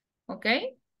 ¿Ok?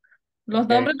 Los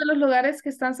nombres de los lugares que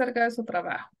están cerca de su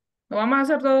trabajo. Lo vamos a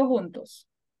hacer todos juntos.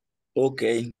 Ok.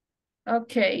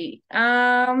 Okay.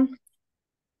 That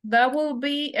will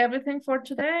be everything for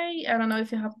today. I don't know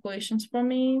if you have questions for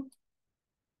me.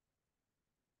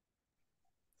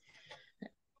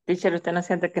 Teacher, ¿usted no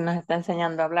siente que nos está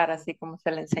enseñando a hablar así como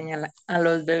se le enseña a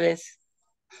los bebés?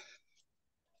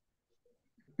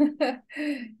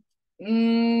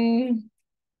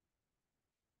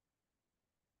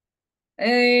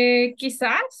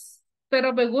 Quizás,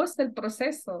 pero me gusta el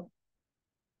proceso.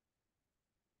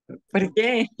 ¿Por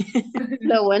qué?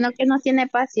 Lo bueno que no tiene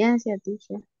paciencia,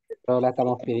 teacher. Pero la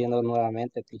estamos pidiendo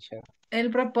nuevamente, teacher. El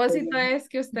propósito es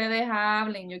que ustedes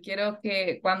hablen. Yo quiero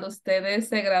que cuando ustedes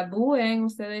se gradúen,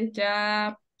 ustedes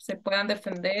ya se puedan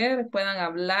defender, puedan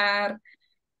hablar,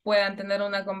 puedan tener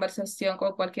una conversación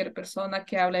con cualquier persona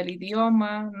que hable el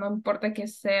idioma. No importa que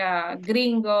sea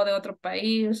gringo de otro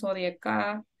país o de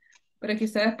acá, pero que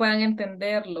ustedes puedan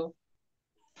entenderlo.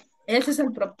 Ese es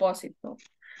el propósito.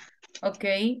 Ok.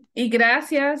 Y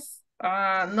gracias.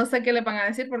 No sé qué le van a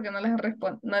decir porque no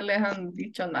les han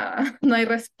dicho nada. No hay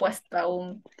respuesta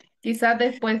aún. Quizás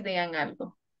después digan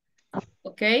algo.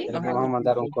 ¿Ok? Le vamos a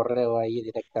mandar un correo ahí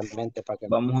directamente para que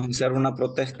Vamos a hacer una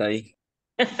protesta ahí.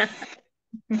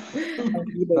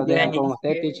 lo dejan con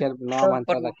usted, teacher. No vamos a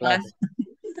entrar a la clase.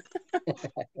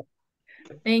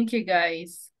 Thank you,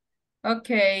 guys.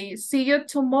 Okay, see you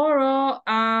tomorrow.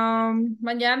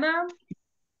 Mañana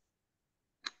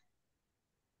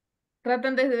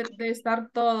traten de estar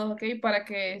todos, ¿ok? Para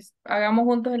que hagamos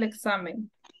juntos el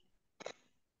examen.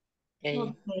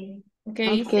 Okay.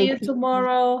 Okay, see you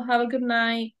tomorrow. Have a good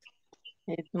night.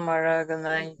 See you tomorrow. Good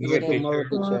night. See you tomorrow,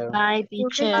 teacher. Bye, Take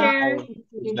teacher. care.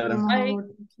 Bye.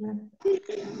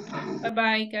 Bye.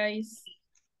 Bye-bye, guys.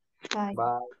 Bye.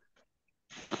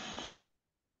 Bye.